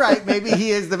 Okay, you're right. Maybe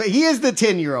he is the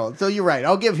 10-year-old. So you're right.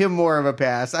 I'll give him more of a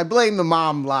pass. I blame the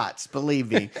mom lots,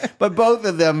 believe me. But both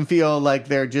of them feel like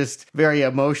they're just very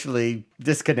emotionally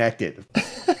disconnected.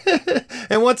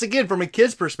 And once again, from a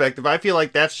kid's perspective, I feel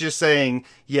like that's just saying,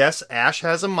 yes, Ash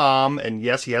has a mom, and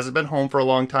yes, he hasn't been home for a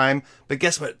long time, but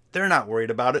guess what? They're not worried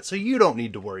about it, so you don't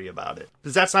need to worry about it.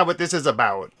 Because that's not what this is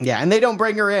about. Yeah, and they don't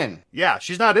bring her in. Yeah,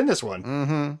 she's not in this one.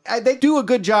 Mm-hmm. They do a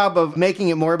good job of making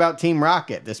it more about Team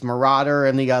Rocket. This Marauder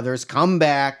and the others come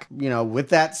back, with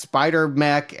that spider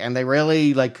mech, and they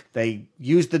really, they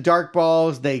use the Dark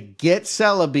Balls, they get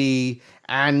Celebi.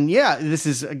 And yeah, this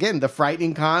is, again, the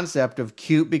frightening concept of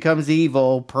cute becomes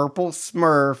evil, purple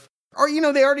Smurf. Or,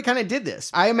 they already kind of did this.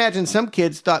 I imagine some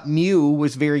kids thought Mew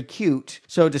was very cute.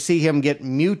 So to see him get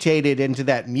mutated into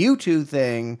that Mewtwo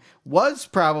thing was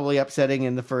probably upsetting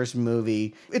in the first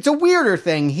movie. It's a weirder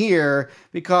thing here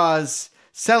because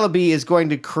Celebi is going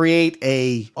to create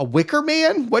a Wicker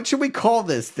Man? What should we call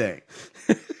this thing?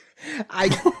 I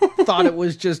thought it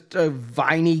was just a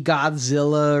viney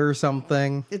Godzilla or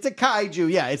something. It's a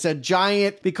kaiju, yeah. It's a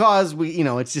giant, because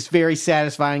it's just very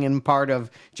satisfying and part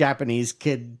of Japanese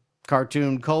kid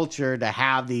cartoon culture to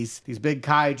have these big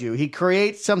kaiju. He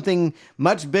creates something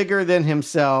much bigger than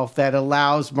himself that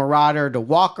allows Marauder to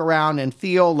walk around and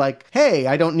feel like, hey,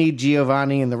 I don't need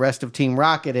Giovanni and the rest of Team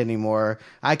Rocket anymore.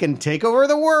 I can take over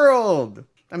the world.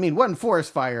 I mean, one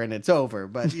forest fire and it's over,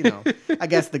 but, I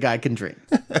guess the guy can dream.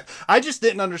 I just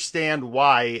didn't understand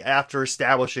why, after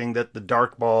establishing that the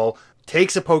Dark Ball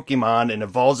takes a Pokemon and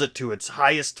evolves it to its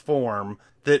highest form,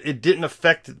 that it didn't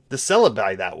affect the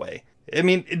Celebi that way. I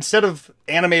mean, instead of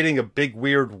animating a big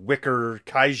weird wicker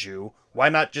kaiju, why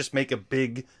not just make a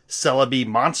big Celebi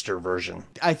monster version?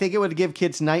 I think it would give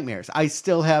kids nightmares. I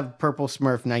still have Purple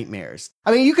Smurf nightmares.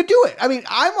 I mean, you could do it. I mean,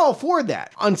 I'm all for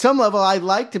that. On some level, I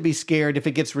like to be scared if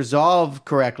it gets resolved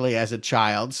correctly as a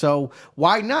child. So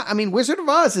why not? I mean, Wizard of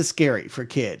Oz is scary for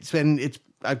kids, and it's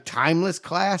a timeless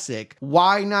classic.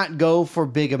 Why not go for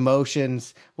big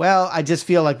emotions? Well, I just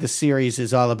feel like the series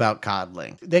is all about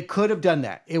coddling. They could have done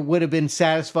that. It would have been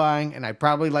satisfying, and I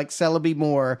probably like Celebi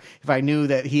more if I knew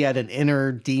that he had an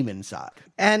inner demon side.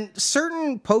 And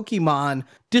certain Pokemon,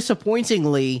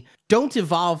 disappointingly, don't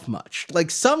evolve much. Like,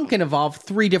 some can evolve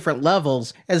 3 different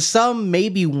levels, and some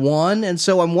maybe 1, and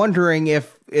so I'm wondering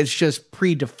if it's just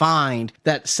predefined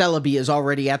that Celebi is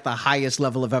already at the highest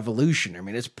level of evolution. I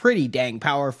mean, it's pretty dang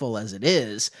powerful as it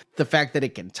is. The fact that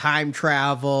it can time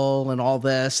travel and all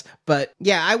this. But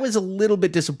yeah, I was a little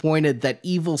bit disappointed that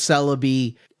evil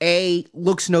Celebi, A,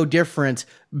 looks no different,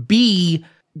 B,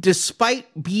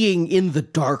 despite being in the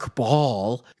Dark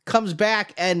Ball, comes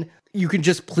back and you can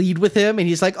just plead with him and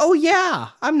he's like, oh yeah,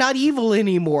 I'm not evil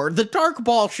anymore. The Dark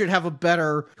Ball should have a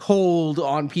better hold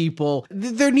on people.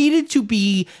 There needed to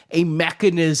be a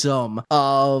mechanism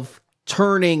of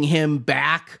turning him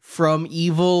back from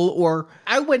evil, or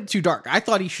I went too dark. I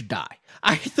thought he should die.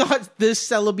 I thought this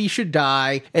Celebi should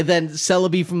die, and then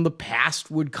Celebi from the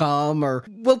past would come, or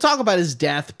we'll talk about his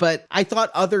death, but I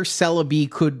thought other Celebi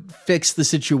could fix the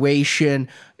situation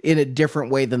in a different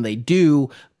way than they do.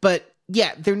 But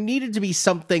yeah, there needed to be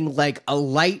something like a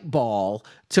light ball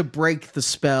to break the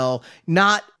spell,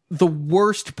 not the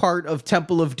worst part of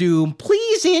Temple of Doom.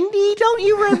 Please, Indy, don't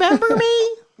you remember me?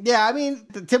 Yeah, I mean,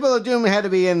 the Temple of Doom had to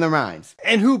be in their minds.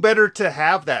 And who better to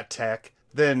have that tech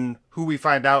than who we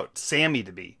find out Sammy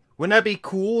to be? Wouldn't that be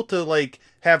cool to,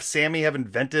 have Sammy have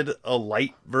invented a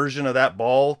light version of that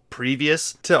ball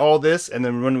previous to all this, and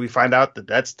then when we find out that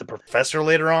that's the professor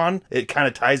later on, it kind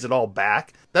of ties it all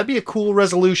back? That'd be a cool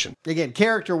resolution. Again,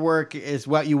 character work is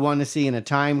what you want to see in a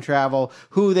time travel.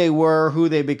 Who they were, who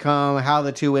they become, how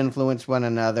the two influence one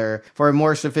another. For a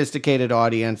more sophisticated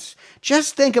audience,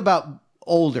 just think about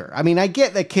older. I mean, I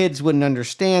get that kids wouldn't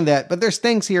understand that, but there's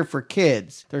things here for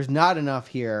kids. There's not enough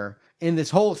here in this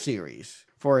whole series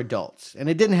for adults, and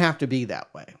it didn't have to be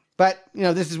that way. But,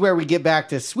 this is where we get back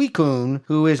to Suicune,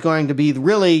 who is going to be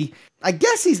really, I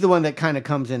guess he's the one that kind of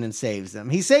comes in and saves them.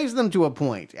 He saves them to a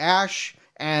point. Ash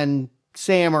and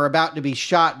Sam are about to be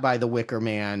shot by the Wicker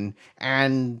Man,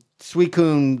 and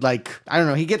Suicune, I don't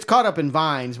know, he gets caught up in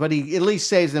vines, but he at least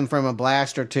saves them from a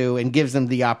blast or two and gives them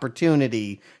the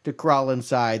opportunity to crawl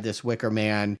inside this Wicker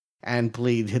Man and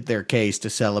plead their case to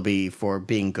Celebi for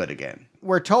being good again.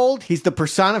 We're told he's the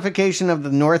personification of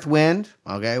the North Wind,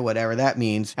 okay, whatever that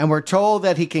means, and we're told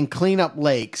that he can clean up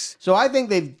lakes. So I think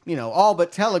they've, all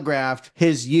but telegraphed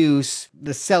his use.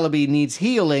 The Celebi needs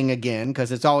healing again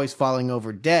because it's always falling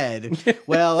over dead.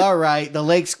 Well, all right, the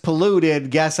lake's polluted.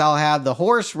 Guess I'll have the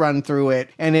horse run through it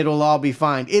and it'll all be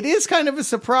fine. It is kind of a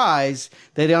surprise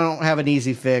they don't have an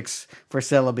easy fix for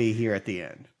Celebi here at the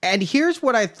end. And here's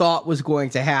what I thought was going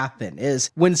to happen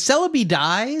is when Celebi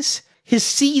dies, his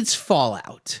seeds fall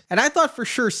out. And I thought for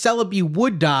sure Celebi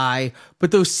would die,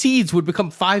 but those seeds would become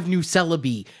 5 new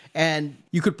Celebi. And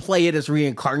you could play it as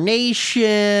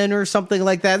reincarnation or something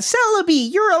like that.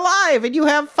 Celebi, you're alive and you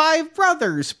have 5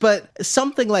 brothers. But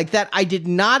something like that, I did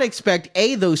not expect,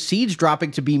 A, those seeds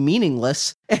dropping to be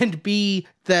meaningless, and B,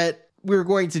 that we're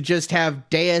going to just have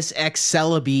Deus Ex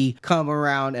Celebi come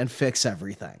around and fix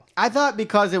everything. I thought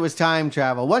because it was time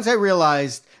travel, once I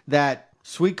realized that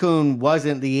Suicune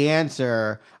wasn't the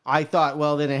answer, I thought,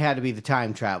 well, then it had to be the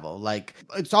time travel.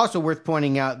 It's also worth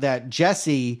pointing out that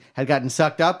Jessie had gotten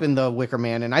sucked up in the Wicker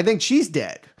Man, and I think she's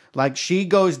dead. She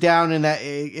goes down and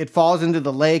it falls into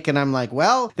the lake, and I'm like,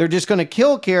 well, they're just going to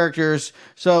kill characters,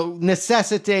 so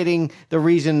necessitating the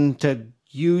reason to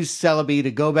use Celebi to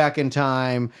go back in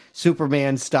time,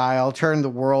 Superman style, turn the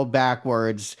world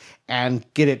backwards, and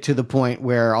get it to the point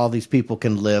where all these people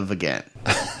can live again.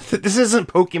 This isn't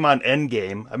Pokemon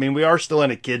Endgame. I mean, we are still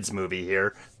in a kids movie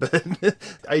here, but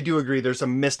I do agree there's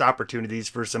some missed opportunities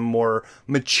for some more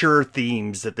mature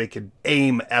themes that they could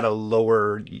aim at a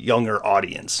lower, younger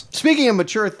audience. Speaking of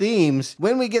mature themes,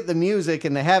 when we get the music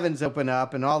and the heavens open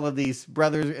up and all of these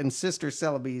brothers and sister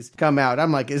Celebes come out,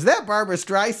 I'm like, is that Barbara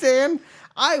Streisand?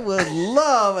 I would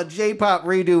love a J-pop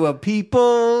redo of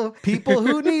People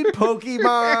Who Need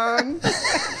Pokemon.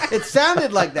 It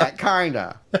sounded like that,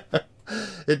 kinda.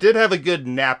 It did have a good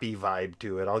nappy vibe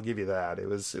to it, I'll give you that. It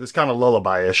was kind of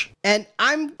lullaby-ish. And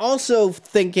I'm also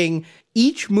thinking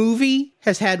each movie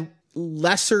has had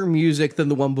lesser music than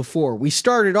the one before. We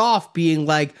started off being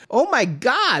like, oh my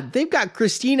God, they've got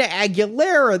Christina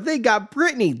Aguilera, they got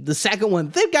Britney. The second one,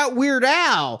 they've got Weird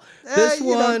Al. This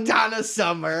one, Donna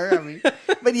Summer. I mean,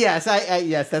 but yes,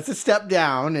 yes, that's a step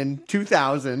down in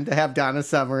 2000 to have Donna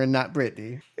Summer and not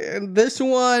Britney. And this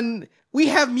one, we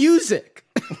have music.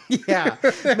 Yeah,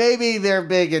 maybe they're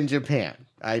big in Japan.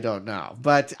 I don't know.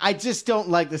 But I just don't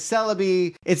like the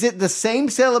Celebi. Is it the same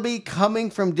Celebi coming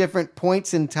from different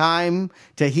points in time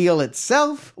to heal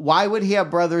itself? Why would he have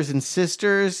brothers and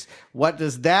sisters? What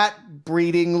does that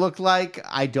breeding look like?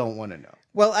 I don't want to know.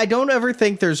 Well, I don't ever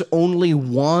think there's only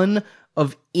one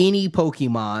of any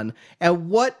Pokemon. And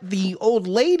what the old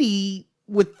lady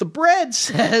with the bread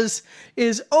says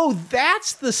is, oh,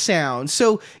 that's the sound.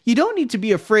 So you don't need to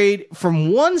be afraid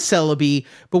from one Celebi,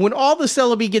 but when all the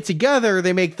Celebi get together,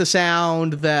 they make the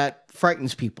sound that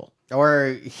frightens people.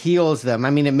 Or heals them. I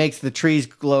mean, it makes the trees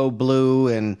glow blue,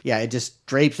 and yeah, it just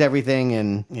drapes everything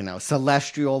in,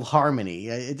 celestial harmony.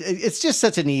 It's just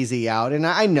such an easy out, and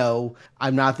I know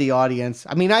I'm not the audience.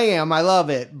 I mean, I am. I love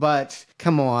it, but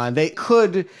come on. They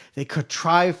could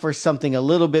try for something a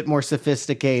little bit more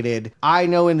sophisticated. I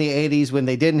know in the 80s when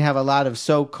they didn't have a lot of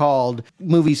so-called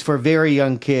movies for very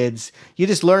young kids, you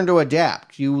just learn to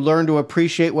adapt. You learn to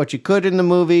appreciate what you could in the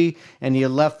movie, and you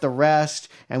left the rest.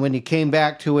 And when you came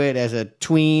back to it as a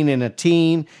tween and a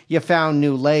teen, you found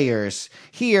new layers.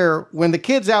 Here, when the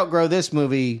kids outgrow this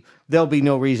movie, there'll be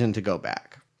no reason to go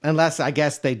back. Unless, I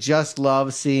guess, they just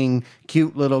love seeing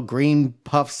cute little green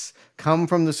puffs come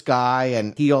from the sky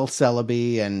and heal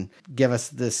Celebi and give us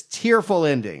this tearful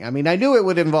ending. I mean, I knew it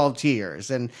would involve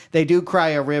tears, and they do cry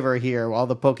a river here, all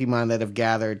the Pokemon that have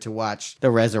gathered to watch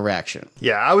the resurrection.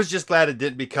 Yeah, I was just glad it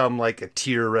didn't become like a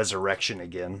tear resurrection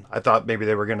again. I thought maybe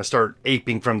they were going to start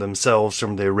aping from themselves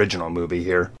from the original movie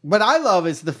here. What I love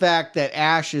is the fact that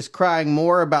Ash is crying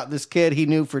more about this kid he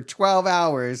knew for 12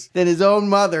 hours than his own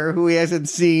mother, who he hasn't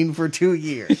seen for 2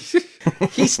 years.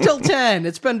 He's still 10.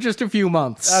 It's been just a few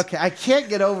months. Okay, I can't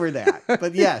get over that.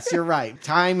 But yes, you're right.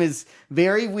 Time is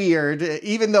very weird.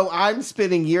 Even though I'm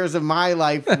spending years of my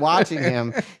life watching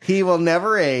him, he will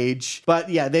never age. But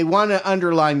yeah, they want to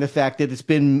underline the fact that it's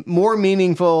been more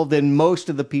meaningful than most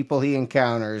of the people he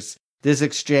encounters. This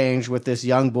exchange with this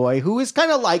young boy who is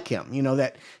kind of like him,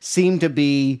 that seemed to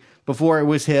be, before it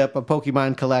was hip, a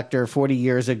Pokemon collector 40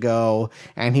 years ago,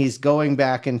 and he's going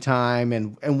back in time,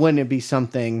 and wouldn't it be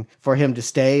something for him to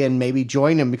stay and maybe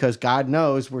join him, because God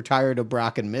knows we're tired of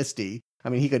Brock and Misty. I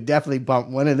mean, he could definitely bump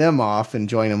one of them off and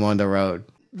join him on the road.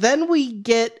 Then we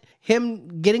get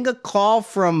him getting a call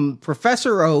from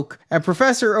Professor Oak, and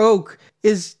Professor Oak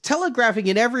is telegraphing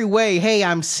in every way, hey,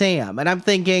 I'm Sam. And I'm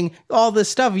thinking, all this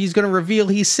stuff, he's going to reveal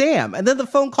he's Sam. And then the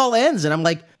phone call ends, and I'm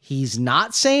like, he's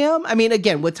not Sam? I mean,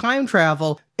 again, with time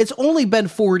travel, it's only been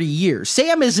 40 years.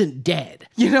 Sam isn't dead.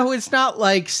 It's not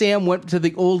like Sam went to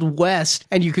the Old West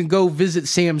and you can go visit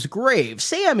Sam's grave.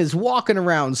 Sam is walking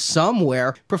around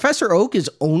somewhere. Professor Oak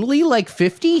is only like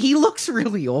 50. He looks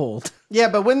really old. Yeah,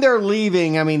 but when they're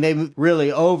leaving, I mean, they really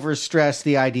overstress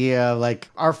the idea of, like,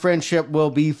 our friendship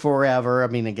will be forever. I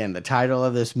mean, again, the title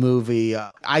of this movie,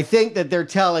 I think that they're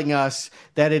telling us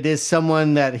that it is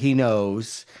someone that he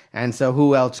knows. And so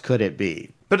who else could it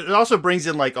be? But it also brings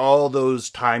in, like, all those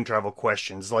time travel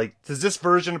questions. Like, does this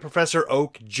version of Professor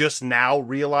Oak just now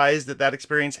realize that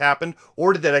experience happened?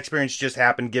 Or did that experience just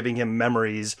happen giving him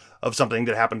memories of something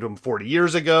that happened to him 40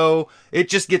 years ago? It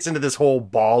just gets into this whole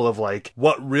ball of, like,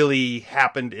 what really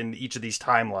happened in each of these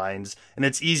timelines. And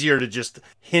it's easier to just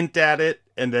hint at it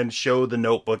and then show the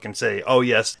notebook and say, oh,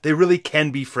 yes, they really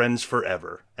can be friends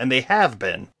forever. And they have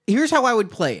been. Here's how I would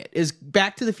play it, is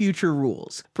Back to the Future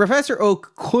rules. Professor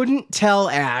Oak couldn't tell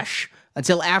Ash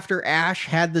until after Ash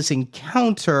had this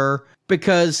encounter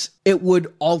because it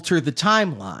would alter the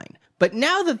timeline. But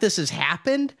now that this has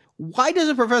happened, why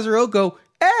doesn't Professor Oak go,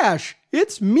 Ash,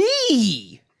 it's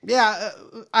me? Yeah,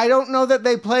 I don't know that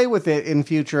they play with it in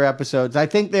future episodes. I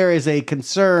think there is a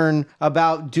concern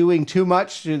about doing too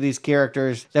much to these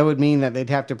characters that would mean that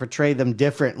they'd have to portray them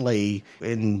differently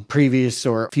in previous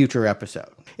or future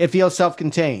episodes. It feels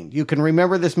self-contained. You can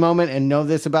remember this moment and know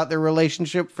this about their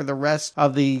relationship for the rest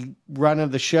of the run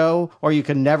of the show, or you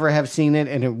can never have seen it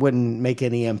and it wouldn't make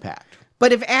any impact.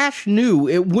 But if Ash knew,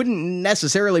 it wouldn't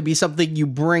necessarily be something you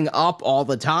bring up all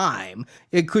the time.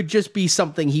 It could just be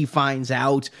something he finds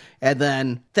out, and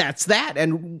then that's that.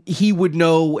 And he would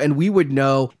know, and we would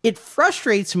know. It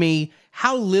frustrates me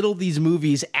how little these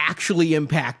movies actually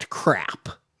impact crap.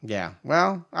 Yeah,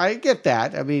 well, I get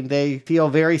that. I mean, they feel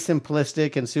very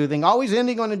simplistic and soothing, always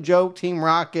ending on a joke. Team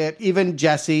Rocket, even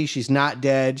Jessie, she's not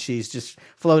dead. She's just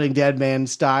floating dead man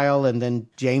style. And then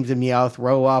James and Meowth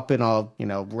row up in a,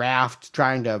 raft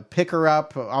trying to pick her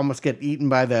up, almost get eaten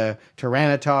by the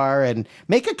Tyranitar and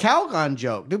make a Calgon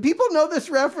joke. Do people know this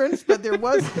reference? But there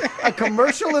was a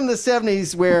commercial in the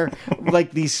 70s where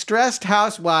these stressed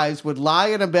housewives would lie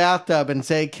in a bathtub and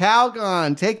say,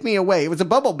 Calgon, take me away. It was a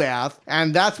bubble bath.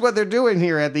 And that's what they're doing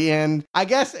here at the end. I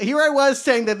guess here I was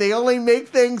saying that they only make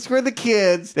things for the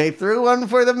kids. They threw one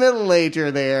for the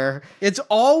middle-ager there. It's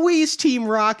always Team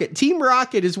Rocket. Team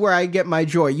Rocket is where I get my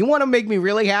joy. You want to make me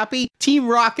really happy? Team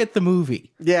Rocket the movie.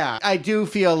 Yeah, I do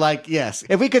feel like, yes,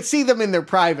 if we could see them in their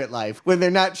private life when they're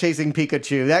not chasing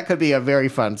Pikachu, that could be a very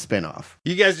fun spinoff.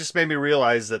 You guys just made me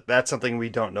realize that that's something we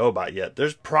don't know about yet.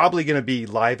 There's probably going to be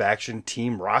live-action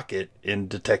Team Rocket in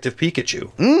Detective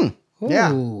Pikachu.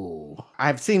 Yeah. Ooh.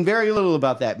 I've seen very little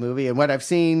about that movie, and what I've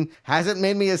seen hasn't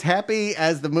made me as happy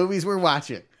as the movies we're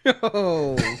watching.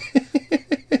 Oh.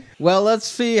 Well, let's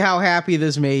see how happy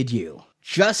this made you.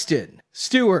 Justin,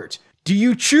 Stuart, do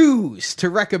you choose to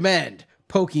recommend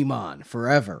Pokemon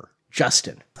Forever?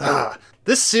 Justin.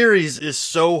 This series is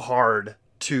so hard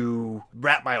to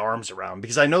wrap my arms around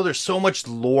because I know there's so much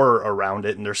lore around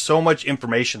it and there's so much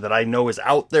information that I know is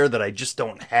out there that I just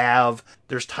don't have.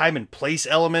 There's time and place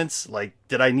elements, like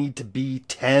did I need to be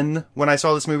 10 when I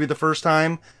saw this movie the first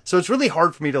time? So it's really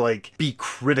hard for me to be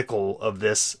critical of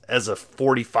this as a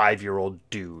 45-year-old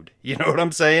dude. You know what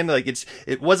I'm saying?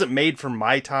 It wasn't made for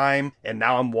my time, and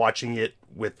now I'm watching it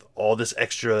with all this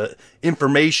extra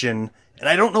information and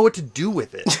I don't know what to do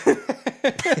with it.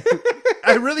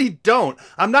 I really don't.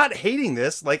 I'm not hating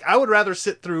this. I would rather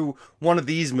sit through one of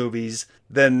these movies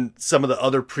than some of the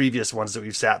other previous ones that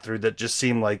we've sat through that just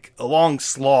seem like a long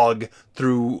slog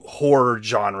through horror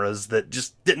genres that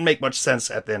just didn't make much sense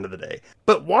at the end of the day.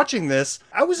 But watching this,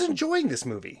 I was enjoying this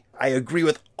movie. I agree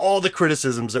with all the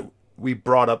criticisms that we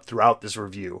brought up throughout this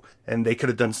review. And they could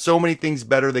have done so many things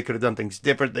better. They could have done things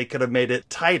different. They could have made it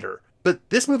tighter.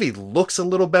 But this movie looks a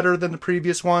little better than the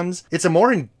previous ones. It's a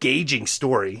more engaging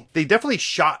story. They definitely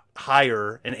shot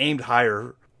higher and aimed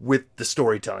higher with the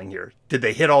storytelling here. Did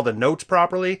they hit all the notes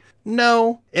properly?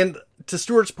 No. And to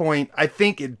Stuart's point, I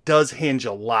think it does hinge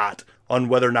a lot on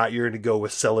whether or not you're going to go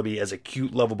with Celebi as a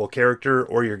cute, lovable character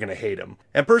or you're going to hate him.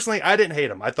 And personally, I didn't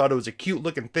hate him. I thought it was a cute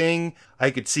looking thing.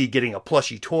 I could see getting a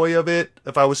plushie toy of it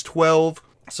if I was 12.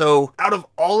 So out of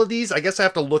all of these, I guess I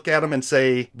have to look at them and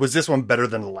say, was this one better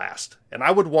than the last? And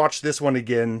I would watch this one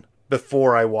again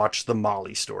before I watch the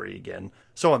Molly story again.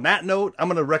 So on that note, I'm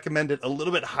going to recommend it a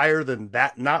little bit higher than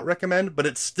that not recommend, but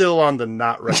it's still on the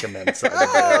not recommend side of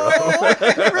the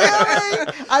arrow.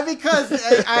 Really?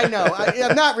 Because I know.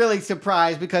 I'm not really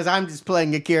surprised because I'm just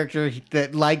playing a character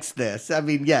that likes this. I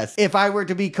mean, yes, if I were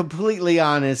to be completely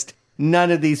honest, none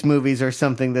of these movies are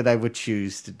something that I would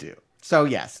choose to do. So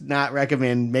yes, not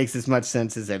recommend makes as much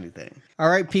sense as anything. All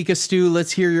right, Pika Stu,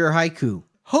 let's hear your haiku.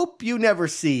 Hope you never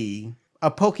see a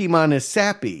Pokemon as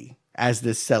sappy as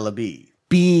this Celebi.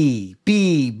 B.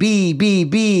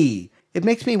 It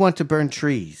makes me want to burn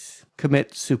trees.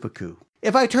 Commit seppuku.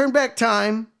 If I turn back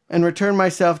time and return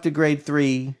myself to grade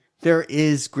 3, there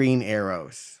is green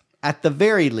arrows. At the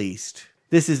very least,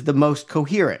 this is the most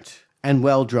coherent and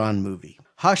well-drawn movie.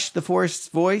 Hush the forest's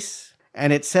voice,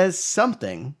 and it says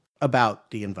something about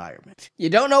the environment. You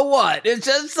don't know what. It's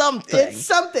just something. It's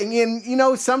something.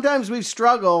 And, sometimes we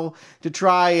struggle to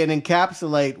try and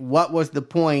encapsulate what was the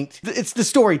point. It's the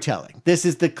storytelling. This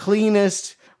is the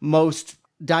cleanest, most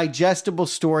digestible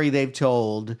story they've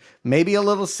told. Maybe a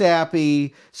little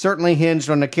sappy, certainly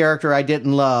hinged on a character I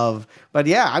didn't love. But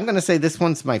yeah, I'm going to say this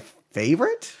one's my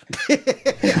favorite.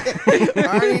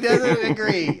 Arnie doesn't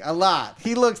agree a lot.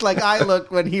 He looks like I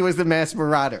looked when he was the Masked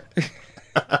Marauder.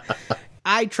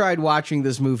 I tried watching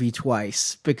this movie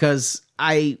twice because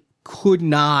I could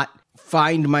not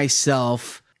find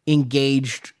myself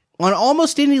engaged on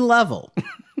almost any level.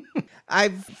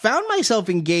 I've found myself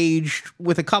engaged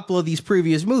with a couple of these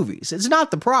previous movies. It's not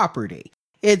the property.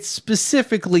 It's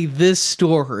specifically this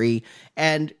story,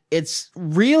 and it's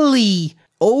really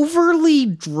overly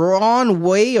drawn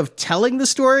way of telling the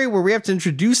story where we have to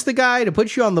introduce the guy to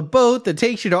put you on the boat that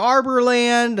takes you to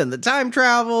Arborland and the time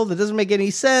travel that doesn't make any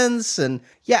sense. And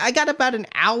yeah, I got about an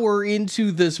hour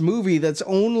into this movie that's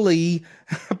only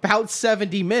about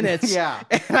 70 minutes. Yeah.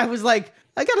 And I was like,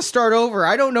 I got to start over.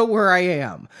 I don't know where I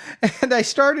am. And I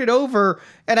started over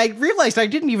and I realized I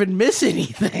didn't even miss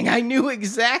anything. I knew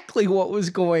exactly what was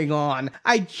going on.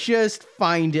 I just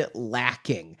find it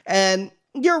lacking. And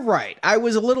you're right. I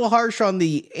was a little harsh on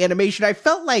the animation. I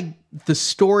felt like the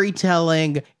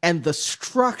storytelling and the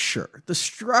structure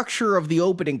of the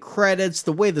opening credits,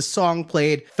 the way the song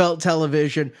played felt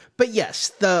television. But yes,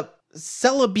 the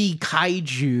Celebi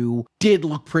kaiju did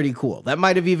look pretty cool. That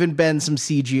might have even been some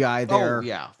CGI there. Oh,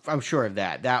 yeah. I'm sure of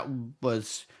that. That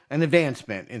was an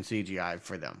advancement in CGI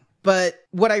for them. But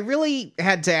what I really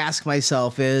had to ask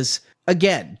myself is,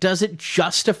 again, does it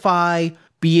justify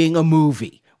being a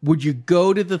movie? Would you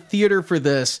go to the theater for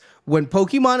this when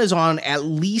Pokemon is on at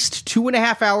least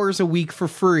 2.5 hours a week for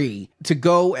free to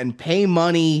go and pay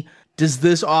money? Does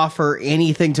this offer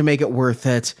anything to make it worth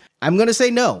it? I'm going to say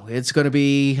no. It's going to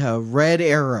be a red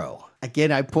arrow.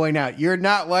 Again, I point out, you're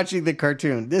not watching the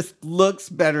cartoon. This looks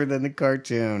better than the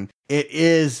cartoon. It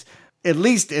is, at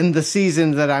least in the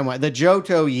seasons that I'm on, the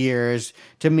Johto years,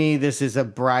 to me, this is a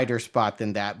brighter spot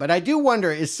than that. But I do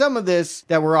wonder, is some of this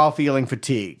that we're all feeling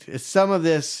fatigued? Is some of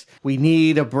this we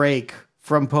need a break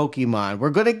from Pokemon?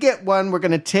 We're going to get one. We're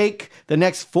going to take the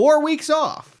next 4 weeks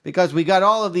off because we got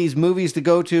all of these movies to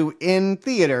go to in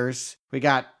theaters. We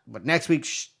got, next week,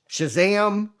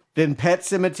 Shazam, then Pet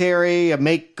Sematary, a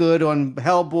make good on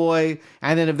Hellboy,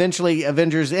 and then eventually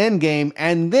Avengers Endgame,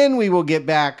 and then we will get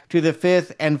back to the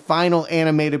 5th and final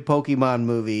animated Pokemon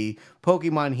movie,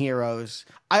 Pokemon Heroes.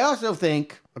 I also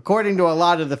think, according to a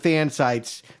lot of the fan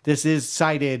sites, this is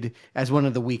cited as one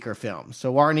of the weaker films.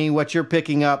 So Arnie, what you're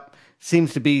picking up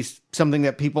seems to be something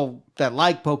that people that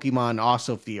like Pokemon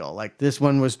also feel. Like this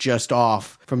one was just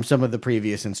off from some of the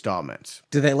previous installments.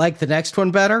 Do they like the next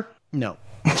one better? No.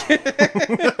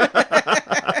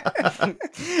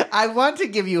 I want to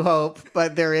give you hope,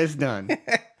 but there is none.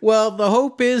 Well, the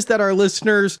hope is that our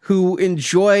listeners who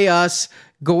enjoy us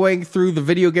going through the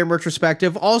video game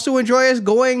retrospective also enjoy us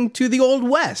going to the Old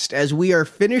West as we are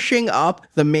finishing up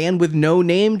the Man with No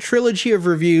Name trilogy of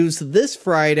reviews this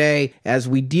Friday as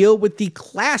we deal with the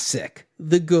classic,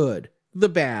 the good, the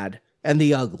bad, and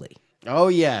the ugly. Oh,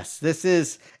 yes. This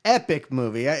is epic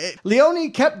movie. Leone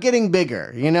kept getting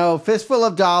bigger. You know, Fistful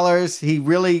of Dollars, he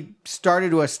really started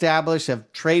to establish a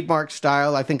trademark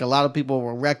style. I think a lot of people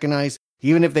will recognize,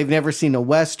 even if they've never seen a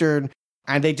Western.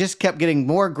 And they just kept getting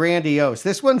more grandiose.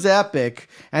 This one's epic.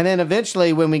 And then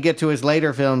eventually, when we get to his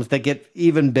later films, they get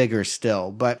even bigger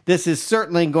still. But this is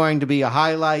certainly going to be a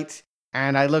highlight.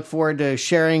 And I look forward to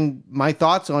sharing my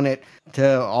thoughts on it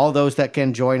to all those that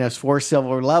can join us for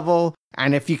Silver Level.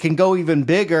 And if you can go even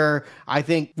bigger, I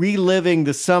think reliving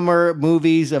the summer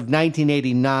movies of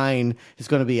 1989 is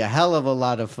going to be a hell of a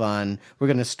lot of fun. We're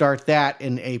going to start that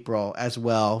in April as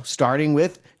well, starting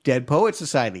with Dead Poet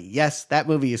Society. Yes, that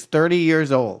movie is 30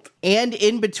 years old. And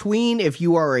in between, if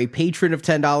you are a patron of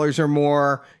 $10 or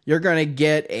more, you're going to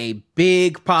get a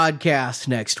big podcast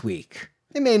next week.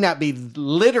 It may not be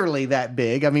literally that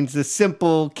big. I mean, it's a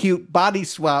simple, cute body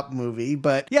swap movie.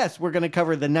 But yes, we're going to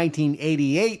cover the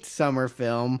 1988 summer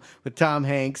film with Tom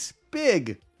Hanks,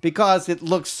 Big. Because it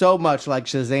looks so much like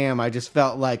Shazam, I just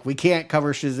felt like we can't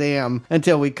cover Shazam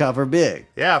until we cover Big.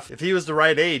 Yeah, if he was the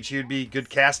right age, he would be good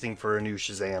casting for a new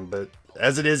Shazam. But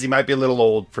as it is, he might be a little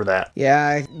old for that.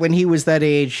 Yeah, when he was that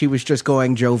age, he was just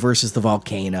going Joe versus the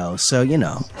volcano. So, you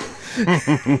know.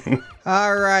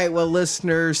 All right, well,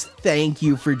 listeners, thank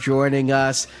you for joining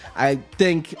us. I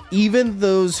think even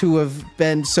those who have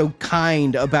been so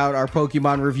kind about our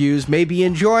Pokemon reviews may be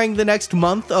enjoying the next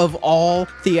month of all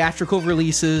theatrical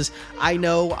releases. I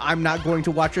know I'm not going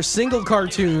to watch a single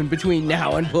cartoon between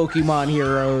now and Pokemon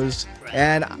Heroes.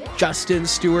 And Justin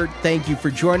Stewart, thank you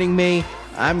for joining me.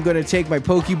 I'm going to take my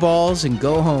Pokeballs and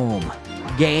go home.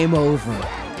 Game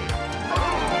over.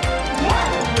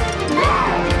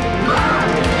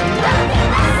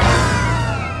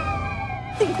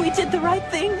 Did the right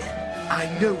thing.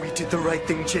 I know we did the right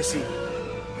thing, Jessie.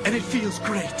 And it feels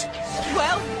great.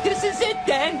 Well, this is it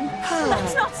then.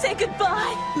 Let's not say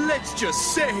goodbye. Let's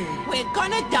just say we're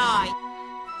gonna die.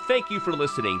 Thank you for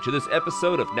listening to this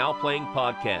episode of Now Playing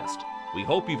Podcast. We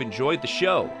hope you've enjoyed the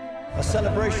show. A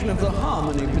celebration of the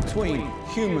harmony between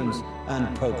humans and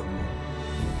Pokemon.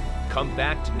 Come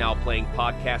back to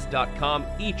NowPlayingPodcast.com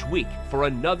each week for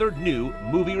another new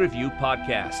movie review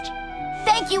podcast.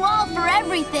 Thank you all for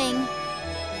everything.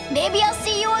 Maybe I'll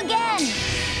see you again.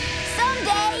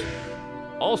 Someday.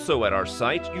 Also at our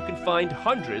site, you can find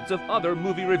hundreds of other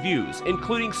movie reviews,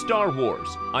 including Star Wars,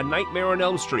 A Nightmare on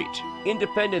Elm Street,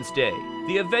 Independence Day,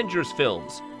 the Avengers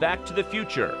films, Back to the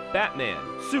Future, Batman,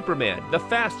 Superman, The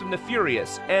Fast and the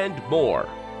Furious, and more.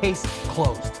 Case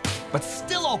closed, but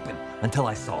still open until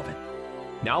I solve it.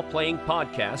 Now Playing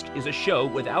Podcast is a show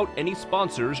without any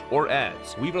sponsors or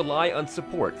ads. We rely on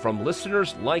support from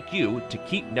listeners like you to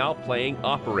keep Now Playing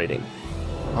operating.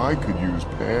 I could use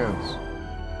pants.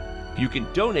 You can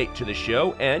donate to the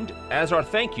show and, as our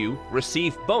thank you,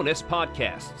 receive bonus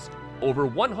podcasts. Over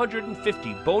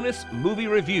 150 bonus movie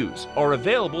reviews are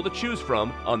available to choose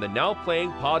from on the Now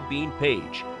Playing Podbean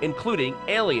page, including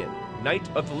Alien, Night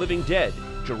of the Living Dead,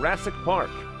 Jurassic Park,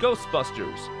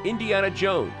 Ghostbusters, Indiana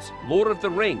Jones, Lord of the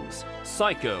Rings,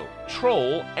 Psycho,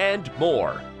 Troll, and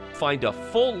more. Find a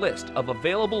full list of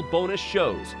available bonus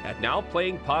shows at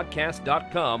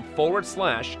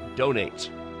nowplayingpodcast.com/donate.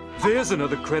 There's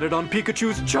another credit on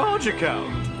Pikachu's charge account.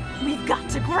 We've got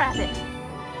to grab it.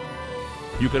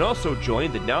 You can also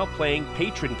join the Now Playing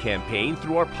Patron campaign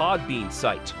through our Podbean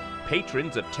site.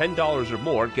 Patrons of $10 or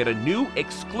more get a new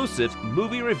exclusive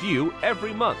movie review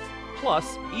every month,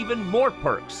 plus even more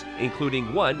perks,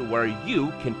 including one where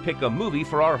you can pick a movie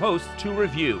for our hosts to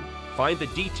review. Find the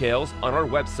details on our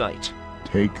website.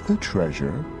 Take the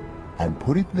treasure and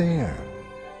put it there.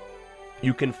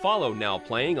 You can follow Now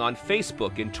Playing on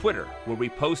Facebook and Twitter, where we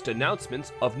post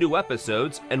announcements of new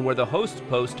episodes and where the hosts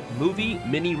post movie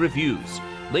mini reviews.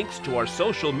 Links to our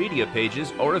social media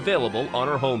pages are available on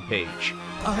our homepage.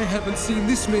 I haven't seen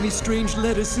this many strange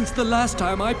letters since the last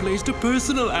time I placed a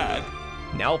personal ad.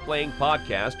 Now Playing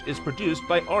Podcast is produced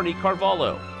by Arnie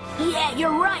Carvalho. Yeah,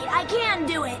 you're right. I can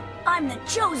do it. I'm the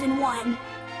chosen one.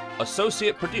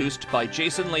 Associate produced by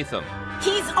Jason Latham.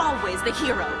 He's always the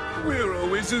hero. We're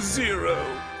always a zero.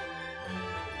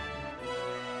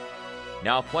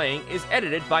 Now Playing is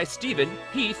edited by Stephen,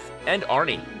 Heath, and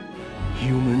Arnie.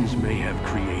 Humans may have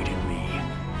created me,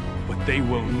 but they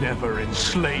will never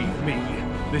enslave me.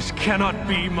 This cannot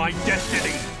be my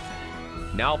destiny.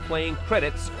 Now Playing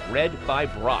credits read by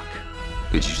Brock.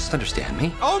 Did you just understand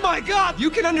me? Oh my God,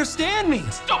 you can understand me.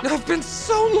 Stop. I've been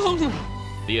so lonely.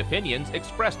 The opinions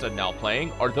expressed on Now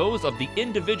Playing are those of the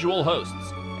individual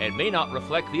hosts and may not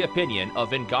reflect the opinion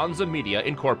of Venganza Media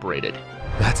Incorporated.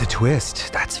 That's a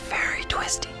twist. That's very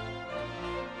twisty.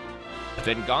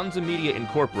 Venganza Media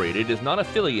Incorporated is not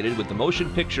affiliated with the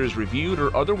motion pictures reviewed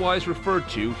or otherwise referred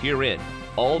to herein.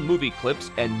 All movie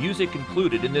clips and music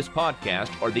included in this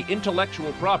podcast are the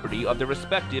intellectual property of the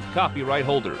respective copyright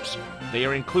holders. They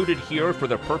are included here for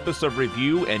the purpose of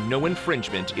review and no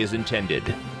infringement is intended.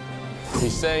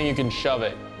 He's saying you can shove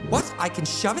it. What? I can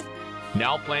shove it?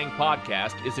 Now Playing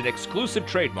Podcast is an exclusive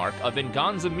trademark of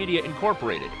Venganza Media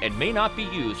Incorporated and may not be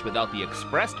used without the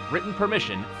expressed written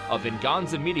permission of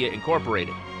Venganza Media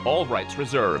Incorporated. All rights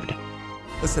reserved.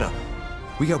 Listen up.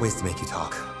 We got ways to make you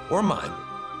talk. Or mine.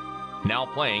 Now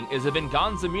Playing is a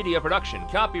Venganza Media production,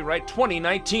 copyright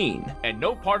 2019, and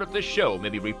no part of this show may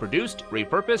be reproduced,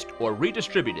 repurposed, or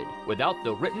redistributed without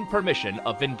the written permission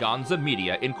of Venganza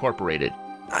Media Incorporated.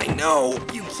 I know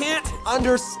you can't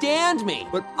understand me,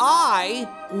 but I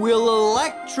will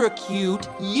electrocute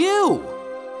you.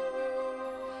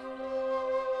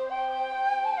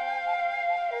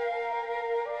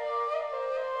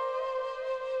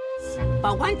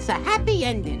 But once a happy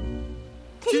ending.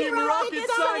 Team Rocket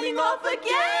signing off again!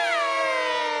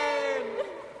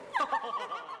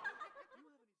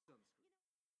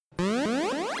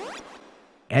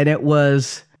 And it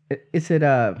was, is it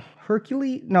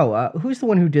Hercules? No, who's the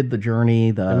one who did the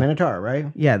journey? The Minotaur, right?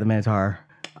 Yeah, the Minotaur.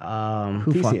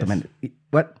 Who fought the Minotaur?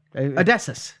 What?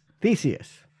 Odysseus.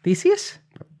 Theseus. Theseus?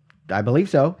 I believe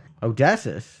so.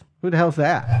 Odysseus? Who the hell's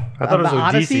that? I thought it was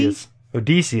Odyssey? Odysseus.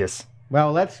 Odysseus.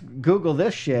 Well, let's Google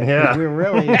this shit. Yeah. We're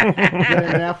really getting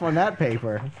an F on that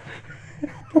paper.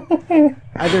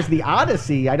 There's the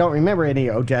Odyssey. I don't remember any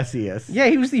Odysseus. Yeah,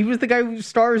 he was the guy who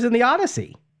stars in the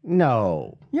Odyssey.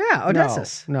 No. Yeah,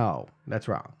 Odysseus. No, that's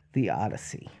wrong. The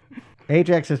Odyssey.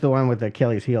 Ajax is the one with the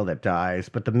Achilles heel that dies,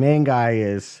 but the main guy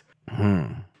is...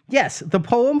 Yes, the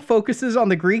poem focuses on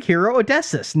the Greek hero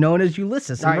Odysseus, known as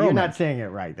Ulysses in All right, you're Roman. not saying it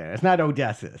right then. It's not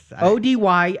Odysseus.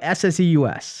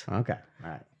 Odysseus. Okay, all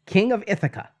right. King of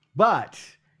Ithaca. But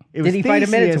it was Did he fight a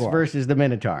Theseus Minotaur? versus the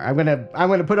Minotaur. I'm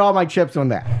gonna put all my chips on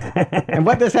that. And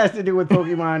what this has to do with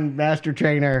Pokemon Master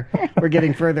Trainer, we're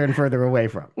getting further and further away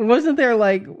from. Wasn't there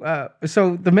like,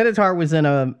 so the Minotaur was in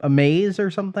a maze or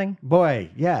something? Boy,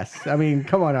 yes. I mean,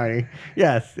 come on, Arnie.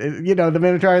 Yes. You know, the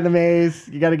Minotaur in the maze,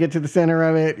 you got to get to the center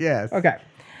of it. Yes. Okay.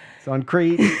 It's on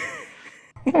Crete.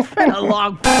 It's been a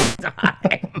long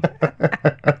time.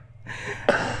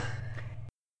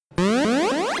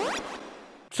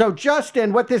 So,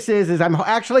 Justin, what this is I'm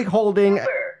actually holding... I'm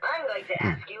going to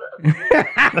ask you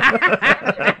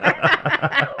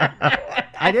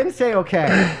I didn't say okay. You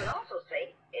can also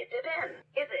say, it depends.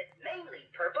 Is it mainly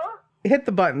purple? Hit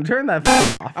the button. Turn that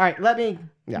off. All right, let me...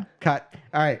 Yeah, cut.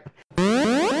 All right.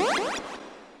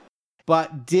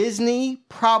 But Disney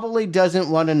probably doesn't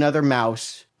want another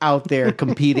mouse out there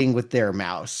competing with their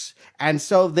mouse. And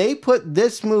so they put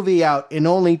this movie out in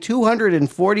only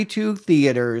 242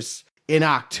 theaters in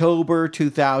October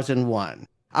 2001.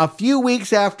 A few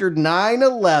weeks after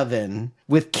 9/11,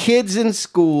 with kids in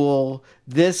school,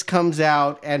 this comes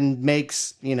out and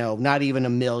makes, not even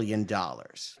 $1 million.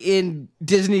 In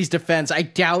Disney's defense, I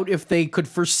doubt if they could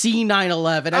foresee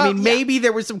 9/11. I mean, maybe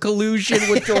there was some collusion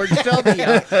with George W.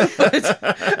 But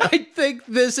I think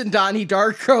this and Donnie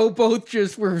Darko both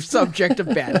just were subject of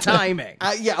bad timing.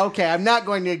 Okay. I'm not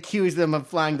going to accuse them of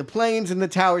flying the planes and the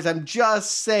towers. I'm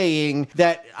just saying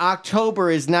that October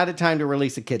is not a time to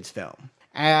release a kid's film.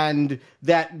 And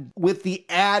that with the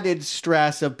added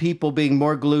stress of people being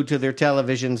more glued to their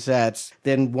television sets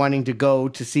than wanting to go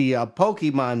to see a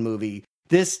Pokemon movie,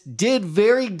 this did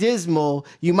very dismal.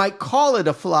 You might call it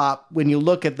a flop when you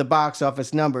look at the box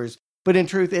office numbers, but in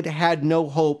truth, it had no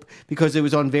hope because it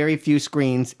was on very few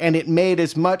screens, and it made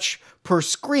as much per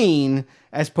screen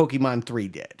as Pokemon 3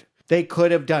 did. They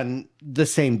could have done the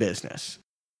same business.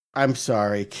 I'm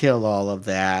sorry, kill all of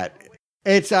that.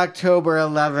 It's October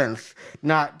 11th,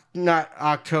 not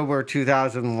October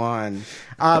 2001.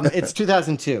 It's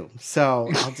 2002, so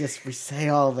I'll just say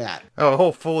all that. Oh, a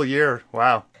whole full year.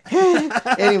 Wow.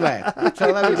 Anyway,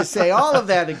 so let me just say all of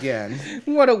that again.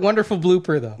 What a wonderful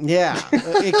blooper, though. Yeah.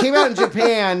 It came out in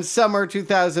Japan, summer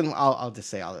 2000. I'll just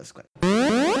say all this quick.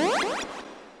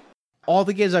 All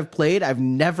the games I've played, I've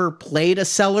never played a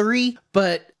Celebi,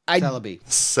 but...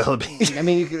 Celebi. I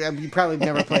mean, you probably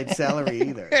never played celery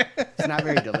either. It's not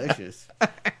very delicious.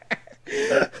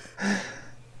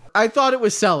 I thought it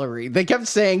was celery. They kept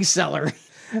saying celery.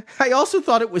 I also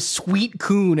thought it was Sweet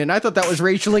Coon, and I thought that was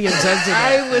racially insensitive.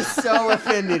 I was so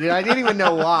offended, and I didn't even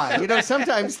know why.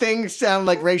 Sometimes things sound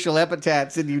like racial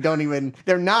epithets, and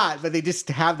they're not, but they just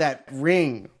have that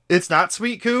ring. It's not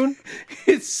Sweet Coon?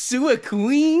 It's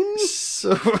Suicune?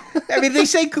 I mean, they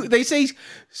say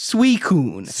Sweet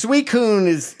Coon. Sweet Coon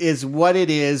is what it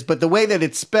is, but the way that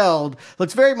it's spelled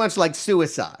looks very much like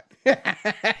suicide.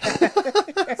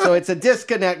 So it's a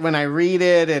disconnect when I read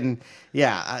it, and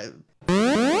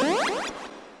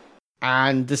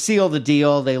and to seal the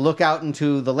deal, they look out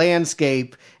into the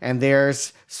landscape, and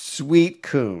there's Sweet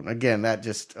Coon. Again, that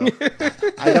just...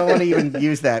 I don't want to even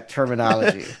use that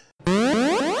terminology.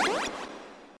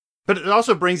 But it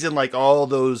also brings in all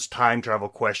those time travel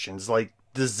questions.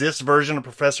 Does this version of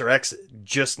Professor X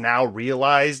just now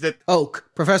realize that...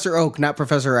 Professor Oak, not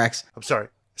Professor X. I'm sorry.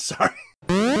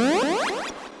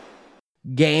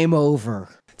 Game over.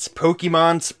 It's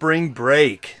Pokemon Spring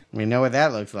Break. We know what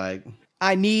that looks like.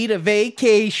 I need a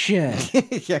vacation.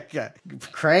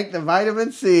 Crank the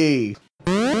vitamin C.